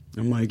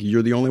 I'm like,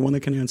 you're the only one that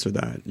can answer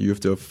that. You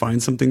have to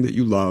find something that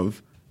you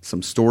love,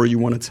 some story you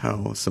want to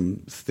tell,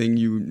 something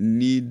you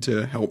need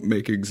to help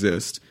make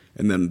exist.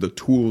 And then the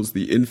tools,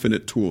 the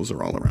infinite tools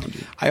are all around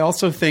you. I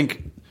also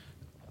think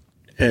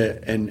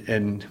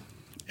an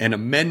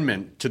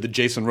amendment to the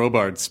Jason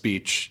Robard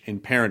speech in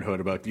Parenthood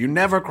about you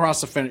never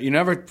cross the finish, you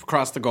never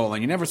cross the goal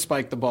line, you never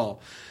spike the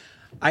ball.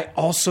 I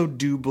also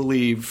do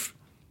believe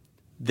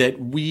that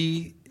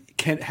we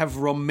can have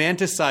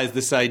romanticized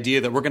this idea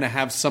that we're going to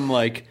have some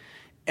like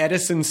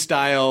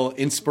Edison-style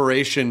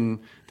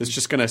inspiration that's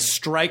just going to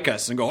strike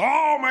us and go,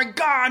 oh my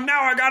God,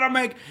 now I got to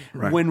make...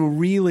 Right. When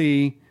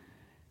really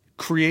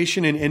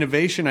creation and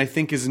innovation, I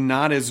think, is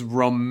not as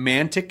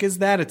romantic as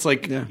that. It's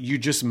like you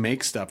just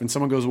make stuff and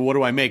someone goes, well, what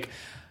do I make?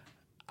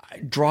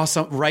 Draw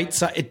some, write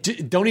some,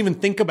 don't even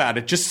think about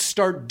it. Just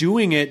start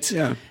doing it.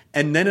 Yeah.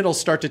 And then it'll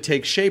start to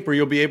take shape, or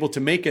you'll be able to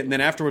make it. And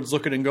then afterwards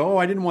look at it and go, oh,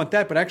 I didn't want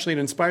that, but actually it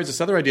inspires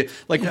this other idea.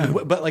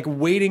 But like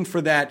waiting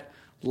for that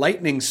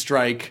lightning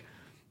strike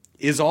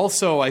is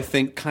also, I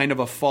think, kind of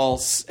a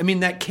false... I mean,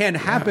 that can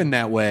happen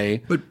that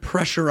way. But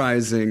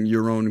pressurizing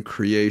your own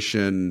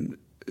creation,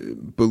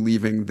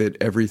 believing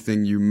that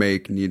everything you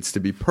make needs to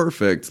be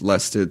perfect,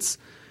 lest it's,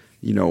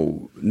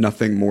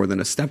 nothing more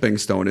than a stepping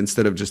stone,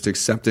 instead of just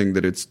accepting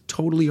that it's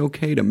totally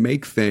okay to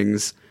make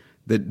things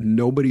that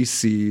nobody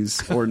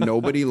sees or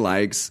nobody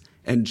likes,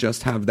 and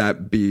just have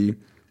that be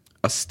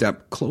a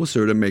step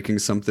closer to making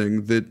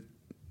something that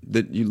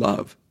you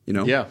love,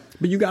 Yeah.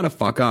 But you got to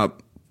fuck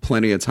up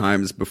plenty of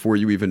times before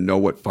you even know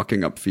what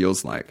fucking up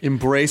feels like.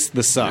 Embrace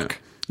the suck. Yeah.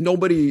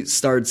 Nobody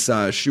starts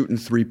shooting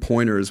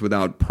 3-pointers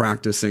without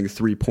practicing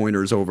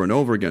 3-pointers over and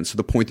over again. So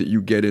the point that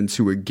you get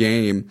into a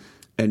game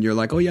and you're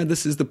like, oh yeah,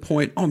 this is the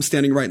point. Oh, I'm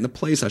standing right in the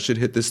place. I should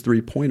hit this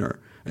 3-pointer.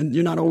 And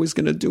you're not always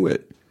going to do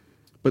it.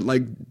 But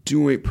like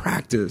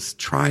practice,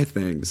 try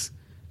things,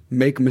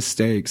 make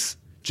mistakes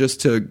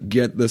just to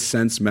get the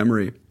sense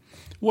memory.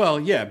 Well,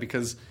 yeah,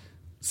 because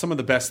some of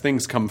the best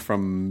things come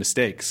from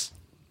mistakes.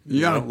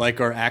 Yeah.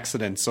 Or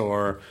accidents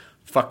or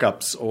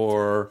fuck-ups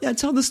or... Yeah, I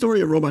tell the story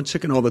of Robot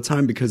Chicken all the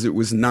time because it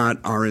was not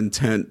our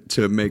intent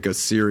to make a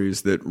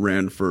series that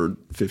ran for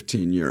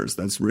 15 years.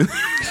 That's really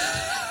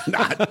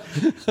not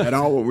at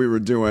all what we were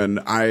doing.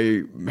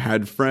 I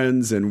had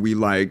friends and we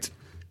liked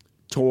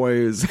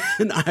toys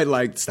and I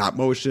liked stop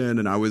motion,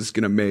 and I was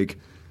going to make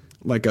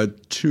like a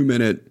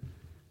 2-minute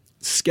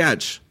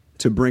sketch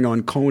to bring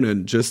on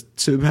Conan just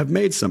to have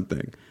made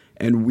something.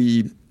 And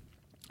we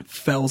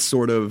fell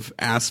sort of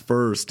ass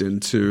first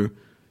into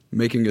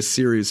making a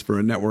series for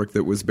a network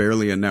that was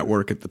barely a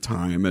network at the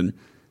time, and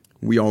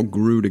we all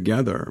grew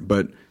together.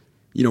 But,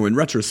 in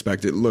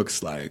retrospect, it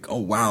looks like, oh,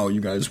 wow, you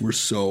guys were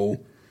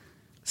so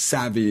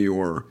savvy,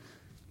 or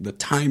the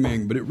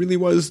timing, but it really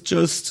was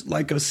just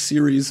like a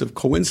series of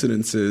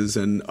coincidences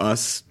and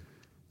us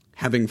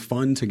having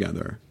fun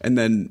together. And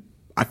then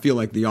I feel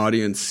like the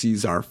audience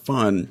sees our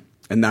fun,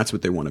 and that's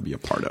what they want to be a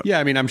part of. Yeah,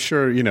 I mean, I'm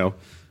sure,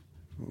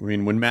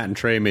 when Matt and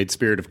Trey made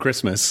Spirit of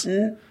Christmas,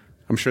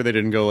 I'm sure they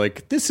didn't go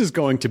like, this is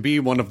going to be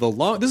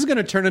this is going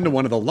to turn into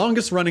one of the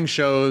longest running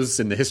shows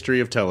in the history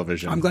of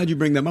television. I'm glad you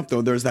bring them up,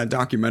 though. There's that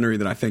documentary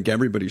that I think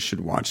everybody should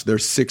watch.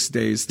 There's 6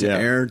 Days to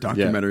Air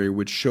documentary,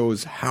 which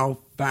shows how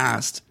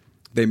fast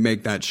they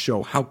make that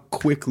show, how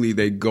quickly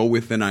they go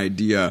with an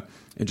idea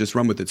and just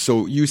run with it.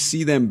 So you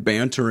see them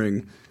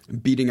bantering,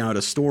 beating out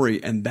a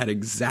story, and that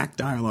exact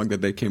dialogue that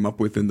they came up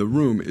with in the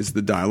room is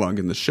the dialogue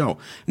in the show.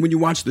 And when you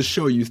watch the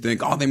show, you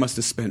think, oh, they must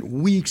have spent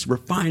weeks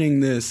refining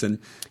this and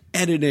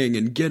editing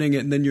and getting it.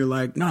 And then you're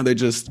like, no, they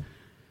just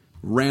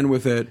ran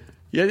with it.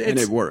 Yeah, and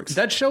it works.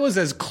 That show is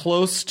as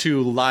close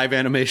to live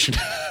animation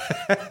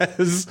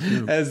as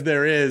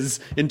there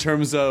is in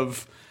terms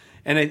of...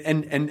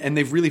 And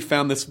they've really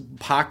found this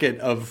pocket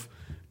of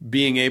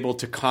being able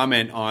to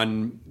comment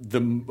on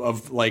the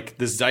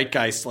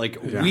zeitgeist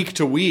week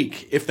to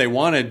week if they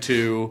wanted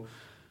to,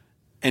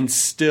 and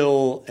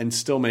still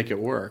make it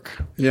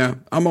work. Yeah,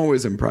 I'm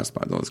always impressed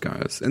by those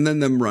guys. And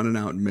then them running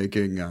out and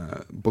making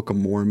Book of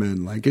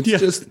Mormon,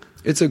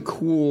 it's a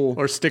cool,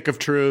 or Stick of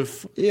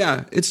Truth.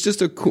 Yeah, it's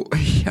just a cool.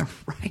 Yeah,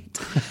 right.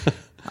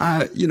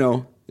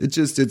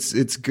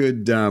 It's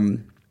good.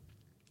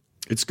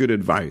 It's good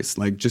advice.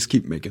 Like, just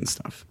keep making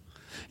stuff.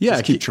 Yeah,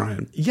 just keep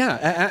trying. Yeah,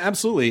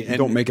 absolutely. And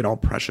don't make it all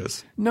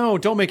precious. No,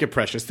 don't make it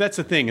precious. That's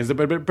the thing.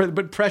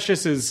 But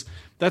precious is,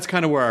 that's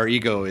kind of where our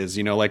ego is.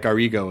 Our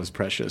ego is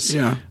precious.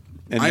 Yeah,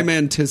 I'm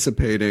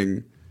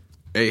anticipating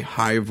a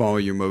high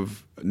volume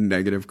of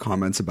negative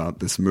comments about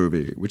this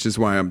movie, which is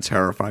why I'm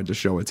terrified to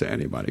show it to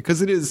anybody,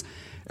 because it is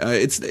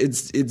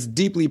it's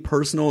deeply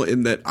personal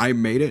in that I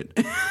made it.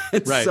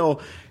 Right. So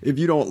if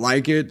you don't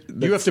like it,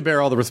 you have to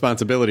bear all the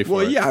responsibility for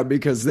it. Well, yeah,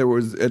 because there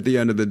was, at the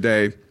end of the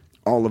day,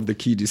 all of the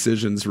key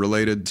decisions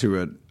related to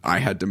it I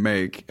had to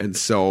make. And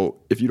so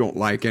if you don't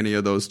like any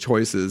of those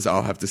choices,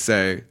 I'll have to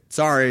say,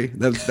 sorry,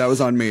 that was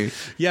on me.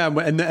 Yeah,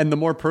 and the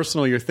more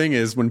personal your thing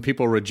is, when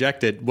people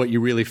reject it, what you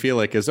really feel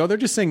like is, oh, they're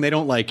just saying they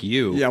don't like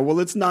you. Yeah, well,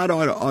 it's not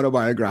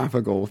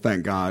autobiographical,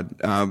 thank God.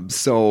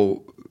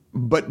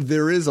 But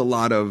there is a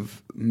lot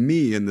of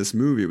me in this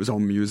movie. It was all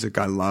music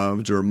I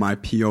loved, or my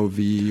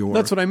POV, or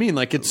that's what I mean.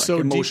 Like, it's so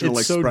emotional deep,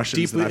 it's so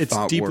expressions deeply,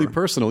 it's deeply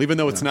personal, even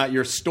though it's not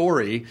your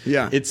story.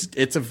 Yeah, it's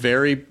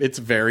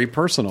very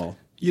personal.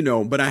 You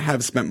know, but I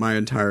have spent my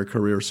entire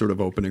career sort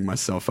of opening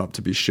myself up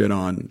to be shit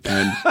on,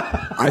 and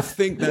I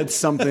think that's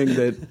something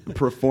that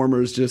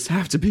performers just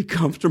have to be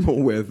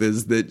comfortable with.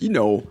 Is that, you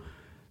know,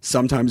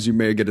 sometimes you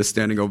may get a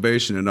standing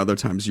ovation, and other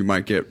times you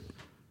might get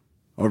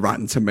a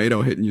rotten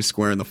tomato hitting you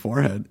square in the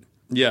forehead.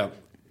 Yeah.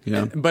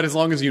 Yeah. But as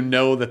long as you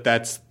know that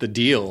that's the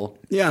deal,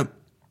 yeah,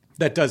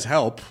 that does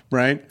help,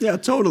 right? Yeah,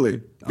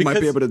 totally. I might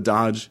be able to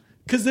dodge.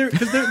 Because there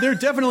are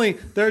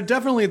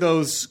definitely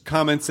those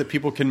comments that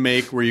people can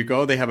make where you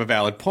go, they have a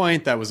valid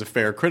point, that was a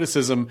fair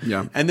criticism.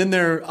 Yeah. And then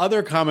there are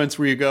other comments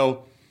where you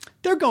go,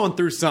 they're going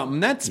through something.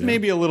 That's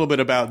maybe a little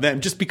bit about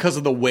them, just because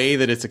of the way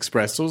that it's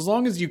expressed. So as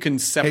long as you can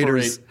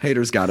separate...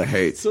 Haters gotta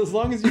hate. So as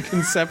long as you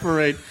can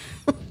separate...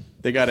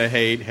 They gotta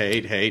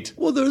hate.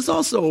 Well, there's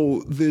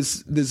also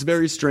this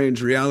very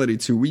strange reality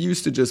too. We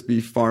used to just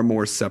be far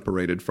more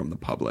separated from the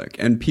public,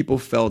 and people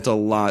felt a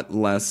lot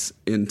less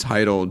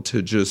entitled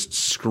to just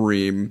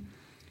scream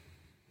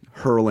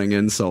hurling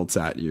insults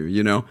at you,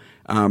 you know?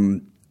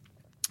 And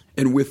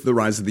with the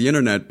rise of the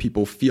internet,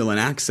 people feel an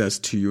access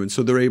to you, and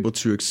so they're able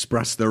to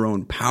express their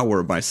own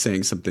power by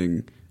saying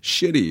something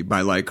shitty,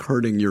 by like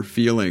hurting your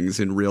feelings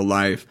in real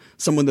life.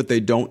 Someone that they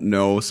don't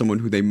know, someone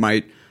who they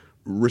might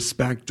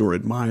respect or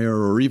admire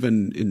or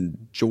even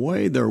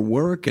enjoy their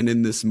work, and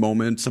in this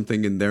moment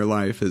something in their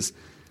life has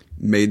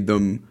made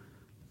them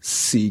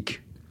seek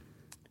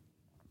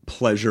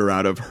pleasure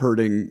out of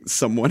hurting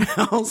someone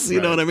else, you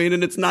know what I mean?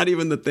 And it's not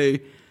even that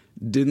they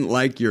didn't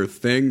like your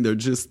thing, they're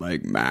just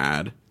like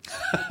mad.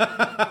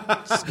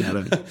 just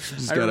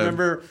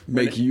gotta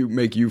make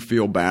you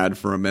feel bad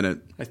for a minute.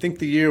 I think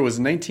the year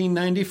was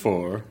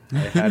 1994. I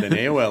had an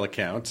AOL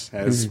account,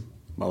 as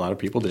a lot of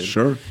people did.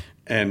 Sure.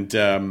 And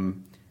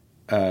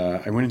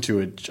I went into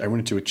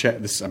a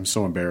chat. I'm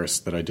so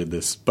embarrassed that I did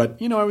this,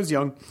 but you know, I was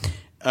young,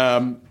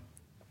 and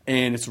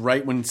it's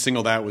right when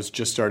Singled Out was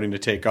just starting to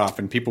take off,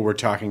 and people were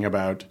talking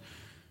about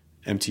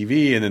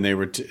MTV, and then they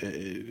were.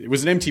 It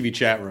was an MTV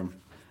chat room,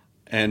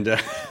 and do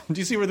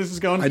you see where this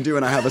is going? I do,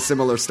 and I have a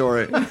similar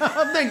story.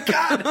 Oh, thank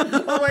God!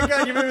 Oh my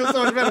God, you made me feel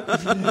so much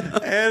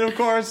better. And of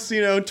course,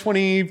 you know,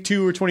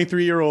 22 or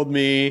 23-year-old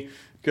me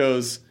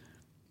goes,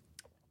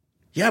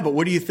 "Yeah, but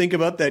what do you think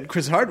about that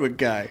Chris Hardwick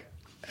guy?"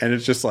 And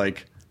it's just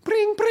like,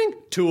 bring,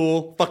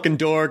 tool, fucking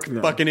dork,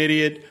 fucking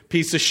idiot,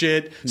 piece of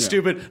shit,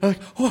 stupid. I'm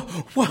like,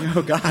 what?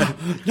 Oh, God.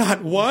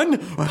 Not one?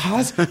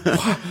 Pause.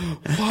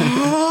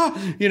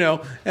 You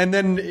know, and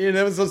then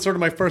that was sort of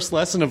my first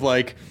lesson of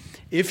like,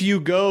 if you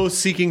go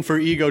seeking for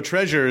ego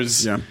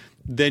treasures,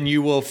 then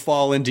you will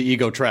fall into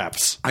ego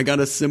traps. I got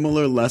a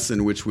similar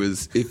lesson, which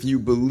was, if you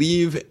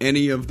believe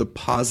any of the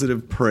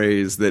positive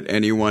praise that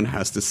anyone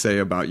has to say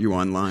about you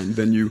online,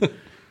 then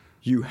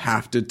you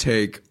have to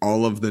take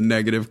all of the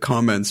negative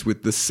comments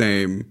with the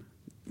same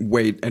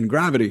weight and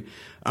gravity.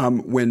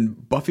 When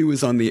Buffy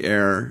was on the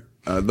air,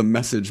 the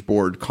message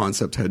board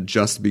concept had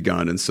just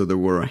begun, and so there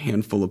were a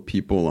handful of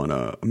people on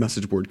a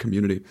message board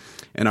community.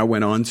 And I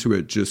went on to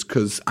it just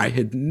because I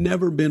had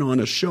never been on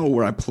a show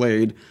where I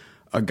played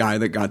a guy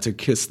that got to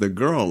kiss the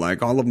girl.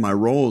 Like, all of my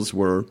roles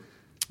were,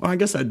 well, I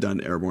guess I'd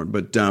done Airborne,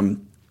 but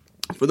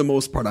for the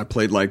most part, I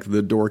played like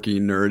the dorky,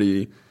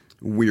 nerdy,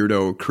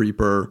 weirdo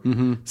creeper,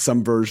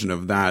 some version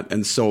of that.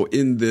 And so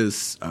in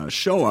this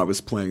show, I was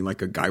playing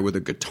like a guy with a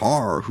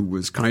guitar who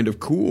was kind of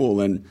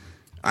cool, and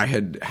I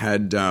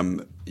had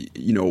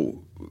you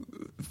know,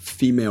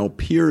 female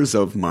peers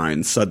of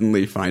mine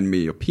suddenly find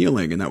me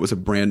appealing, and that was a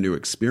brand new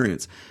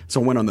experience.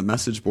 So I went on the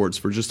message boards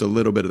for just a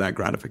little bit of that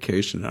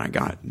gratification, and I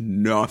got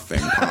nothing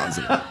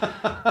positive.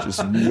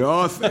 Just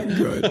nothing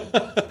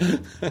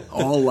good.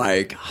 All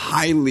like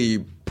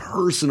highly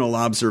personal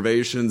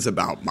observations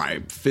about my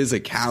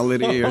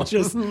physicality, or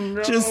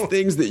just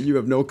things that you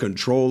have no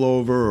control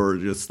over, or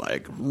just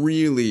like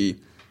really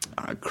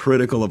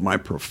critical of my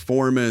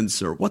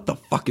performance, or what the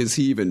fuck is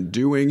he even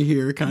doing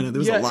here? Kind of,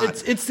 there's a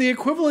lot. It's the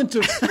equivalent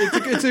of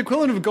it's the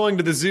equivalent of going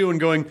to the zoo and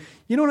going,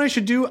 you know what I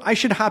should do? I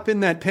should hop in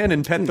that pen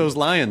and pet those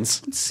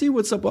lions. Let's see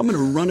what's up. I'm going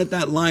to run at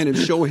that lion and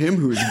show him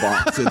who's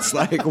boss. It's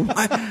like,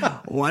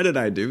 why did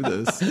I do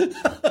this?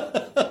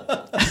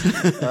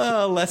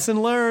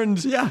 Lesson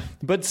learned. Yeah.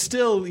 But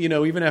still, you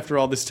know, even after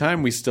all this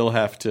time, we still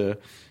have to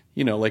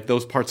like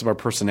those parts of our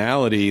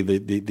personality,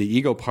 the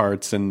ego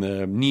parts and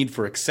the need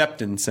for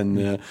acceptance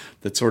and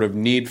the sort of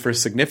need for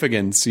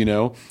significance,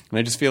 and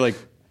I just feel like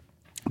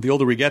the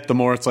older we get, the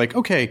more it's like,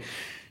 okay,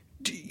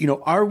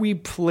 are we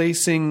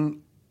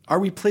placing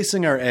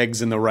our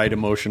eggs in the right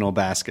emotional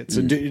baskets?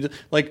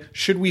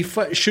 Should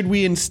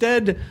we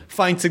instead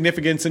find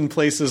significance in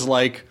places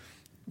like,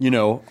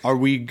 are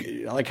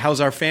we like,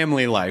 how's our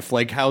family life?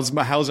 Like,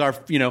 how's our,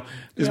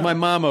 is my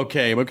mom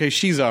okay? Okay,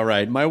 she's all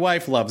right. My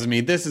wife loves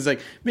me. This is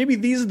like, maybe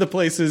these are the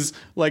places,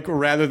 like,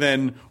 rather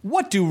than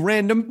what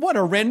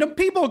are random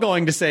people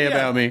going to say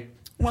about me?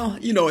 Well,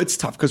 it's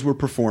tough because we're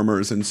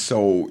performers, and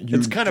so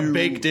it's kind of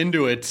baked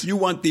into it. You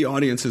want the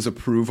audience's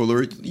approval,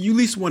 or you at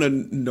least want to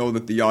know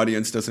that the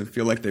audience doesn't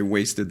feel like they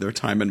wasted their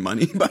time and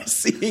money by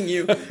seeing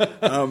you.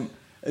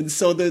 And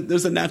so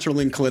there's a natural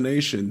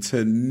inclination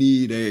to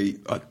need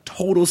a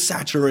total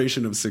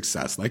saturation of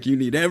success. Like, you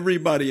need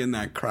everybody in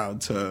that crowd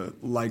to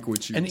like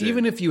what you did. And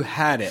even if you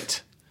had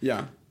it,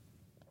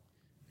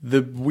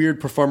 the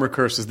weird performer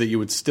curse is that you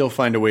would still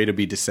find a way to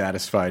be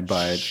dissatisfied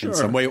by it in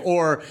some way,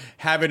 or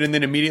have it and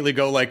then immediately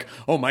go like,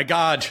 oh my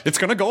God, it's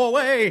going to go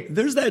away.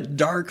 There's that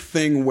dark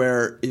thing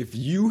where if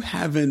you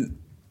haven't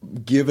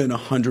given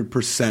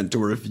 100%,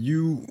 or if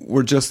you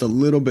were just a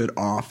little bit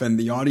off and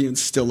the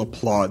audience still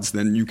applauds,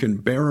 then you can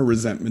bear a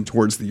resentment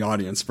towards the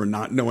audience for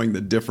not knowing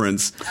the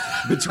difference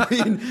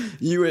between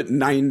you at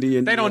 90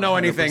 and they don't know 100%.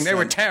 Anything. They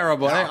were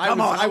terrible. No,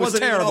 I was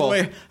terrible.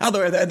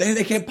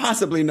 They can't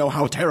possibly know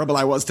how terrible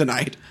I was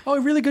tonight. Oh,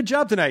 really good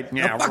job tonight.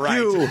 Yeah, fuck right.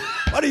 You.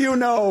 What do you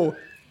know?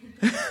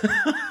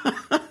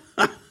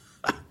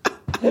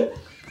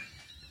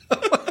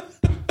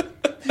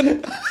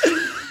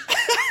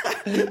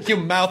 You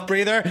mouth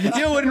breather.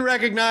 You wouldn't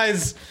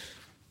recognize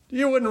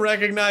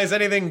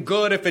anything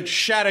good if it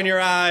shat in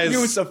your eyes.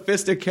 You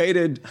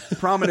sophisticated,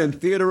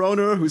 prominent theater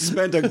owner who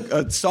spent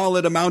a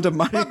solid amount of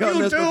money on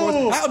this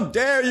performance. How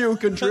dare you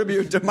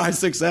contribute to my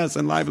success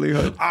and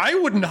livelihood? I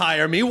wouldn't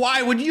hire me.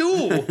 Why would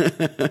you?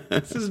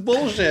 This is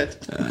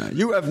bullshit.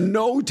 You have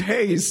no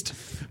taste.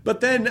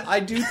 But then I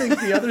do think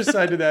the other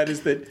side of that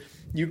is that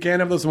you can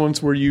have those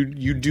moments where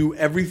you do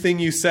everything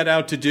you set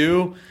out to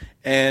do,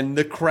 and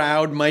the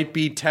crowd might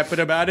be tepid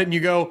about it, and you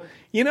go,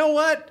 you know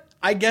what?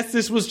 I guess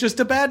this was just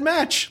a bad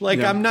match. Like,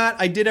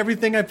 I did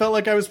everything I felt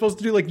like I was supposed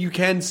to do. Like, you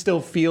can still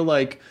feel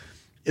like,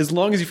 as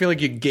long as you feel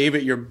like you gave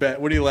it your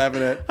best. What are you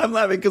laughing at? I'm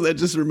laughing because I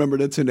just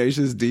remembered a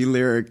Tenacious D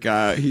lyric.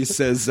 He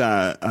says,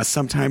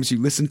 sometimes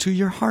you listen to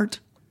your heart.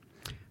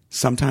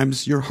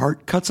 Sometimes your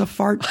heart cuts a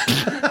fart.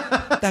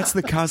 That's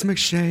the cosmic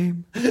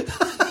shame.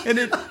 And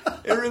it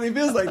really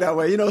feels like that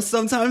way.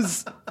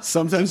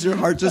 Sometimes your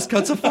heart just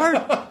cuts a fart.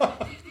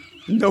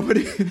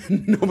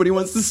 Nobody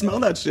wants to smell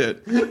that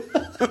shit. They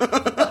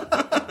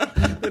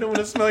don't want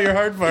to smell your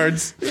heart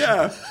farts.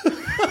 Yeah.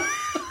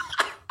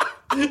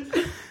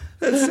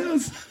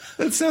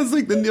 That sounds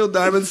like the Neil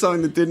Diamond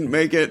song that didn't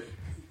make it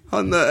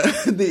on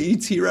the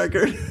E.T.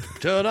 record.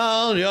 Turn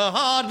on your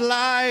heart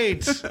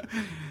light.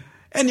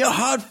 And your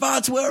heart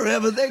farts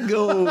wherever they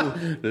go.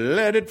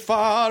 Let it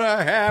fart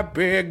a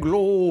happy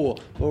glow.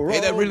 Hey,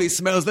 that really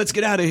smells. Let's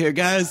get out of here,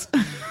 guys.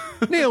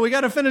 Neil, we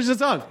got to finish the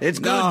song. It's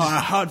good. No, I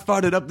hard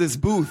farted up this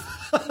booth.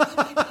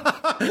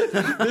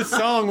 This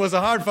song was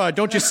a hard fart.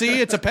 Don't you see?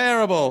 It's a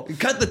parable.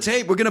 Cut the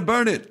tape. We're going to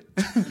burn it.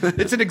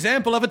 It's an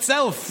example of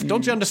itself.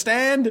 Don't you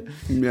understand?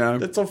 Yeah.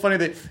 That's so funny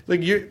that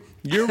like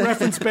your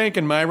reference bank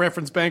and my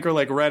reference bank are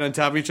like right on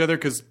top of each other,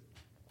 because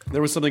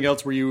there was something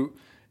else where you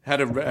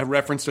had a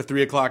reference to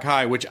 3 O'Clock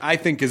High, which I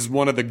think is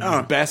one of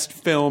the best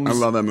films I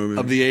love that movie.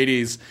 Of the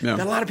 80s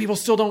that a lot of people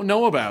still don't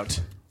know about.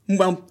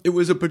 Well, it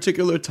was a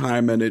particular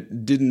time, and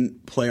it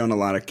didn't play on a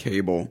lot of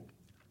cable.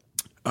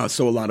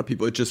 So a lot of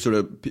people, it just sort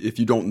of, if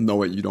you don't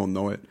know it, you don't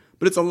know it.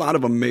 But it's a lot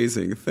of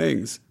amazing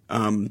things.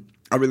 I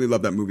really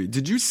love that movie.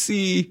 Did you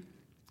see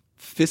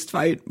Fist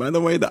Fight, by the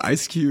way, the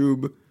Ice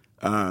Cube,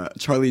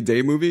 Charlie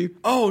Day movie?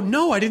 Oh,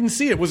 no, I didn't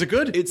see it. Was it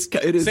good? It is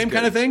Same good.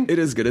 kind of thing? It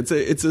is good.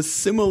 It's a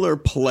similar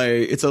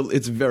play. It's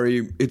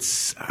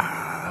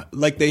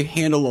like they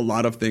handle a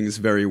lot of things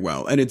very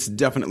well. And it's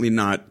definitely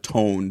not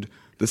toned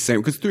the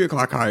same, because 3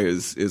 O'Clock High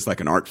is like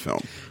an art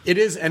film. It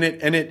is, and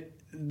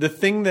the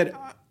thing that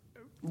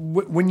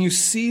when you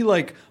see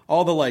like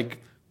all the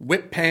like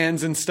whip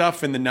pans and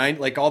stuff in the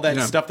like all that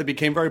stuff that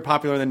became very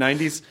popular in the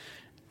 90s,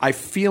 I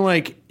feel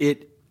like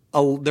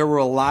there were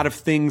a lot of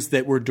things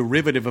that were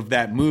derivative of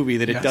that movie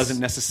that it doesn't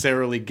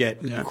necessarily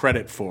get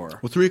credit for.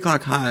 Well, 3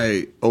 O'Clock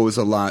High owes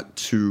a lot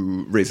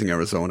to Raising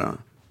Arizona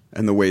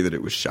and the way that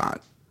it was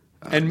shot,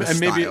 and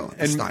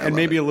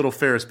maybe a little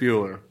Ferris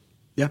Bueller.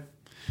 Yeah.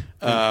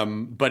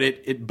 But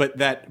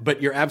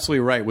you're absolutely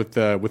right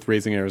with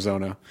Raising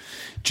Arizona.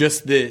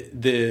 Just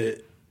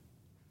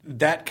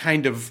that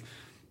kind of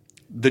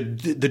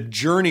the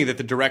journey that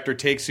the director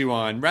takes you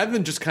on, rather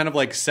than just kind of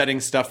like setting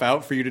stuff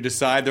out for you to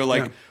decide. They're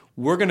like,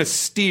 we're going to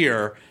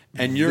steer,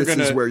 and this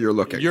is where you're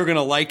looking. You're going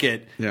to like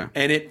it. Yeah.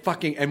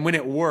 And when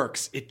it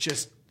works,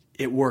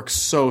 it works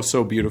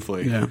so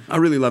beautifully. Yeah. I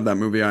really love that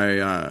movie.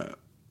 I'm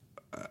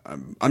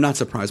not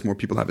surprised more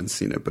people haven't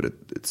seen it, but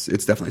it's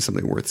definitely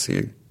something worth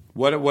seeing.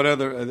 What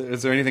other?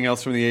 Is there anything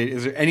else from the 80s?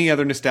 Is there any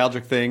other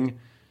nostalgic thing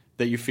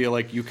that you feel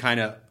like you kind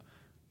of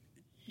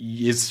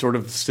is sort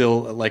of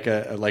still like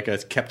a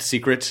kept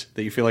secret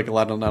that you feel like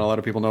not a lot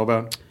of people know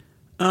about?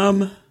 I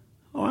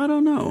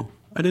don't know.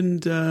 I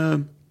don't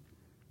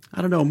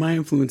know. My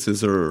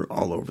influences are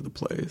all over the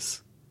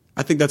place.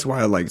 I think that's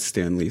why I like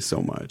Stan Lee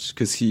so much,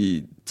 because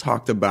he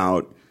talked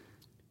about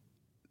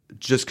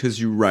just because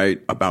you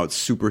write about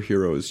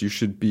superheroes, you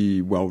should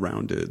be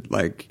well-rounded.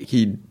 Like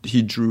he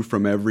drew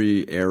from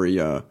every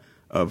area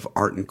of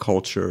art and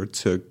culture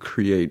to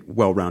create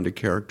well-rounded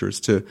characters,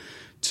 to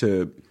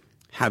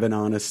have an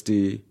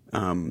honesty,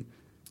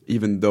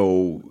 even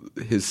though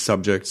his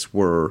subjects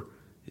were,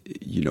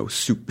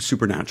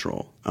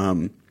 supernatural.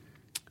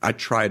 I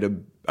try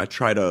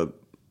to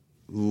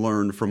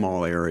learn from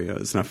all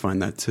areas, and I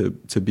find that to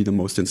be the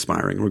most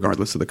inspiring,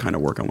 regardless of the kind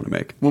of work I want to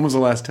make. When was the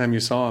last time you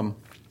saw him?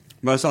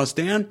 When I saw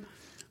Stan,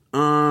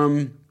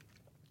 it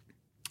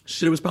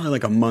was probably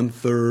like a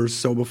month or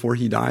so before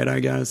he died, I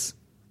guess.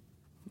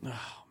 Oh,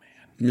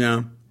 man.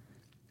 Yeah.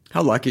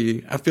 How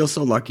lucky. I feel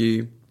so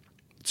lucky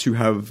to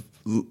have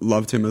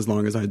loved him as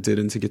long as I did,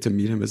 and to get to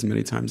meet him as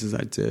many times as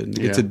I did, and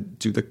to get to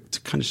do the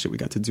kind of shit we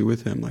got to do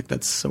with him. Like,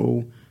 that's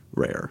so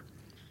rare.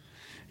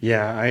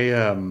 Yeah,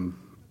 I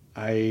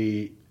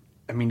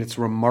mean, it's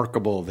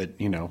remarkable that,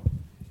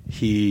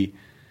 he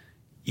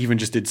even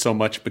just did so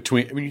much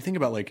you think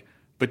about, like,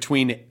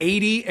 between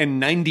 80 and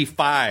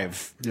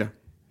 95,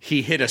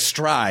 he hit a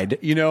stride,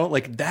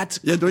 like that's...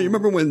 Yeah, don't you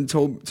remember when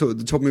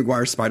the Tobey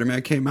Maguire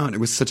Spider-Man came out?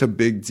 It was such a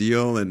big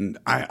deal, and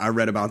I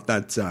read about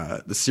that,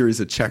 the series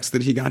of checks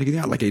that he got. He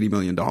got like $80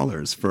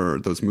 million for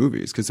those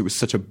movies, because it was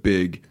such a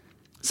big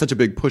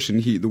push,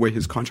 and the way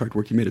his contract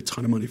worked, he made a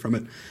ton of money from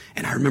it.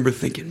 And I remember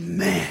thinking,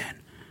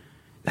 man,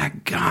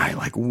 that guy,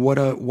 like, what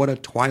a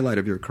twilight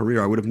of your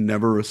career. I would have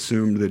never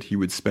assumed that he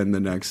would spend the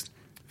next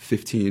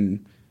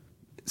 18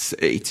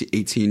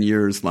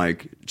 years,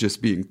 like,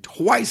 just being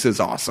twice as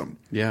awesome.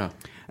 Yeah.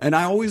 And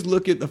I always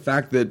look at the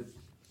fact that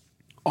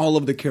all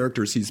of the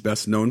characters he's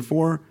best known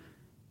for,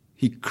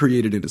 he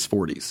created in his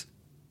 40s.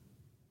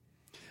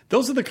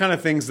 Those are the kind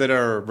of things that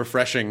are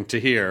refreshing to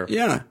hear.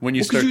 Yeah.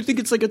 Because you think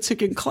it's like a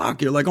ticking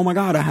clock. You're like, oh my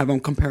God, I'm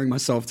comparing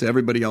myself to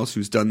everybody else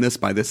who's done this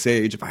by this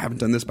age. If I haven't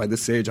done this by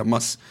this age, I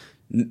must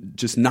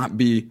just not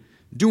be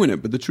doing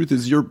it. But the truth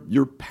is,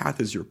 your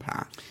path is your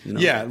path.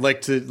 Yeah,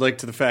 like to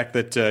the fact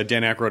that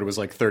Dan Aykroyd was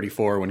like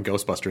 34 when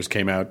Ghostbusters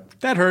came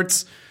out. That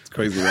hurts. It's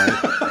crazy, right?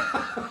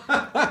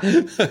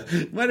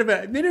 Might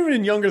have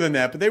been younger than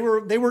that, but they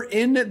were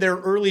in their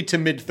early to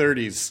mid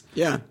 30s.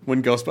 Yeah,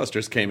 when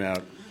Ghostbusters came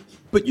out.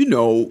 But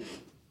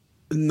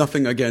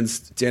nothing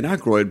against Dan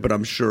Aykroyd, but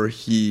I'm sure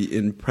he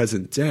in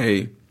present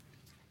day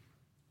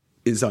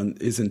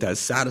isn't as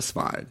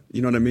satisfied.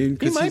 You know what I mean?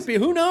 He might be.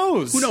 Who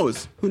knows?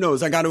 Who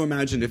knows? I got to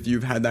imagine if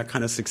you've had that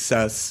kind of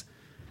success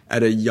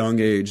at a young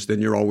age, then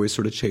you're always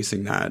sort of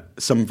chasing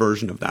some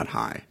version of that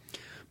high.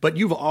 But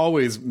you've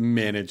always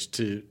managed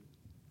to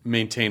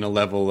maintain a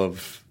level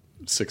of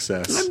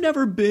success. I've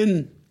never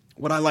been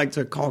what I like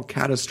to call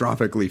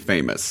catastrophically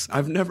famous.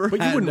 I've never.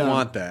 But you wouldn't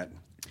want that.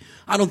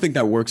 I don't think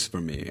that works for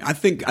me. I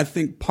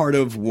think part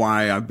of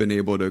why I've been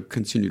able to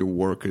continue to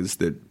work is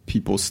that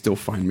people still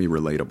find me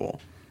relatable.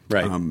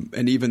 Right.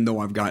 And even though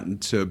I've gotten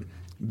to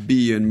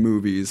be in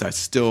movies, I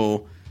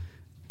still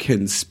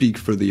can speak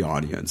for the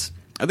audience.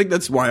 I think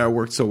that's why I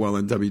worked so well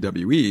in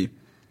WWE,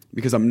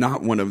 because I'm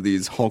not one of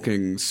these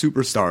hulking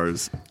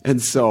superstars.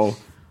 And so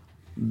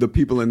the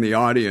people in the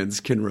audience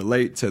can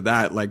relate to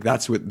that. Like,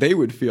 that's what they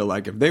would feel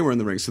like if they were in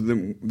the ring. So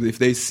then if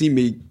they see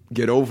me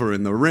get over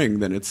in the ring,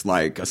 then it's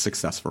like a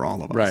success for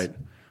all of us. Right.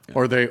 Yeah.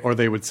 Or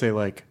they would say,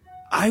 like,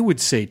 I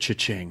would say Cha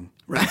Ching.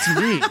 That's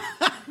me.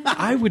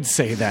 I would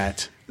say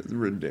that. It's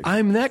ridiculous.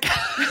 I'm that guy.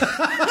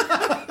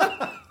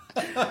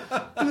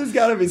 There's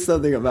got to be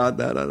something about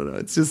that. I don't know.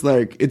 It's just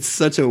like, it's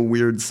such a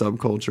weird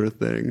subculture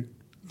thing,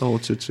 the whole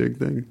Cha Ching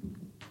thing.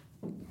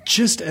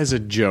 Just as a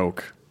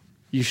joke,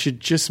 you should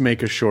just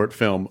make a short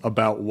film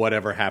about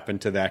whatever happened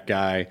to that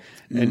guy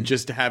and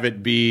just have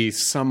it be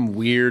some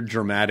weird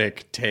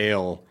dramatic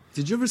tale.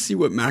 Did you ever see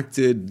what Mac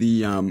did?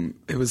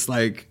 It was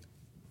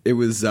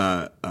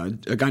a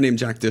guy named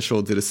Jack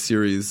Dishel did a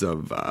series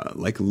of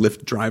like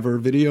Lyft driver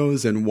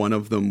videos, and one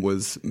of them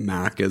was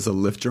Mac as a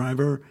Lyft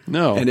driver.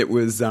 No. And it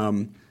was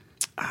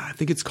I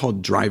think it's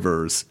called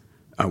Drivers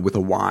with a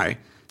Y.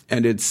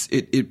 And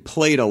it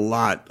played a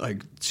lot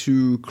like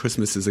 2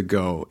 Christmases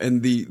ago.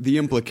 And the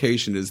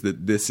implication is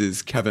that this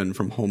is Kevin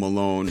from Home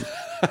Alone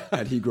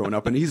had he grown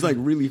up. And he's like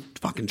really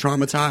fucking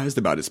traumatized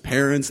about his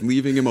parents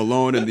leaving him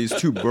alone and these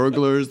 2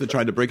 burglars that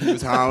tried to break into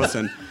his house.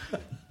 And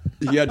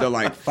he had to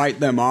like fight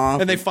them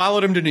off. And they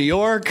followed him to New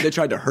York. They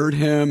tried to hurt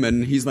him.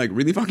 And he's like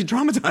really fucking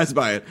traumatized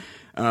by it.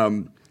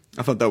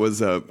 I thought that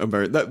was a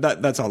very...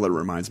 That's all it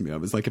reminds me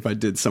of. Is like if I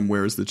did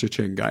Somewhere's the Cha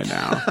Ching guy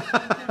now.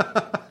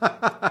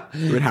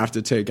 It would have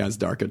to take as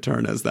dark a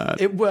turn as that.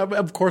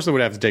 Of course it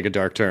would have to take a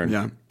dark turn.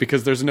 Yeah.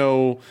 Because there's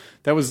no...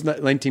 That was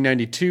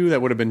 1992.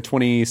 That would have been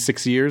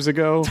 26 years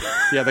ago.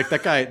 Yeah,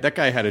 that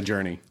guy had a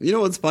journey. You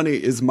know what's funny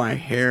is my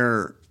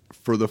hair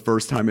for the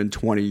first time in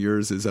 20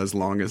 years is as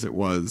long as it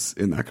was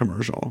in that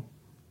commercial.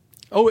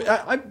 Oh,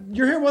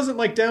 your hair wasn't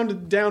like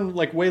down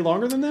like way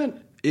longer than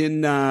that?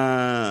 In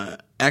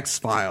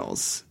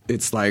X-Files,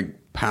 it's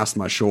like past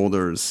my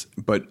shoulders,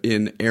 but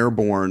in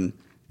Airborne,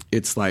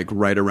 it's like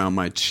right around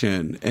my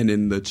chin. And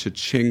in the Cha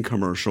Ching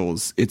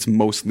commercials, it's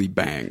mostly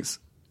bangs.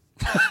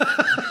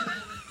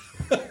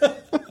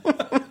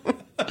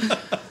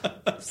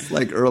 It's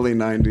like early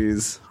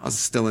 90s. I was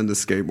still into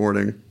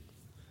skateboarding.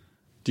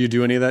 Do you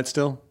do any of that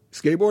still?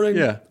 Skateboarding?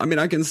 Yeah. I mean,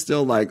 I can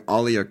still like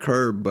ollie a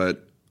curb,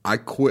 but I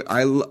quit.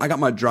 I got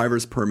my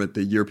driver's permit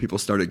the year people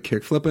started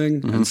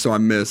kickflipping, and so I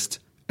missed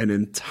an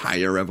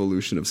entire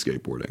evolution of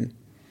skateboarding.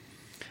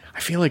 I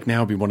feel like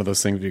now would be one of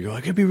those things where you go,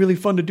 like, it'd be really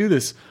fun to do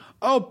this.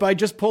 Oh, I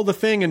just pulled the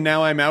thing and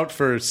now I'm out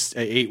for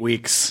 8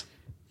 weeks.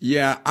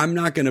 Yeah, I'm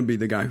not going to be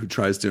the guy who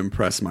tries to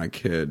impress my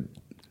kid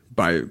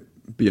by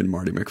being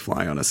Marty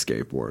McFly on a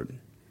skateboard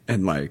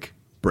and like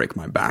break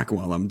my back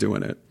while I'm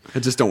doing it. I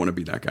just don't want to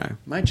be that guy.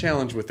 My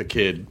challenge with the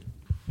kid,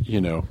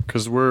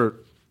 because we're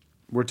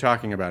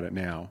talking about it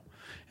now,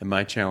 and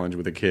my challenge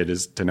with a kid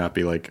is to not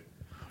be like,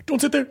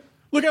 don't sit there,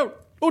 look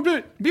out, oh,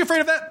 be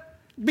afraid of that,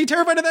 be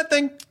terrified of that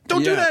thing,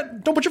 don't do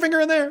that, don't put your finger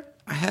in there.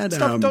 I had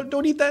stop,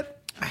 don't eat that.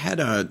 I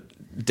had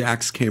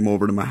Dax came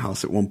over to my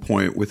house at one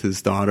point with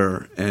his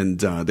daughter, and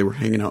they were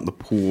hanging out in the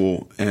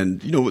pool.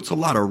 And, it's a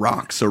lot of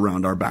rocks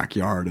around our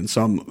backyard, and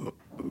so I'm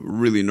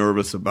really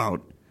nervous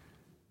about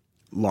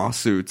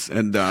lawsuits.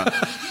 And I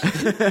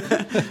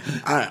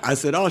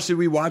said, oh, should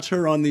we watch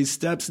her on these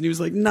steps? And he was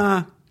like,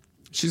 nah,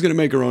 she's going to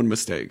make her own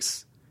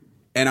mistakes.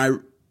 And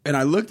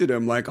I looked at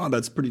him like, oh,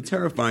 that's pretty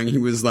terrifying. He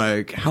was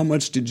like, how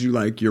much did you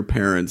like your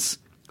parents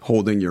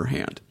holding your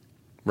hand?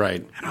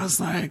 Right. And I was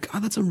like, oh,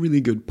 that's a really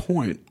good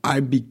point. I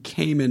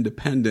became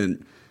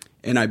independent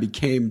and I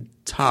became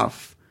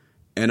tough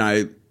and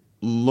I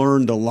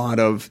learned a lot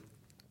of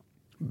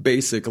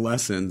basic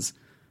lessons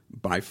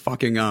by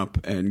fucking up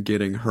and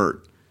getting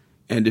hurt.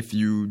 And if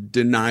you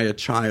deny a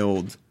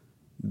child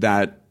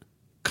that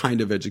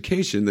kind of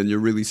education, then you're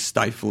really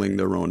stifling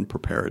their own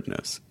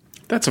preparedness.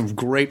 That's a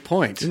great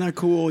point. Isn't that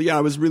cool? Yeah,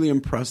 I was really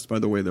impressed by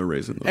the way they're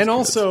raising those and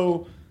kids.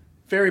 Also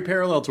very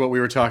parallel to what we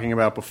were talking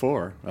about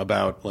before,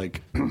 about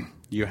like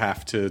you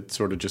have to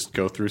sort of just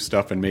go through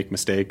stuff and make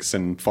mistakes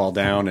and fall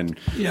down and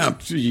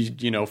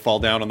fall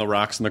down on the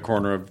rocks in the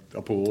corner of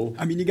a pool.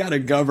 I mean, you got to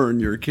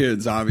govern your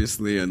kids,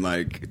 obviously, and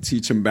like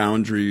teach them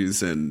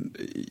boundaries, and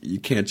you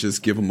can't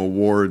just give them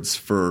awards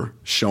for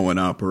showing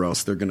up, or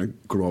else they're going to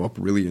grow up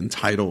really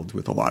entitled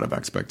with a lot of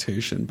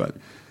expectation.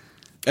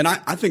 And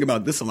I think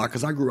about this a lot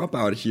because I grew up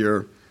out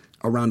here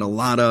around a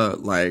lot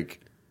of like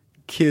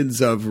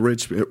kids of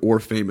rich or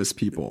famous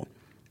people.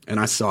 And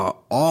I saw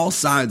all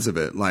sides of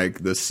it,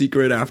 like the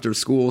secret after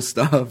school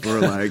stuff or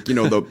like,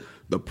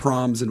 the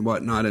proms and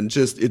whatnot. And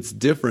just it's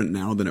different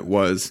now than it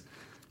was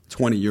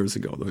 20 years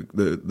ago.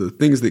 The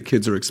things that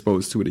kids are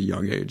exposed to at a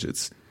young age.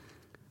 So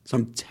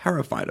I'm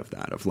terrified of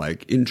that, of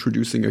like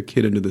introducing a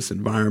kid into this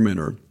environment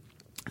or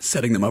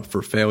setting them up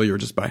for failure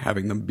just by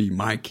having them be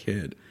my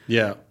kid.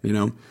 Yeah.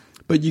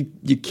 But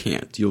you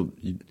can't.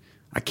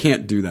 I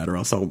can't do that, or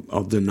else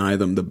I'll deny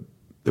them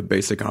the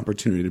basic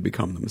opportunity to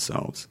become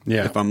themselves.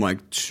 Yeah. If I'm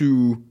like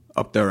too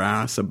up their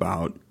ass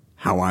about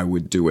how I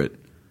would do it,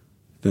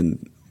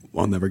 then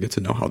I'll never get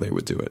to know how they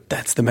would do it.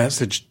 That's the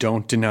message.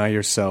 Don't deny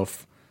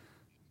yourself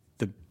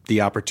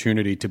the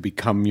opportunity to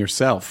become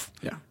yourself.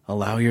 Yeah.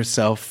 Allow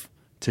yourself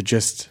to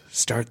just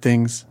start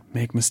things,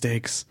 make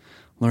mistakes,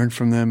 learn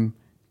from them,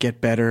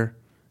 get better,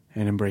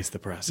 and embrace the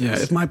process.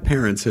 Yeah, if my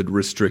parents had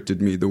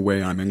restricted me the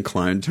way I'm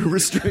inclined to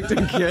restrict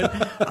a kid,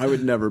 I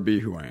would never be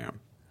who I am.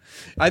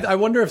 I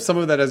wonder if some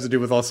of that has to do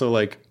with also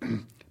like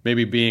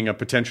maybe being a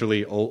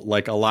potentially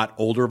like a lot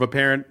older of a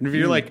parent. If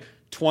you're like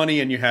 20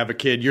 and you have a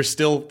kid, you're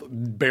still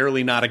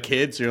barely not a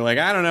kid. So you're like,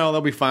 I don't know,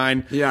 they'll be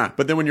fine. Yeah.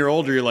 But then when you're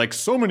older, you're like,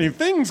 so many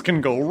things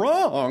can go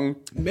wrong.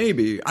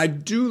 Maybe. I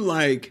do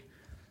like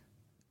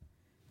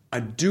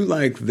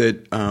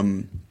that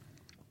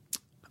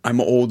I'm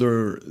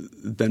older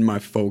than my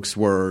folks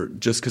were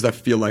just because I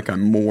feel like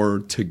I'm more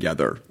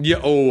together. Yeah,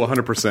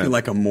 100%. I feel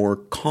like I'm more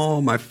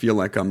calm. I feel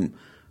like I'm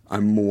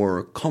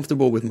more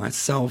comfortable with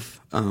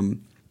myself.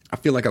 I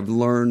feel like I've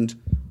learned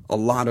a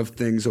lot of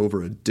things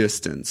over a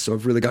distance. So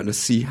I've really gotten to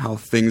see how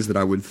things that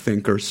I would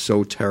think are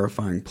so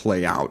terrifying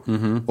play out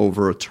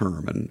over a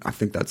term. And I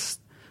think that's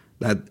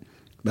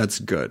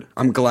good.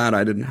 I'm glad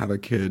I didn't have a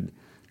kid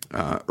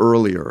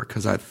earlier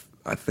because I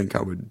think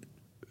I would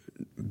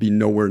be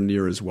nowhere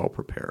near as well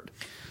prepared.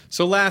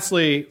 So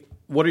lastly,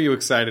 what are you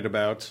excited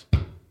about?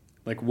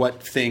 Like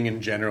what thing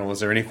in general? Is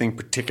there anything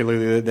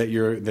particularly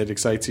that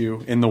excites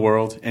you in the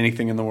world?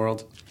 Anything in the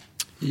world?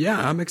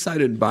 Yeah, I'm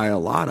excited by a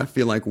lot. I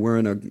feel like we're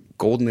in a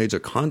golden age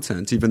of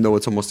content, even though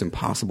it's almost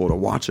impossible to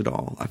watch it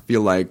all. I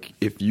feel like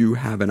if you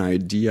have an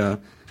idea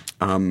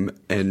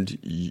and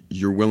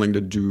you're willing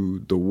to do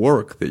the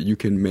work, that you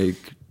can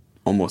make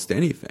almost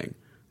anything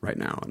right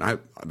now. And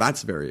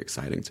that's very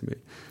exciting to me.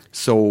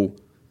 So,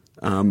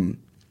 I'm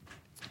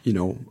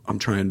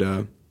trying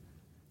to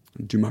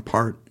do my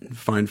part,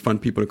 find fun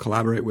people to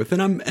collaborate with,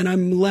 and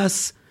I'm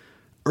less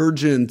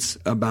urgent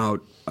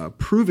about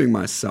proving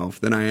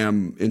myself than I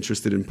am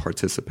interested in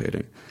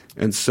participating.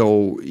 And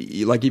so,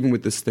 like even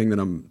with this thing that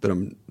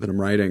I'm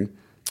writing,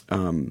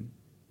 I'm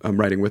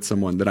writing with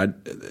someone that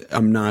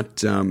I'm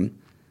not.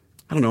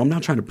 I don't know. I'm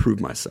not trying to prove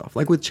myself.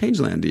 Like with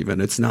Changeland,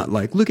 even it's not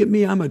like, look at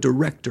me, I'm a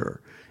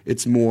director.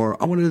 It's more,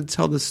 I wanted to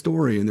tell the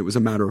story, and it was a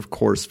matter of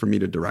course for me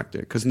to direct it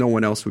because no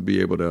one else would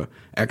be able to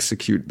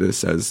execute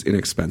this as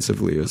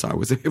inexpensively as I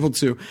was able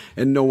to,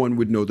 and no one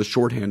would know the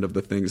shorthand of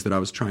the things that I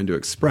was trying to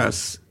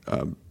express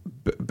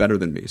better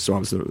than me. So I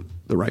was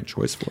the right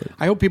choice for it.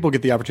 I hope people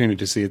get the opportunity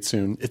to see it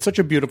soon. It's such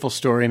a beautiful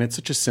story, and it's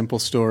such a simple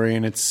story,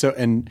 and it's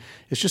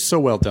just so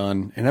well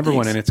done, and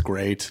everyone in it's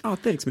great. Oh,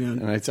 thanks, man.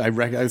 And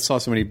I saw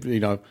so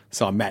many,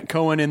 saw Matt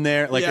Cohen in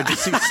there. Like I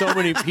just see so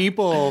many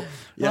people.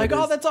 Like,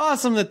 oh, that's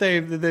awesome that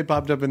they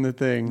popped up in the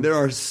thing. There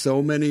are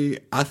so many.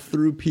 I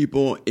threw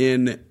people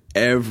in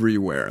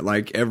everywhere,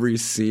 like every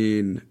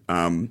scene.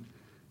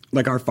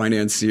 Like our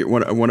financier,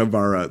 one of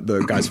our the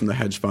guys from the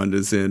hedge fund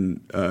is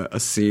in a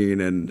scene,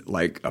 and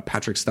like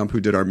Patrick Stump, who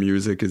did our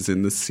music, is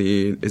in a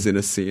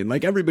scene.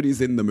 Like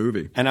everybody's in the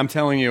movie. And I'm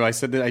telling you, I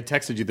said that I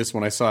texted you this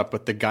when I saw it,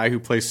 but the guy who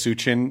plays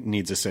Suchin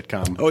needs a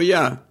sitcom. Oh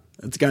yeah,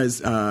 this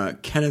guy's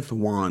Kenneth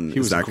Wan. He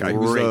was that great. Guy. He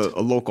was a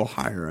local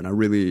hire, and I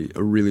really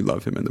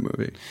love him in the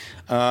movie.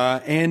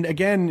 And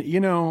again,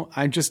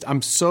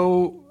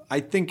 I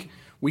think.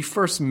 We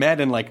first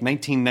met in like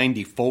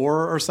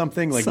 1994 or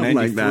something, like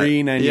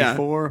 93,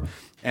 94.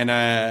 Yeah. And,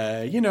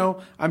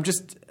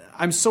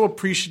 I'm so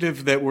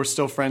appreciative that we're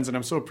still friends, and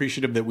I'm so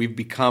appreciative that we've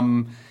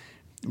become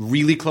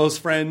really close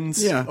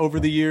friends over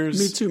the years.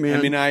 Me too, man.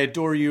 I mean, I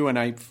adore you, and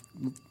I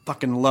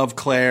fucking love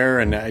Claire,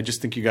 and I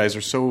just think you guys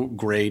are so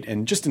great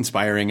and just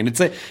inspiring. And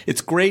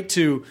it's great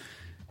to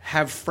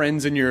have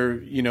friends in your,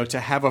 to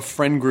have a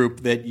friend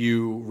group that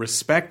you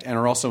respect and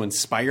are also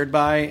inspired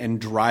by and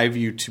drive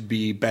you to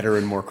be better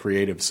and more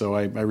creative. So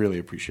I really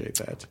appreciate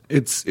that.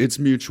 It's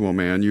mutual,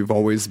 man. You've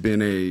always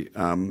been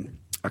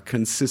a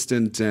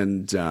consistent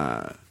and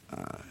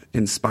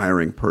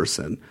inspiring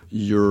person.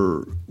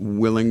 Your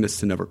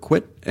willingness to never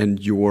quit and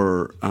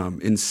your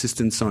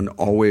insistence on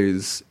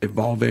always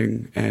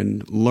evolving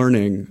and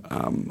learning,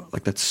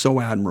 like that's so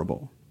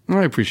admirable.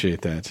 I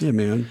appreciate that. Yeah,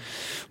 man.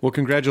 Well,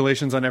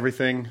 congratulations on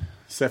everything.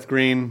 Seth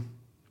Green,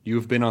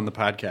 you've been on the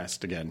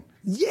podcast again.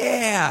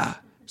 Yeah.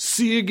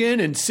 See you again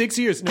in 6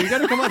 years. No, you got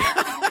to come on.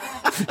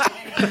 You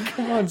gotta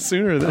come on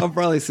sooner. I'll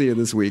probably see you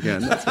this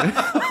weekend. That's right.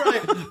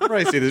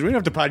 Probably see this. We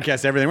don't have to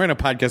podcast everything. We're going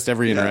to podcast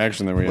every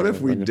interaction that we have. What if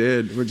we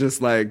did? We're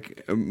just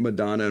like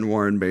Madonna and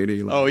Warren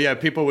Beatty. Like, oh, yeah.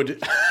 People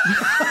would...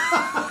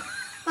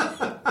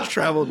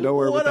 traveled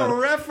nowhere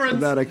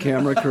without a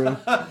camera crew.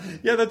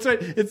 Yeah, that's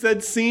right. It's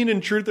that scene in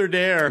Truth or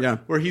Dare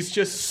where he's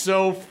just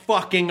so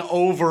fucking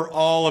over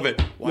all of it.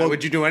 Why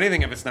would you do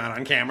anything if it's not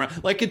on camera?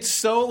 Like, it's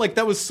so, like,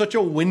 that was such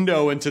a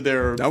window into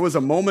their... That was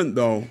a moment,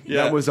 though.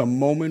 Yeah. That was a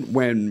moment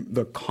when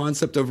the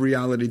concept of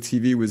reality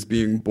TV was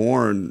being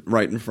born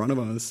right in front of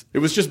us. It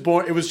was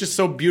just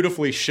so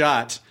beautifully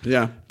shot.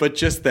 Yeah. But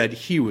just that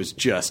he was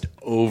just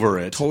over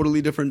it.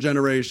 Totally different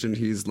generation.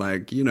 He's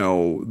like,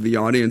 the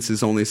audience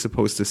is only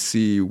supposed to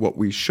see what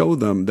we show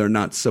them. They're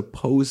not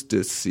supposed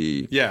to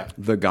see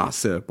the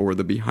gossip or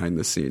the behind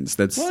the scenes.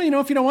 That's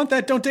if you don't want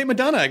that, don't date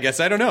Madonna, I guess.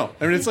 I don't know.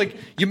 I mean, it's like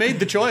you made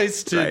the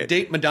choice to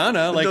date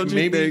Madonna. Like,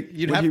 maybe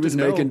you'd have to know. When he was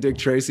making Dick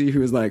Tracy, he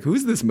was like,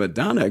 who's this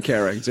Madonna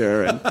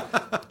character? And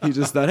he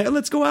just thought, hey,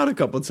 let's go out a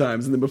couple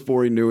times. And then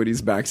before he knew it,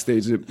 he's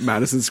backstage at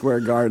Madison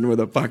Square Garden with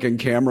a fucking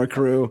camera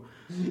crew.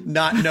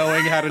 Not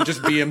knowing how to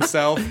just be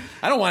himself.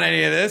 I don't want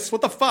any of this.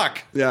 What the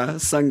fuck? Yeah,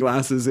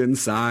 sunglasses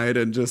inside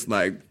and just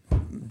like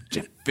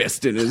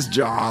fist in his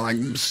jaw. Like,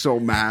 I'm so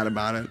mad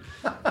about it.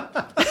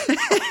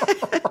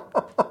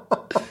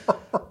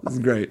 This is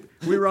great.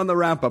 We were on the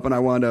wrap up, and I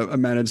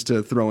managed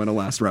to throw in a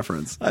last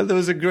reference. There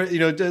was a great,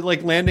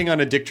 like landing on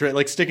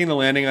a sticking the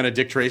landing on a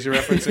Dick Tracy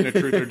reference and a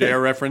Truth or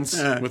Dare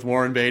reference with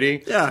Warren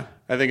Beatty. Yeah,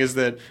 I think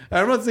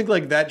I don't think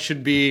like that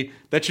should be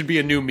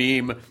a new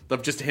meme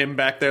of just him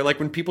back there. Like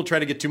when people try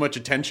to get too much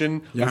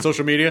attention on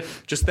social media,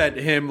 just that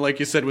him, like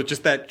you said, with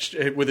just that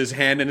with his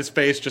hand in his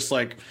face, just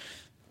like.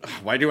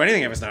 Why do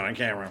anything if it's not on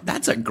camera?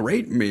 That's a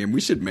great meme.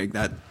 We should make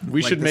that.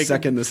 We should make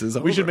second this is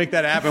over. We should make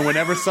that happen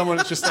whenever someone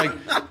just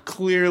like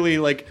clearly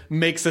like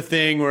makes a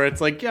thing where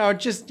it's like,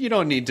 you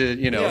don't need to,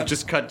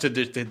 just cut to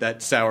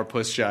that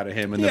sourpuss shot of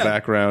him in the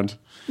background.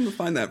 I'm gonna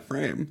find that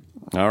frame.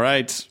 All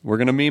right, we're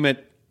gonna meme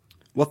it.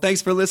 Well,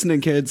 thanks for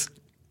listening, kids.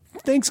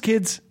 Thanks,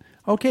 kids.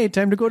 Okay,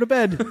 time to go to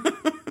bed.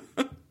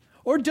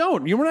 Or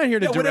don't. We're not here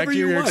to direct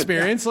your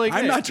experience. Yeah. Like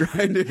I'm not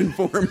trying to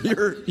inform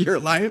your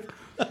life.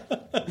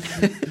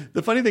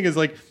 The funny thing is,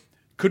 like,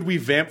 could we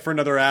vamp for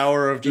another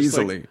hour of just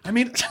easily? Like, I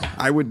mean,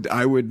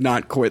 I would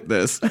not quit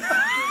this.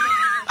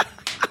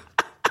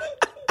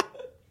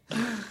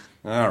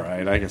 All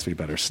right, I guess we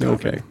better stop.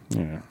 Okay.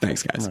 Yeah.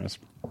 Thanks, guys.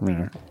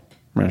 Yeah.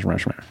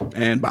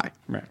 And bye.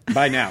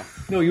 Bye now.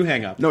 No, you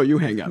hang up. No, you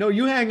hang up. No,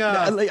 you hang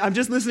up. I'm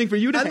just listening for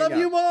you to I hang love up.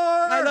 you more.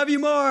 I love you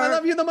more. I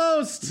love you the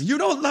most. You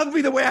don't love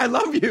me the way I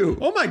love you.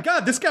 Oh my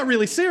God, this got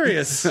really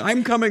serious.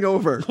 I'm coming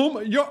over.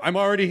 I'm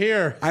already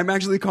here. I'm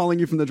actually calling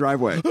you from the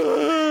driveway.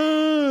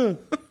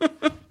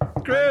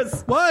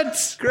 Chris.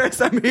 What? Chris,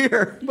 I'm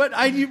here. But why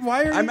are you?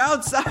 I'm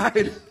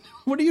outside.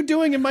 What are you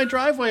doing in my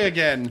driveway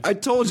again? I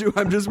told you,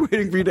 I'm just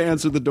waiting for you to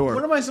answer the door.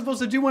 What am I supposed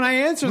to do when I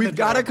answer the door? We've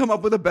got to come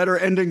up with a better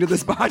ending to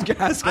this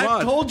podcast. Come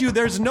on. I've told you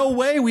there's no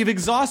way. We've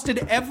exhausted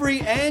every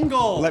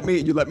angle.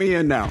 You let me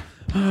in now.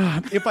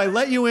 If I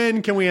let you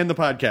in, can we end the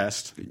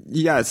podcast?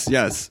 Yes.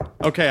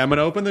 Okay, I'm going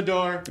to open the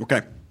door.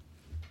 Okay.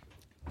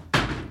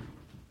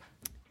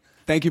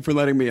 Thank you for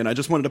letting me in. I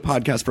just wanted to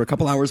podcast for a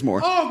couple hours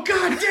more. Oh,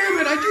 God damn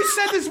it. You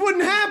said this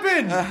wouldn't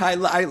happen.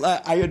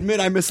 I admit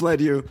I misled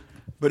you,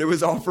 but it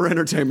was all for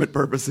entertainment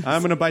purposes.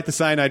 I'm going to bite the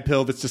cyanide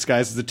pill that's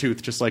disguised as a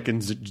tooth, just like in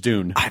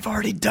Dune. I've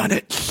already done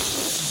it.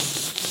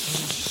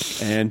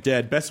 And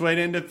dead. Best way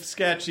to end a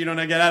sketch you don't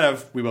know get out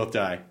of. We both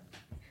die.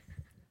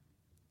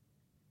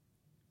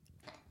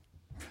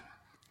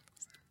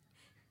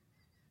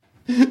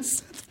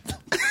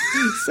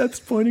 Seth's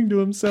pointing to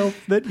himself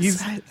that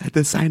he's at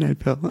the cyanide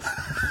pill.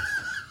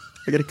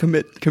 I got to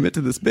commit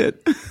to this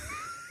bit.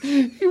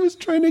 He was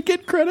trying to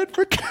get credit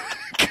for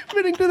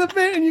committing to the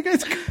bit, and you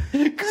guys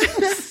can't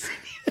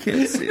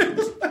see it.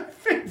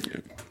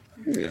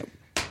 Yeah.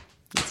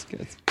 That's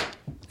good.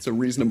 It's a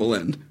reasonable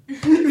end. You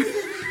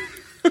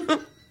know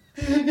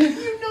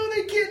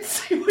they can't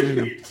see what you're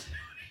doing.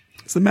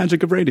 It's the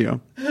magic of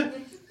radio. This isn't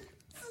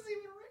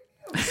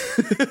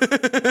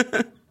even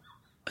radio.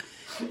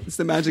 It's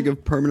the magic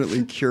of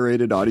permanently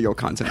curated audio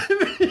content.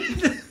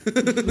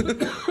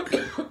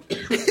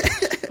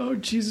 Oh,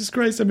 Jesus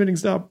Christ, I'm hitting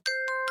stop.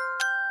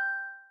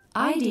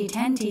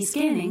 ID10T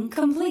scanning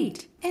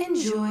complete.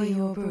 Enjoy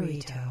your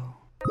burrito.